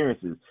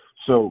experiences.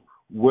 So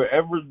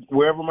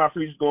wherever my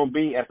future's going to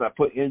be, as I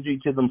put energy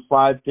to them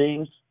 5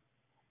 things,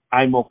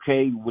 I'm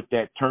okay with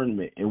that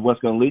tournament. And what's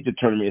going to lead to the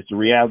tournament is the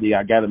reality.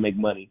 I got to make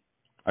money.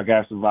 I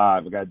got to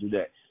survive. I got to do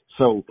that.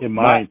 So in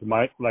my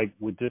like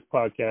with this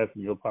podcast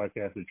and your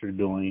podcast that you're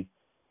doing,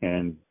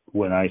 and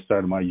when I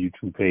started my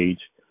YouTube page,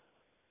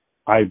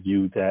 I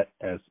viewed that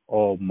as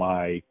all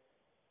my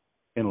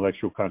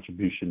intellectual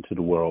contribution to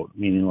the world,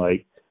 meaning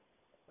like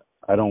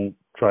I don't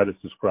try to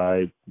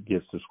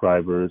get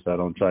subscribers. I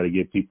don't try to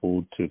get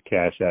people to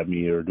cash at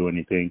me or do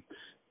anything,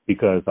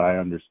 because I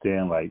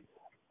understand like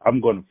I'm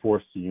going to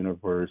force the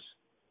universe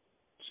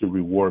to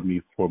reward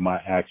me for my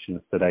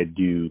actions that I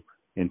do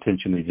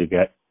intentionally to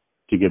get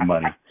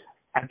money.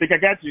 I think I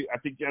got you. I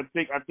think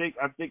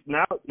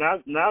now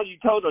you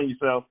told on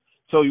yourself.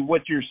 So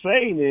what you're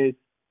saying is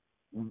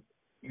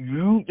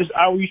you just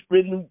hour you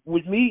spending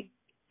with me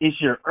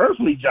is your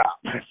earthly job.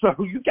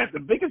 So you got the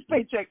biggest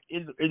paycheck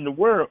in the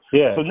world.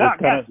 Yeah. So now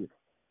I got you.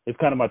 It's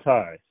kind of my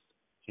ties.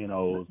 It's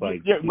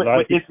like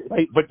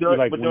the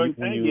only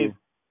thing is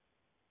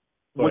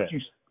what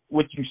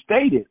you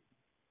stated.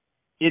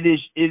 It is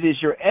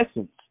your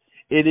essence.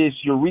 It is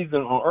your reason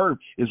on earth.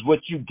 Is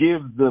what you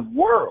give the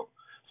world.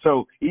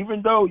 So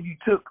even though you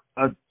took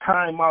a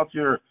time off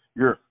your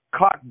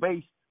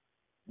clock-based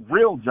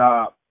real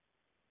job,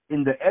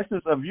 in the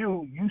essence of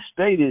you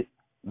stated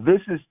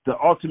this is the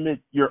ultimate,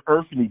 your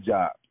earthly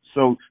job.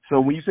 So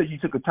when you said you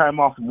took a time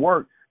off from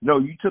work, no,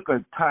 you took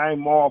a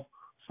time off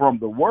from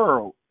the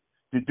world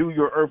to do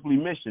your earthly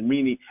mission,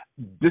 meaning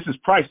this is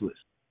priceless.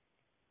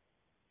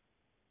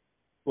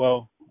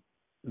 Well,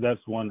 that's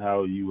one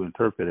how you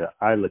interpret it.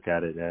 I look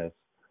at it as,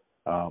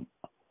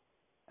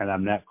 and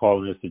I'm not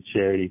calling this a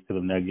charity because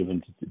I'm not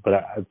giving, but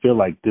I feel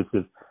like this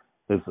is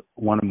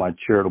one of my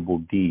charitable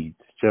deeds,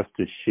 just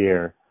to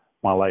share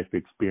my life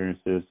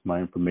experiences, my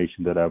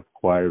information that I've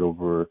acquired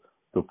over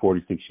the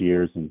 46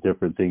 years and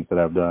different things that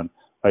I've done.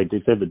 Like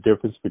they said, the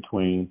difference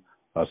between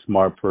a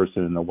smart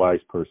person and a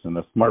wise person.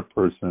 A smart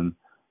person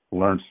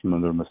learns from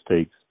their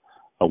mistakes.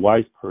 A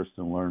wise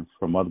person learns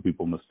from other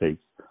people's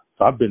mistakes.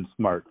 So I've been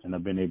smart and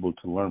I've been able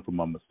to learn from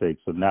my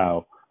mistakes. So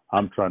now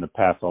I'm trying to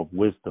pass off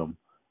wisdom,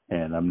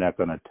 and I'm not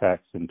going to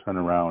tax and turn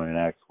around and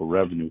ask for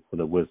revenue for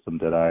the wisdom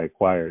that I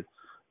acquired.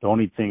 The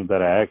only thing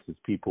that I asked is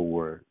people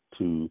were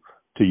to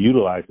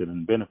utilize it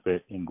and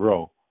benefit and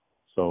grow.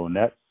 So, and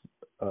that's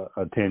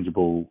a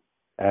tangible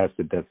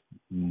asset that's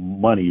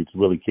money it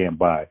really can't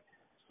buy.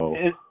 So,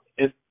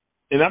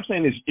 and I'm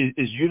saying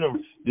is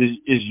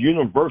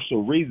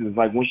universal reasons.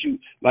 Like once you,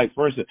 like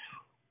for instance,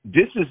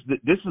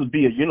 this would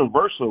be a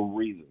universal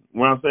reason.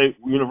 When I say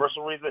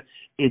universal reason,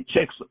 it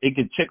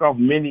can check off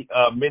many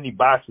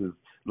boxes.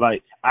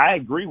 Like I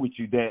agree with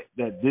you that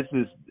this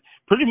is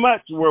pretty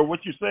much where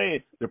what you're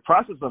saying, the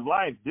process of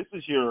life. This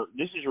is your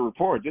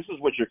report. This is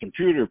what your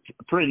computer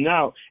printing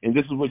out, and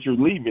this is what you're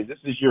leaving. This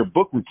is your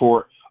book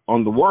report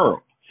on the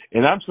world.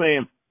 And I'm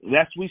saying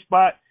that sweet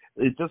spot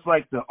is just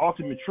like the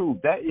ultimate truth.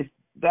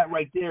 That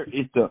right there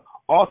is the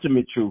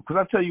ultimate truth.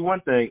 Because I tell you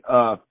one thing,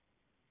 I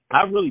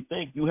really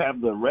think you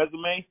have the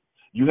resume,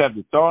 you have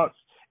the thoughts,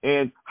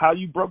 and how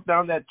you broke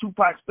down that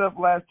Tupac stuff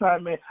last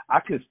time, man. I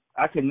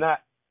could not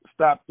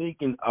stop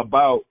thinking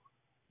about,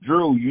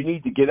 Drew, you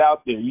need to get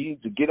out there. You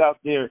need to get out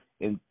there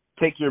and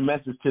take your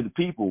message to the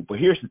people. But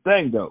here's the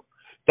thing, though.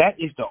 That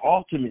is the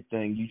ultimate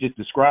thing you just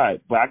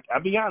described. But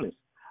I'll be honest,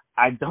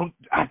 I don't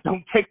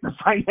take the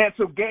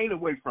financial gain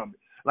away from it.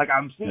 Like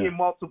I'm seeing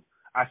multiple.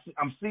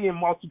 I'm seeing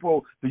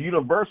multiple, the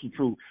universal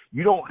truth.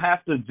 You don't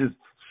have to just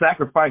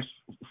sacrifice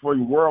for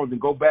your world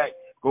and go back,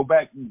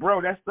 bro.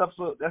 That stuff's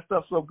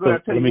so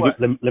good. So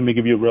let me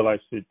give you a real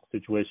life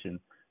situation.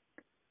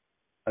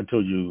 I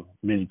told you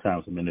many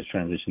times I'm in this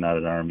transition out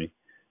of the Army.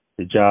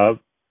 The job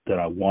that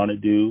I want to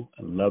do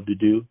and love to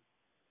do,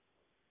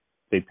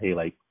 they pay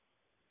like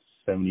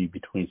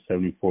between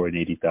 $74,000 and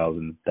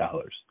 $80,000.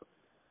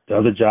 The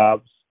other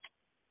jobs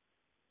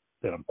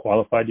that I'm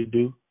qualified to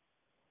do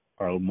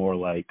are more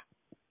like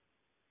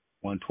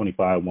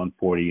 $125,000,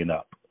 $140,000 and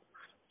up.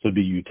 So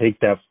do you take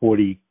that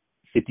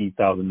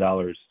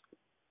 $50,000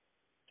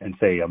 and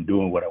say I'm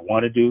doing what I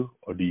want to do,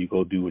 or do you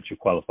go do what you're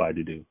qualified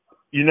to do?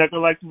 You're not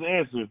gonna like this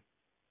answer.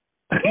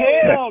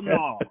 Hell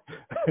no.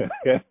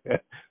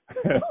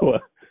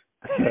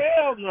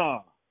 Hell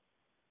no.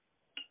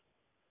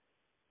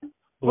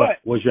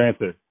 What's your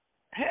answer?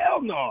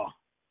 Hell no.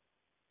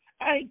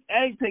 I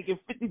ain't taking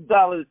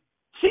 $50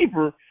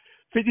 cheaper,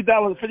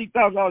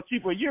 $50,000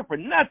 cheaper a year for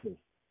nothing.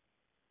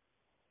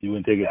 You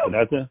wouldn't take it for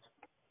nothing?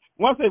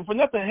 When I say for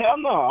nothing, hell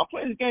no. I'm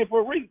playing this game for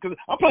a reason because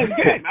I'm playing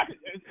the game.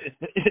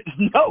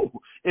 No.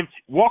 If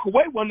walk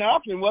away wasn't the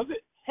option, was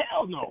it?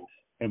 Hell no.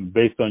 And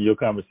based on your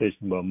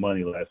conversation about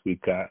money last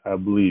week, I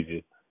believe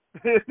you.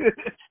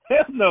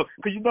 Hell no.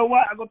 Because you know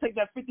what? I'm going to take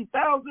that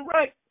 $50,000,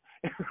 right?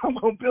 I'm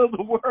going to build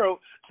the world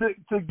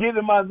to get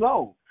in my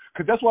zone.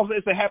 Because that's why I'm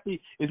saying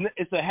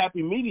it's a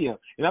happy medium.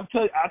 And I'll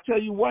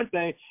tell you one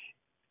thing.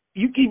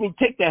 You can even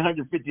take that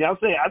 150. I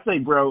say,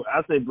 bro,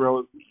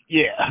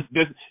 yeah,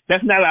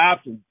 that's not an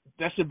option.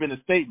 That should have been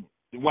a statement.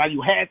 Why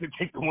you had to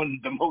take the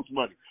most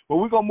money. But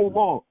we're gonna move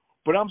on.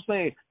 But I'm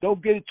saying,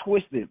 don't get it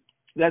twisted.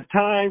 That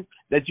time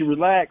that you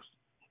relax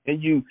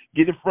and you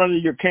get in front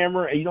of your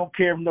camera and you don't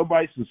care if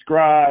nobody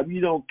subscribes, you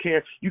don't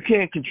care. You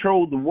can't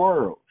control the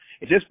world.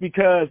 And just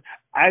because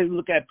I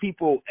look at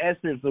people's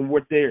essence and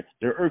what their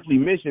earthly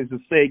missions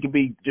and say it could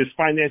be just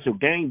financial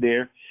gain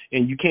there,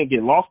 and you can't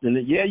get lost in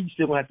it, yeah, you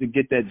still have to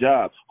get that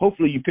job.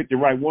 Hopefully you pick the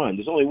right one.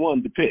 There's only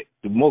one to pick.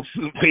 The most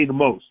pay the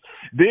most.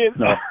 Then,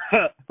 no,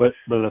 but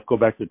let's go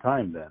back to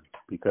time then,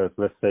 because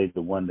let's say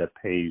the one that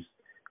pays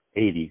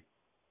 80,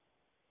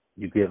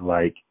 you get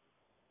like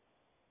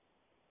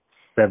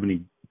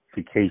 70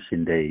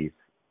 vacation days.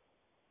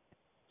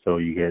 So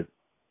you get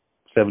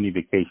 70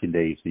 vacation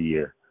days a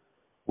year.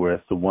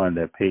 Whereas the one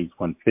that pays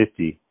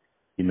 150,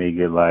 you may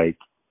get like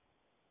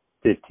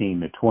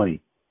 15 to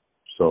 20.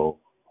 So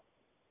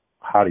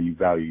how do you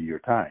value your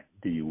time?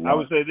 I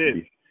would say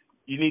this.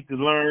 You need to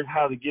learn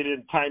how to get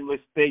in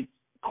timeless states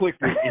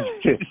quicker.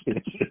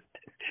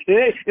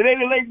 It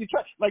ain't a lazy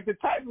try. Like the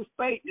timeless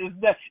state is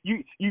that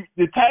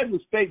the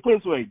timeless state, put it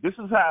this way, this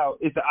is how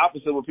it's the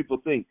opposite of what people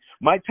think.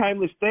 My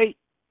timeless state,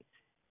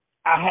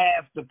 I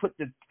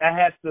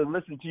have to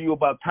listen to you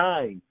about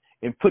time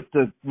and put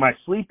my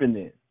sleep in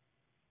there.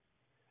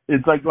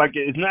 It's like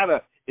it's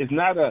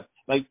not a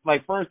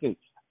like for instance,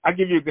 I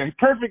give you a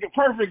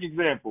perfect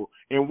example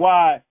and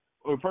why.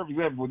 Or a perfect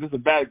example. This is a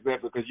bad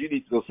example because you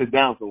need to go sit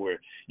down somewhere.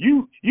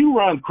 You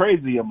run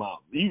crazy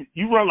amounts.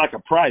 You run like a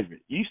private.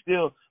 You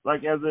still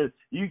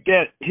you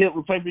get hit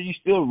with paper. You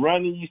still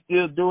running. You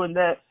still doing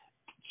that.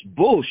 It's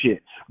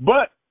bullshit.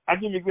 But I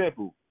give you an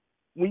example.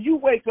 When you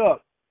wake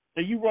up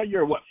and you run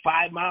your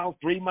 5 miles,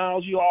 3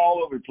 miles, you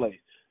all over the place.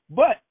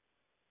 But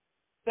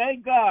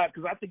thank God,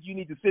 because I think you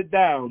need to sit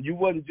down. You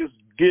wasn't just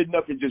getting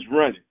up and just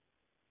running.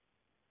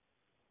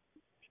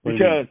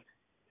 Because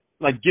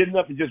like getting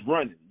up and just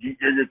running,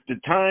 the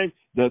time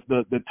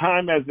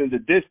as in the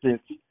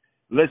distance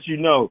lets you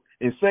know.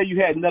 And say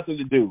you had nothing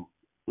to do,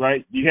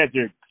 right? You had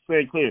to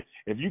say clear.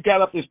 If you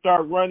got up and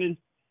start running,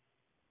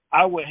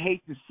 I would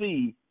hate to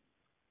see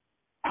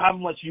how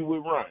much you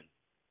would run,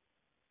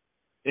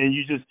 and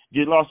you just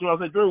get lost. I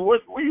said, Drew,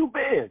 where you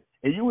been?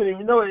 And you wouldn't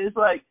even know it. It's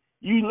like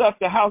you left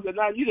the house at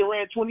night. You done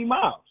ran 20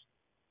 miles.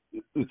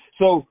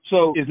 So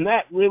it's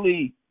not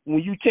really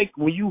when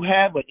you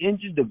have an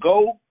engine to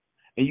go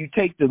and you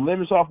take the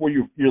limits off where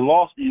you're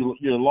lost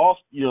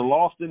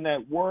in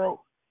that world,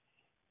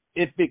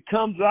 if it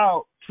comes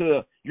out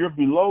to you're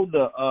below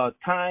the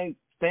time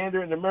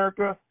standard in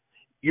America,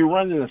 you're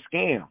running a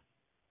scam.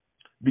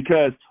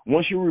 Because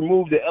once you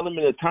remove the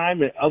element of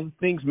time and other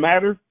things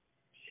matter,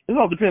 it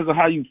all depends on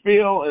how you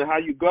feel and how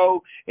you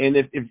go. And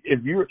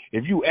if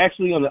you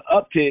actually on the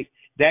uptick,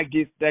 that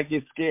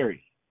gets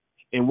scary.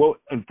 And what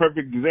a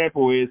perfect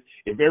example is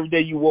if every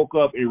day you woke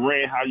up and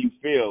ran how you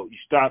feel, you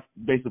stopped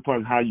based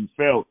upon how you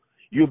felt,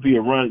 you're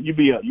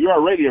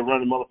already a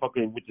running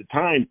motherfucker with the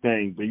time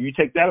thing. But you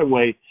take that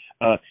away,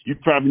 you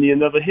probably need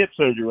another hip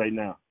surgery right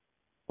now.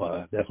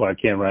 Well, that's why I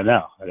can't run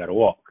now. I got to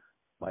walk.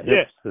 My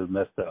hips is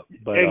messed up.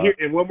 But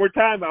and one more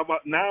time, I'm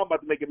about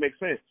to make it make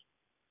sense.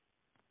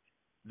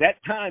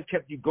 That time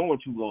kept you going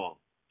too long.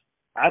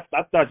 I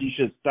thought you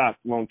should stop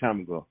a long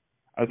time ago.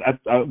 I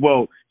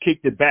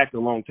kicked it back a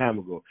long time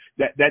ago.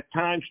 That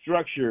time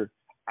structure,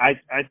 I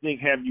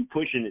think, have you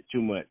pushing it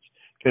too much.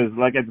 Because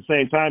like at the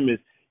same time is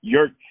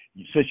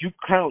since you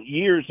count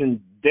years and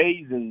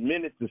days and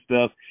minutes and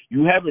stuff,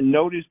 you haven't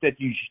noticed that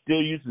you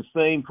still use the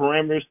same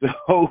parameters to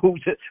hold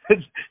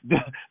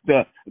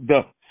the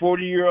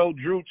 40-year-old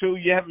Drew too.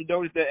 You haven't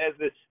noticed that as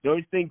the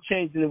only thing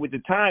changing with the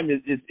time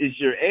is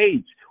your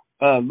age.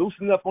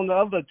 Loosen up on the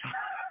other time.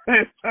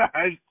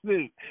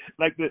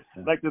 like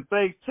the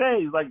things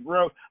change. Like,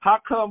 bro, how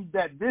come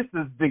that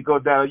distance didn't go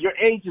down? Your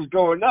age is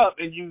going up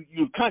and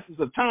you're conscious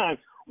of time.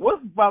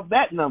 What about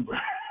that number?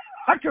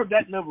 How come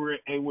that number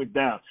ain't went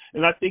down?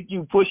 And I think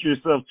you push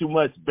yourself too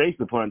much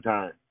based upon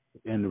time.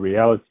 In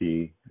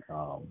reality,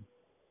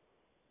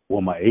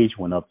 when my age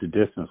went up, the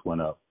distance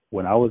went up.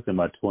 When I was in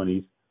my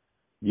 20s,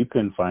 you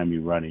couldn't find me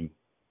running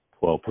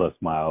 12-plus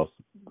miles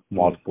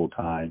multiple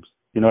times.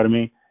 You know what I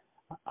mean?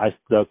 I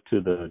stuck to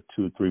the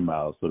 2-3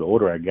 miles. So the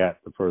older I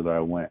got, the further I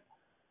went.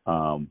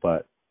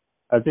 But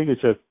I think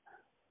it's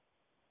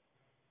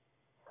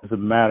a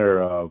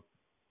matter of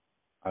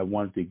I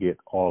wanted to get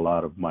all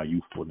out of my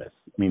youthfulness.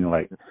 Meaning,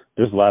 like,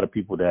 there's a lot of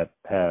people that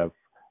have.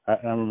 I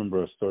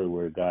remember a story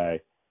where a guy,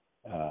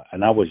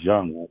 and I was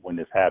young when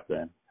this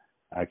happened.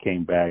 I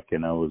came back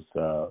and I was.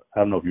 I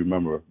don't know if you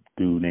remember a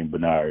dude named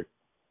Bernard.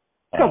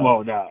 Come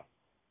on now.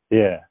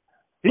 Yeah.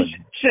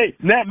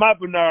 Not my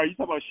Bernard. You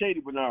talking about Shady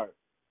Bernard?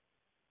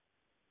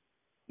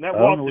 Not I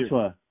don't know which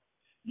one.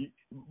 You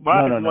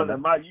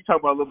talking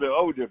about a little bit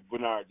older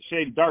Bernard, the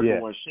shady,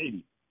 darker one,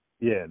 Shady.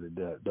 Yeah,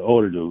 the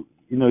older dude.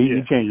 You know,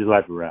 you change his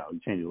life around. You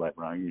change his life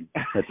around. You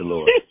met the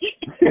Lord.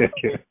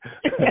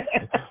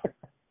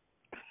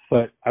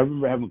 But I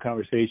remember having a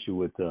conversation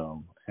with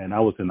and I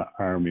was in the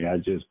Army. I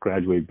just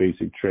graduated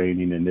basic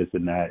training and this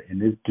and that.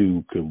 And this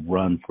dude could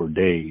run for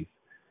days.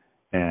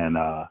 And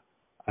I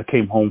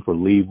came home for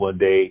leave one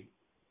day,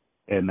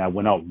 and I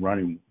went out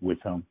running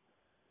with him,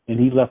 and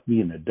he left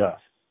me in the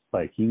dust.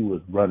 Like, he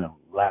was running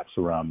laps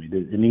around me,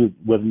 and he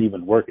wasn't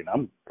even working.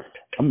 I'm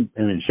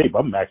in shape.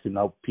 I'm maxing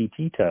out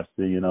PT tests,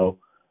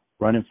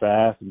 running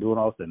fast and doing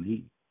all this.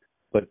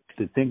 But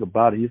the thing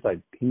about it,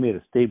 he made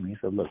a statement. He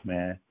said, "Look,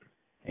 man,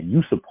 and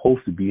you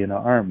supposed to be in the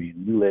Army,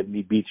 and you let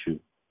me beat you."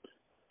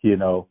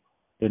 And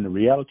the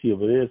reality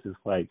of it is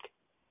like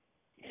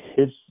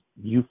his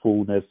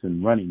youthfulness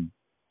and running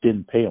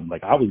didn't pay him.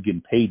 Like, I was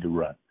getting paid to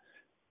run.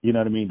 You know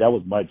what I mean? That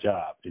was my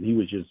job, and he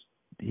was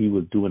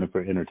doing it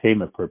for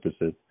entertainment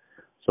purposes.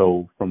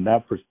 So from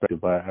that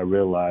perspective, I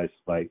realized,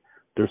 like,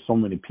 there's so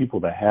many people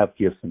that have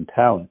gifts and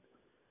talent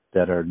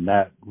that are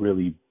not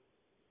really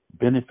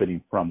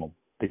benefiting from them.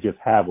 They just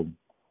have them.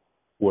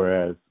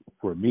 Whereas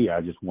for me,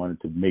 I just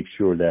wanted to make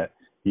sure that,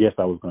 yes,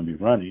 I was going to be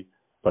running,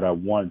 but I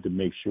wanted to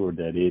make sure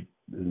that it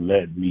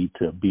led me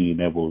to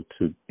being able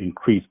to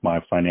increase my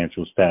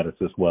financial status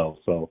as well.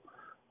 So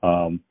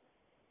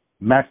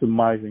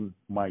maximizing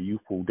my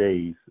youthful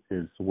days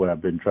is what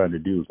I've been trying to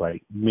do, is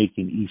like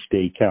making each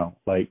day count.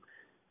 Like,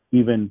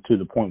 even to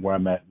the point where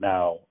I'm at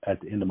now at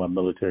the end of my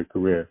military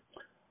career,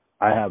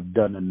 I have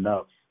done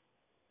enough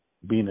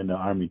being in the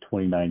Army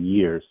 29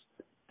 years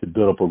to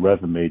build up a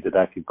resume that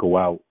I could go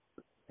out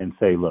and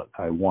say, look,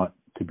 I want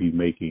to be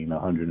making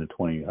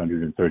 $120,000,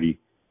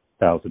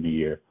 $130,000 a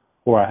year.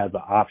 Or I have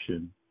the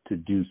option to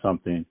do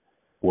something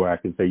where I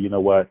can say, you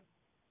know what,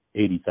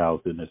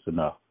 80,000 is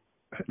enough.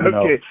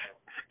 Okay.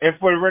 And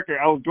for the record,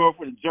 I was going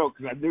for the joke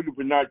because I knew the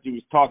Bernard you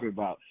was talking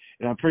about,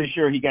 and I'm pretty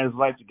sure he got his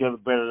life together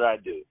better than I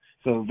do.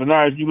 So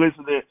Bernard, if you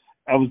listen to it,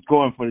 I was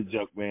going for the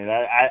joke, man.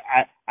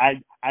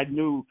 I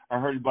knew, I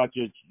heard about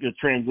your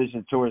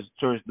transition towards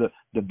the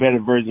better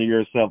version of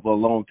yourself a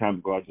long time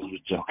ago. I just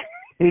was joking.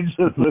 It's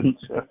just a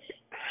joke.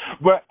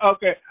 But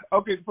okay.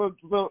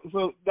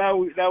 So now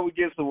we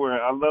get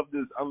somewhere. I love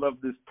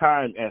this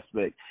time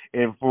aspect.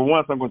 And for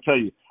once, I'm going to tell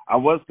you, I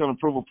was going to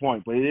prove a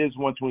point, but it is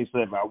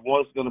 1:27. I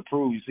was going to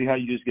prove. You see how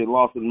you just get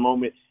lost in the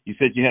moment. You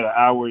said you had an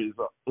hour. It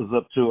was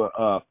up to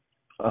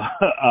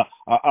an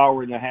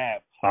hour and a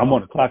half. I'm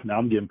on the clock now.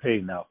 I'm getting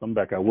paid now. So I'm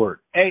back at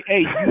work. Hey,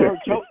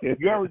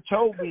 you already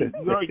told me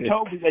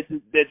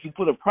that you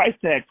put a price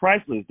tag,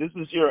 priceless. This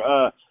is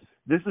your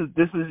This is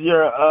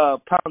your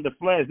pound of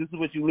flesh. This is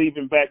what you're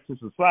leaving back to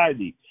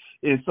society.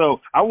 And so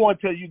I want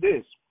to tell you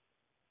this.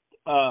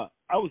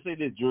 I would say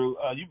this, Drew.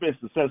 You've been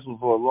successful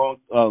for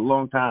a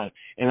long time,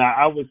 and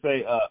I would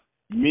say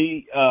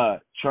me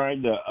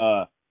trying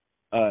to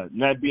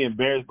not be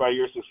embarrassed by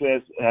your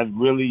success has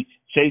really,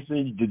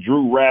 chasing the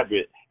Drew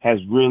Rabbit has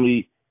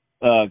really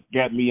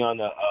got me on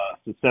a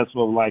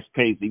successful life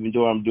pace, even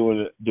though I'm doing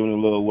a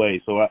little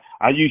way. So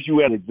I use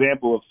you as an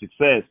example of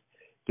success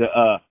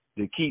to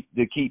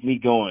keep me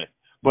going.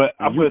 But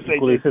I'm going to say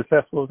equally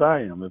successful as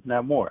I am, if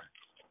not more.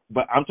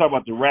 But I'm talking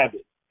about the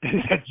rabbit.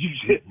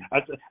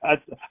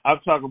 I'm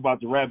talking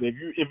about the rabbit.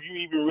 If you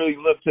even really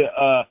look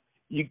to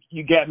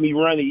you got me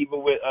running,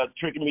 even with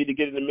tricking me to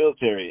get in the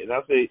military, and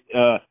I say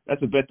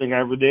that's the best thing I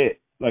ever did.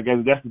 Like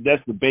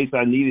that's the base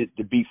I needed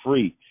to be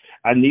free.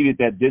 I needed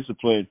that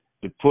discipline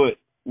to put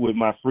with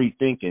my free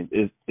thinking.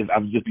 Is I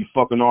would just be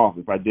fucking off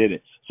if I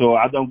didn't. So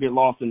I don't get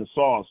lost in the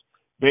sauce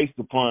based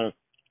upon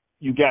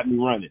you got me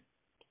running.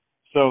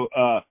 So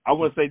I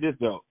want to say this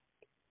though,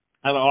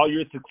 out of all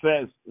your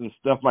success and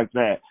stuff like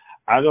that,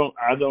 I don't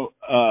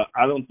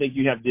think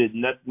you have did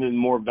nothing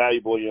more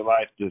valuable in your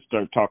life to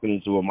start talking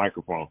into a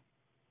microphone.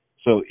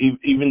 So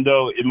even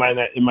though it might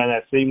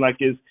not seem like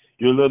it's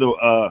your little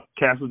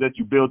castle that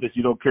you build that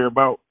you don't care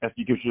about after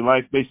you give your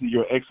life, basically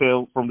your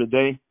exhale from the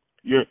day,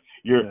 your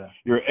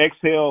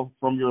exhale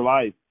from your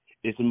life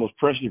is the most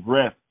precious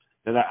breath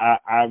that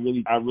I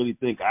really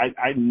think.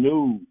 I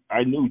knew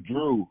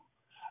Drew.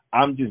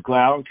 I'm just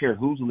glad. I don't care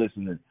who's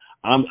listening.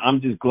 I'm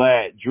just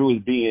glad Drew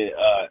is being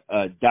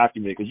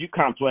documented because you're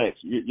complex.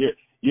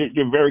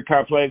 You're very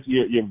complex.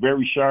 You're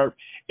very sharp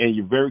and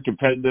you're very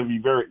competitive.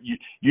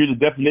 You're the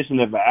definition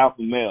of an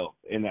alpha male,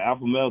 and the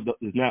alpha male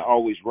is not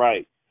always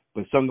right,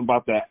 but something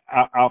about that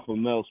alpha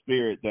male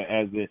spirit that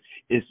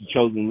it's the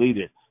chosen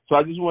leader. So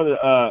I just want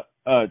to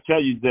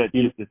tell you that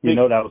you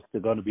know that was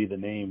going to be the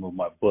name of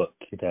my book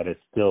that is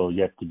still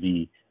yet to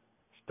be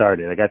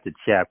started. I got the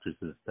chapters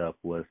and stuff.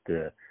 Was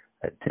the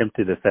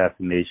attempted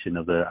assassination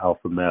of the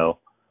alpha male,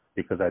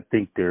 because I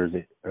think there's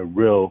a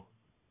real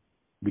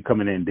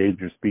becoming an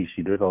endangered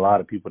species. There's a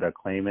lot of people that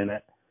claim in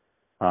it,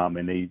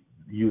 and they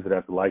use it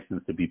as a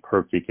license to be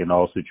perfect in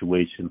all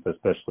situations,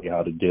 especially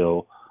how to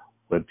deal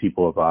with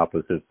people of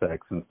opposite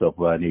sex and stuff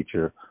of that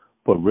nature.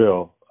 But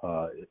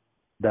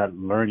that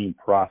learning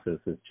process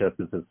is just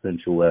as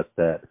essential as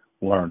that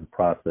learned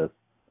process.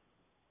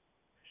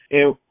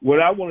 And what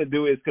I want to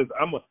do is, because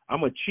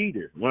I'm a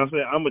cheater. When I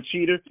say I'm a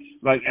cheater,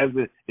 like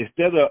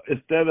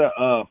instead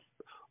of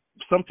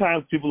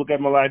sometimes people look at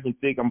my life and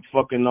think I'm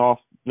fucking off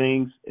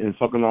things and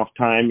fucking off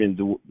time and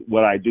do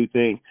what I do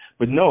things.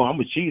 But no, I'm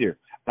a cheater.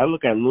 I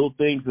look at little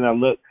things and I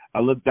look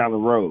down the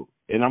road.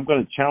 And I'm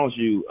going to challenge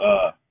you.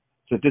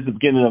 So this is the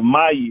beginning of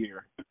my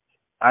year.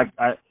 My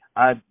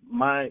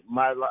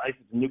life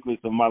is the nucleus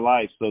of my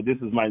life. So this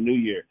is my new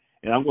year,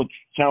 and I'm going to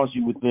challenge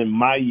you within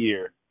my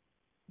year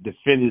to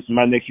finish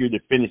my next year to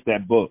finish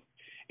that book.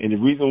 And the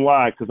reason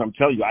why, because I'm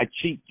telling you, I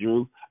cheat,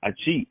 Drew. I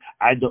cheat.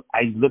 I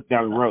look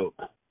down the road,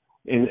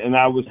 and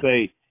I would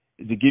say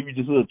to give you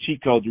this little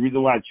cheat code. The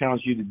reason why I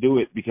challenge you to do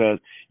it because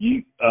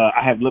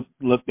I have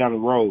looked down the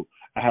road.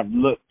 I have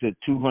looked to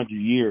 200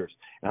 years,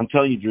 and I'm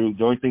telling you, Drew,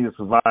 the only thing that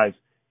survives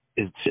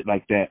is shit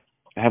like that.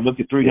 I have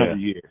looked at 300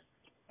 years.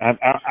 I'm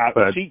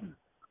cheating.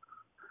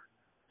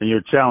 And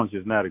your challenge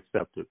is not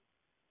accepted.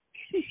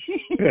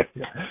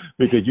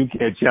 Because you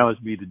can't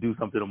challenge me to do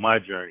something on my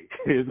journey.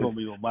 It's gonna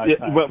be on my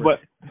time. But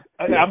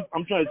I'm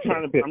trying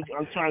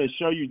to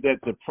show you that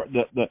the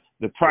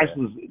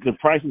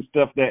priceless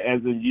stuff that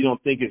as in you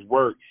don't think is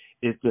work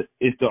is the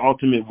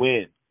ultimate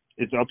win.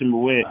 It's the ultimate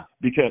win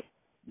because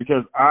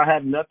I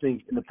have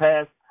nothing in the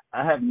past.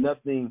 I have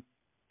nothing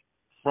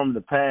from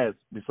the past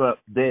besides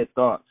dead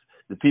thoughts.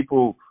 The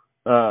people,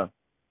 the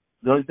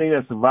only thing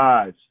that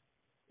survives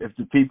is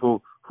the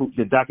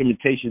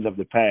documentation of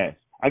the past.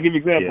 I'll give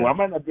you an example. I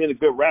might not be a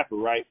good rapper,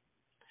 right?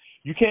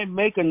 You can't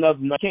make another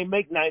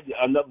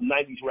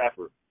 90s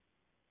rapper.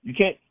 You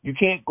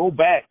can't go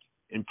back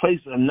and place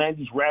a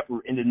 90s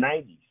rapper in the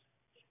 90s.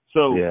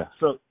 So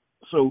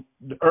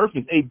the earth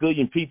is 8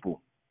 billion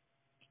people.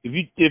 If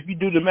you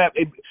do the math,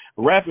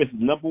 rap is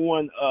the number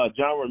one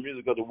genre of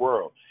music of the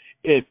world.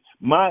 If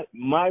my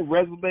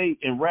resume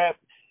in rap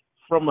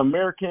from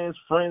Americans,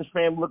 friends,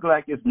 family look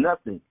like it's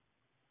nothing,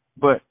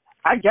 but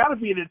I gotta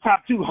be in the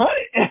top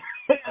 200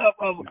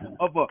 of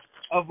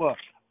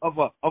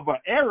an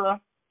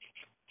era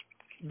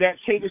that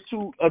caters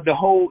to the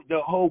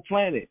whole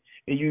planet,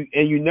 and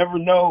you never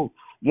know.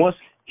 Once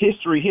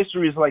history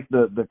is like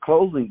the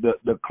closing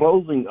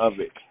of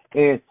it,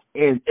 and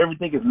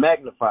everything is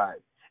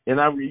magnified. And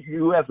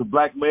you as a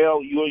black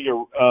male, you and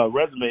your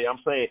resume, I'm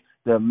saying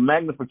the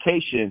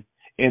magnification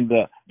and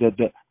the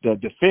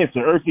defense,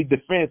 the earthly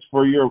defense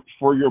for your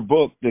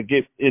book to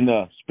get in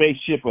a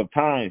spaceship of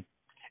time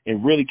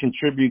and really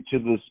contribute to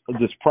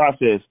this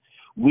process.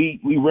 We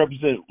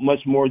represent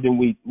much more than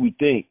we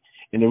think.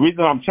 And the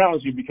reason I'm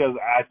challenging you because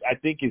I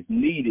think it's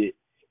needed,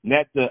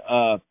 not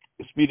the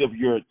speed of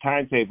your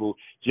timetable,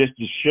 just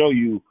to show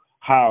you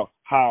how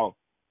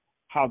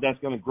how that's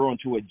going to grow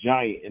into a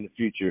giant in the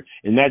future,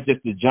 and not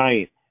just the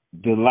giant,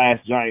 the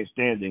last giant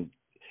standing,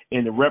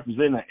 and to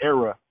represent an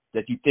era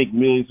that you think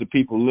millions of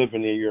people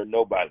living in, you're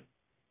nobody.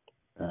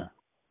 Yeah.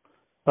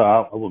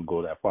 I wouldn't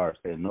go that far as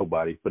saying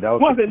nobody, but that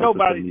was when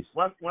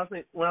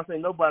I say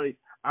nobody,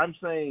 I'm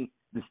saying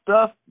the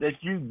stuff that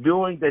you're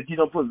doing that you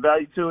don't put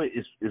value to it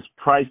is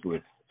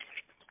priceless.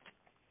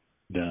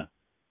 Yeah,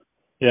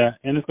 yeah,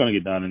 and it's going to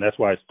get done, and that's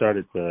why I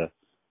started the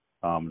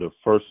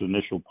first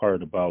initial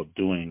part about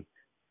doing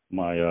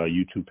my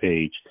YouTube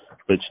page,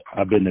 which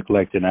I've been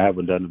neglecting. I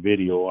haven't done a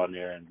video on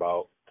there in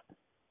about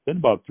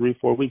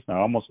 3-4 weeks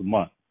now, almost a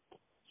month.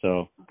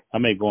 So I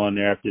may go on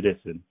there after this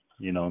and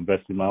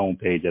invest in my own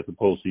page as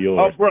opposed to yours.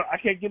 Oh, bro, I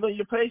can't get on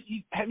your page.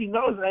 Have you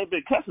noticed I ain't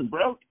been cussing,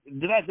 bro?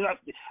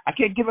 I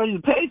can't get on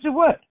your page or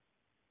what?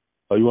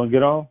 Oh, you want to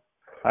get on?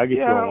 I'll get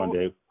you on one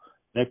day.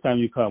 Next time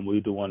you come, we'll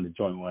do the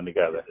joint one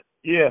together.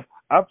 Yeah,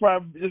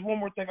 there's one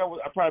more thing I'll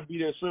probably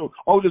be there soon.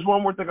 Oh, there's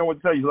one more thing I want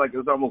to tell you. Like,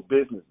 it's almost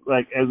business.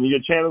 Like, as your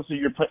channel, so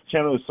your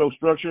channel is so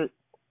structured,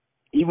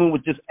 even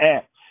with this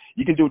app,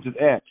 you can do it with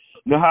this app.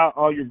 You know how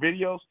all your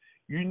videos,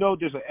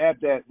 there's an app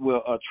that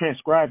will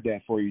transcribe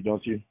that for you,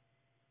 don't you?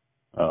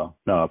 Oh,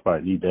 no, I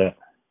probably need that.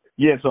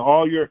 Yeah, so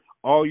all your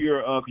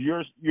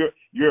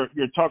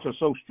talks are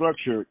so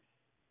structured.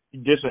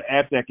 There's an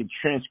app that can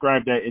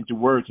transcribe that into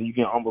words, and you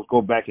can almost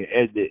go back and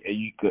edit it, and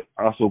you could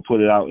also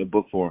put it out in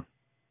book form.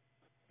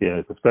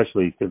 Yeah,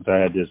 especially since I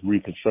had this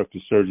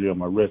reconstructive surgery on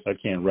my wrist, I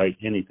can't write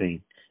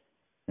anything,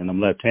 and I'm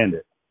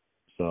left-handed.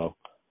 So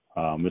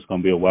it's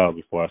going to be a while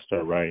before I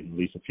start writing, at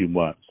least a few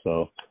months.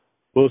 So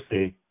we'll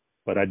see.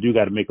 But I do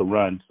got to make a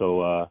run.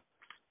 So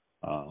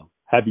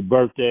happy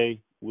birthday.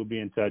 We'll be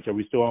in touch. Are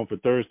we still on for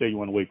Thursday? You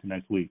want to wait till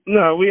next week?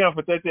 No, we on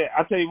for Thursday.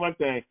 I'll tell you one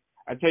thing.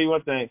 This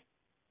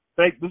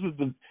is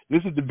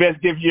the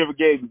best gift you ever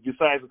gave me,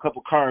 besides a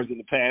couple cars in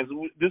the past.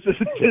 This is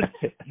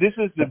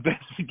the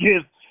best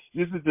gift.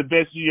 This is the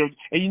best you ever.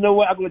 And you know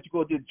what? I'm gonna let you go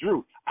with this,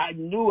 Drew. I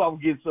knew I was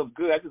getting something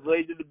good. I just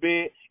laid in the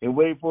bed and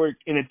waited for it.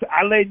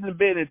 I laid in the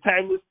bed in a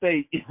timeless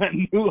state. I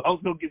knew I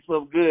was gonna get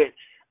something good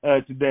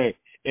today.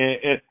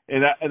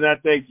 And I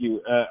thank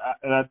you.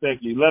 And I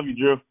thank you. Love you,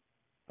 Drew.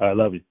 I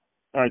love you.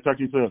 All right, talk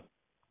to you soon.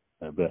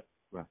 I bet.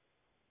 Bye.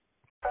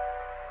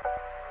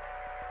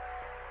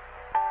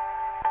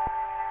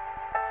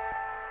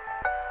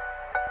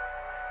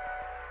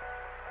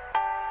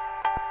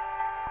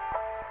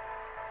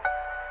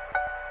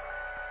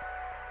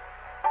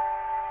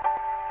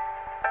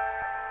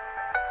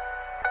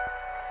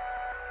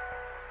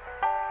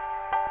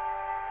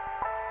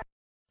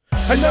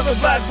 Another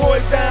black boy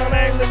down,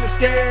 I ain't living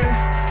scared.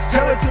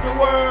 Tell it to the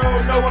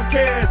world, no one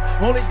cares.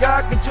 Only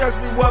God can judge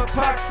me what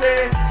Pac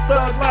said.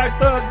 Thug life,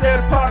 thug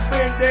dead, Pac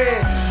been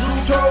dead. Drew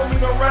told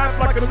me to rap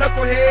like a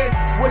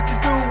knucklehead. What to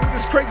do with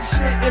this crazy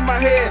shit in my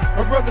head?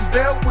 My brother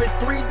dealt with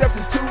 3 deaths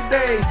in 2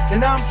 days.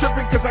 And I'm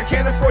tripping cause I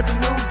can't afford the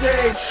new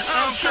days.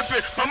 I'm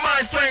tripping, my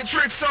mind playing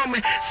tricks on me.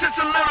 Since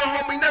a little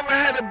homie, never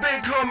had a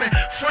big homie.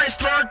 Friends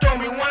turned on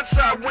me once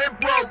I went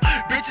broke.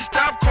 Bitches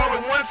stopped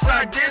calling once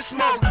I did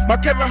smoke. My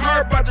Kevin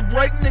Hart about to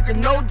break, nigga,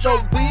 no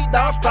joke. Weed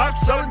off, stop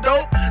selling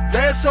dope.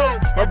 That's hope.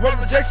 My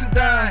brother Jason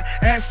died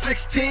at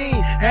 16,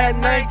 at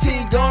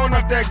 19, going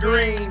off that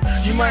green.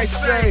 You might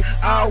say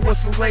I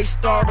was a late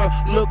starter,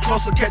 look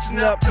closer catching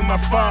up to my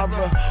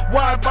father.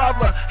 Why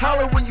bother?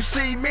 Holler when you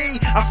see me.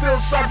 I feel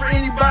sorry for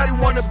anybody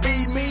wanna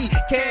be me.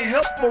 Can't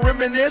help but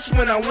reminisce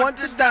when I want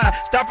to die.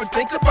 Stop and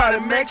think about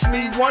it, makes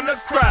me wanna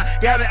cry.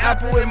 Got an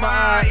apple in my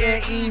eye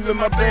and Eve in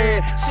my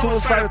bed.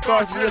 Suicidal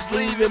thoughts just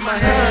leave in my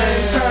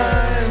head.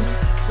 Time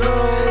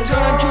goes,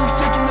 time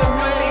keeps ticking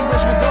away,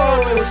 just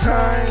regardless.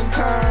 Time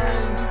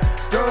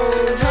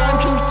goes, time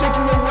keeps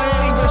ticking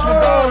away, just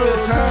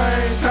regardless.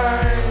 Time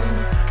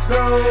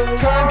goes,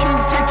 time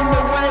keeps ticking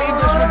away,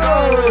 just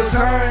regardless.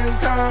 Time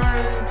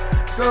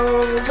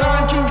goes,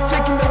 time keeps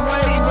ticking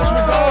away, just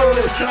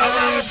regardless. A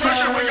lot of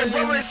pressure when your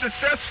brother is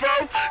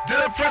successful.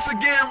 The pressure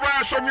getting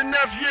rise from your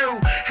nephew.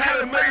 Had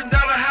 $1 million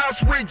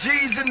house with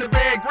G's in the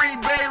bed.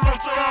 Green Bay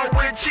lost it all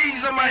with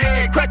cheese on my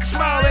head. Crack a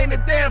smile, ain't a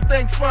damn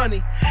thing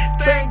funny.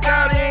 Thank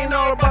God it ain't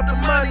all about the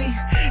money.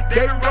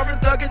 They been rough and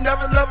thuggin',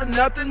 never loving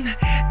nothing.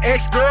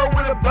 Ex-girl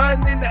with a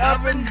bun in the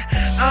oven.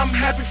 I'm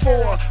happy for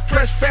her.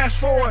 Press fast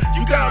forward.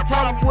 You got a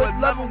problem with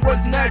loving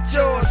what's not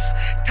yours.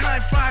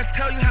 Time flies,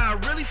 tell you how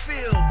I really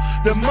feel.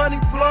 The money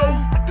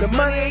blow, the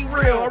money ain't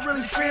real. I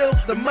really feel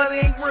the money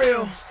ain't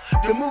real.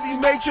 The movie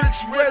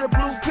Matrix, red or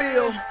blue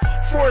pill.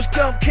 Forrest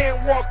Gump can't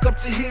walk up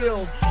the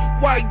hill.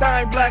 White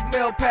dime, black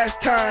male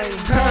past time.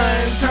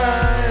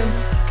 Time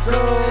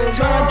goes.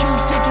 Time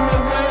keeps ticking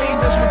away,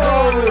 just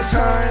regardless.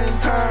 Time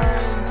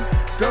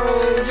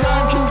goes.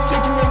 Time keeps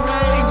ticking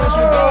away, just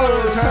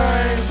regardless.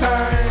 Time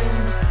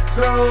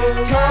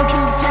goes. Time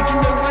keeps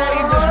ticking away,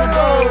 just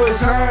regardless.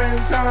 Time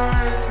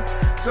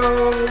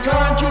goes.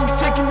 Time keeps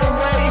ticking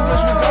away,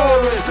 just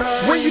regardless.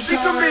 When you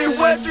think of me,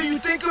 what do you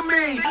think of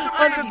me?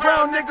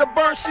 Underground nigga,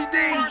 burn CD.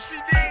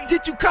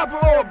 Did you copy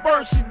or a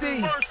burn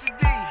CD?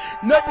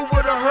 Never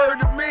would've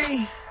heard of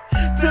me.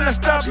 Then I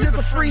stop, here's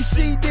a free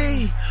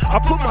CD. I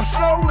put my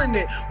soul in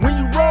it. When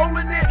you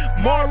rollin' it,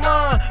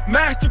 Marlon,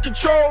 master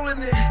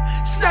controlling it.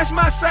 Snatch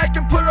my sack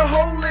and put a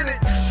hole in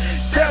it.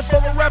 Death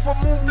of a rapper,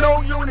 move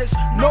no units.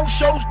 No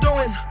shows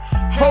doing,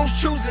 hoes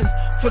choosing.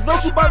 For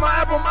those who buy my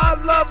album, I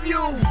love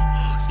you.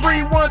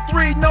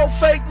 313, no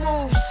fake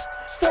moves.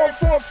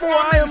 444,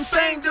 I am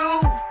sane,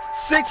 dude.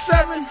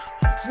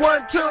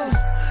 6712,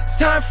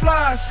 time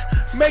flies,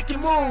 making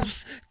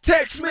moves.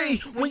 Text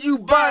me when you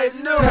buy it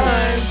new.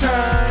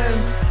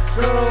 Time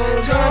goes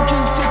on. Time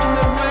keeps ticking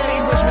away,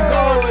 just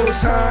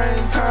regardless.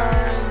 Time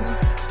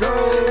goes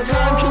on.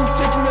 Time keeps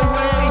ticking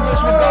away,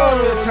 just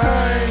regardless.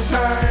 Time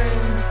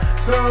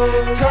goes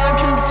on. Time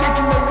keeps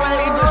ticking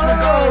away, just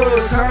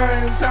regardless.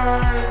 Time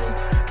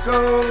goes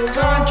on.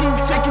 Time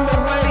keeps ticking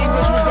away,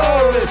 just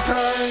regardless.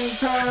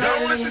 Time.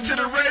 Don't listen to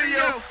the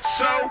radio,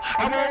 so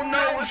I won't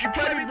know if you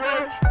play me,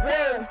 bro.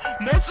 Whoa,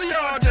 most of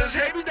y'all just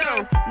hate me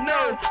though.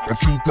 No, I'm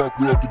Tupac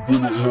without the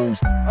bullet holes.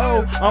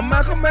 Oh, I'm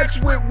Malcolm X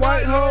with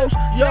white hoes.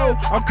 Yo,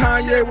 I'm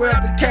Kanye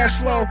without the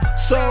cash flow.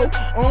 So,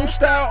 on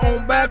style,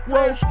 on back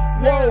rows.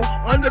 Whoa,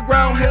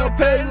 underground hell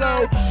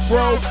payload.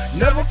 Bro,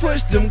 never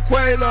push them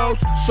Quaalos.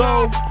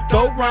 So,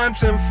 dope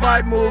rhymes and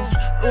fight moves.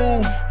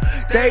 Ooh,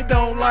 they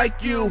don't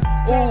like you.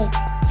 Ooh,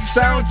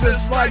 sound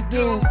just like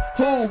dude.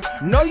 Who?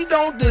 No, you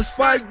don't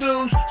despite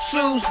dudes.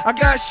 Sues, I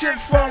got shit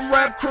from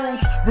rap crews.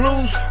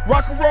 Blues,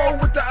 rock and roll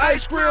with the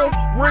ice grill.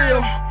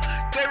 Real,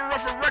 they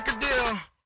rough a record deal.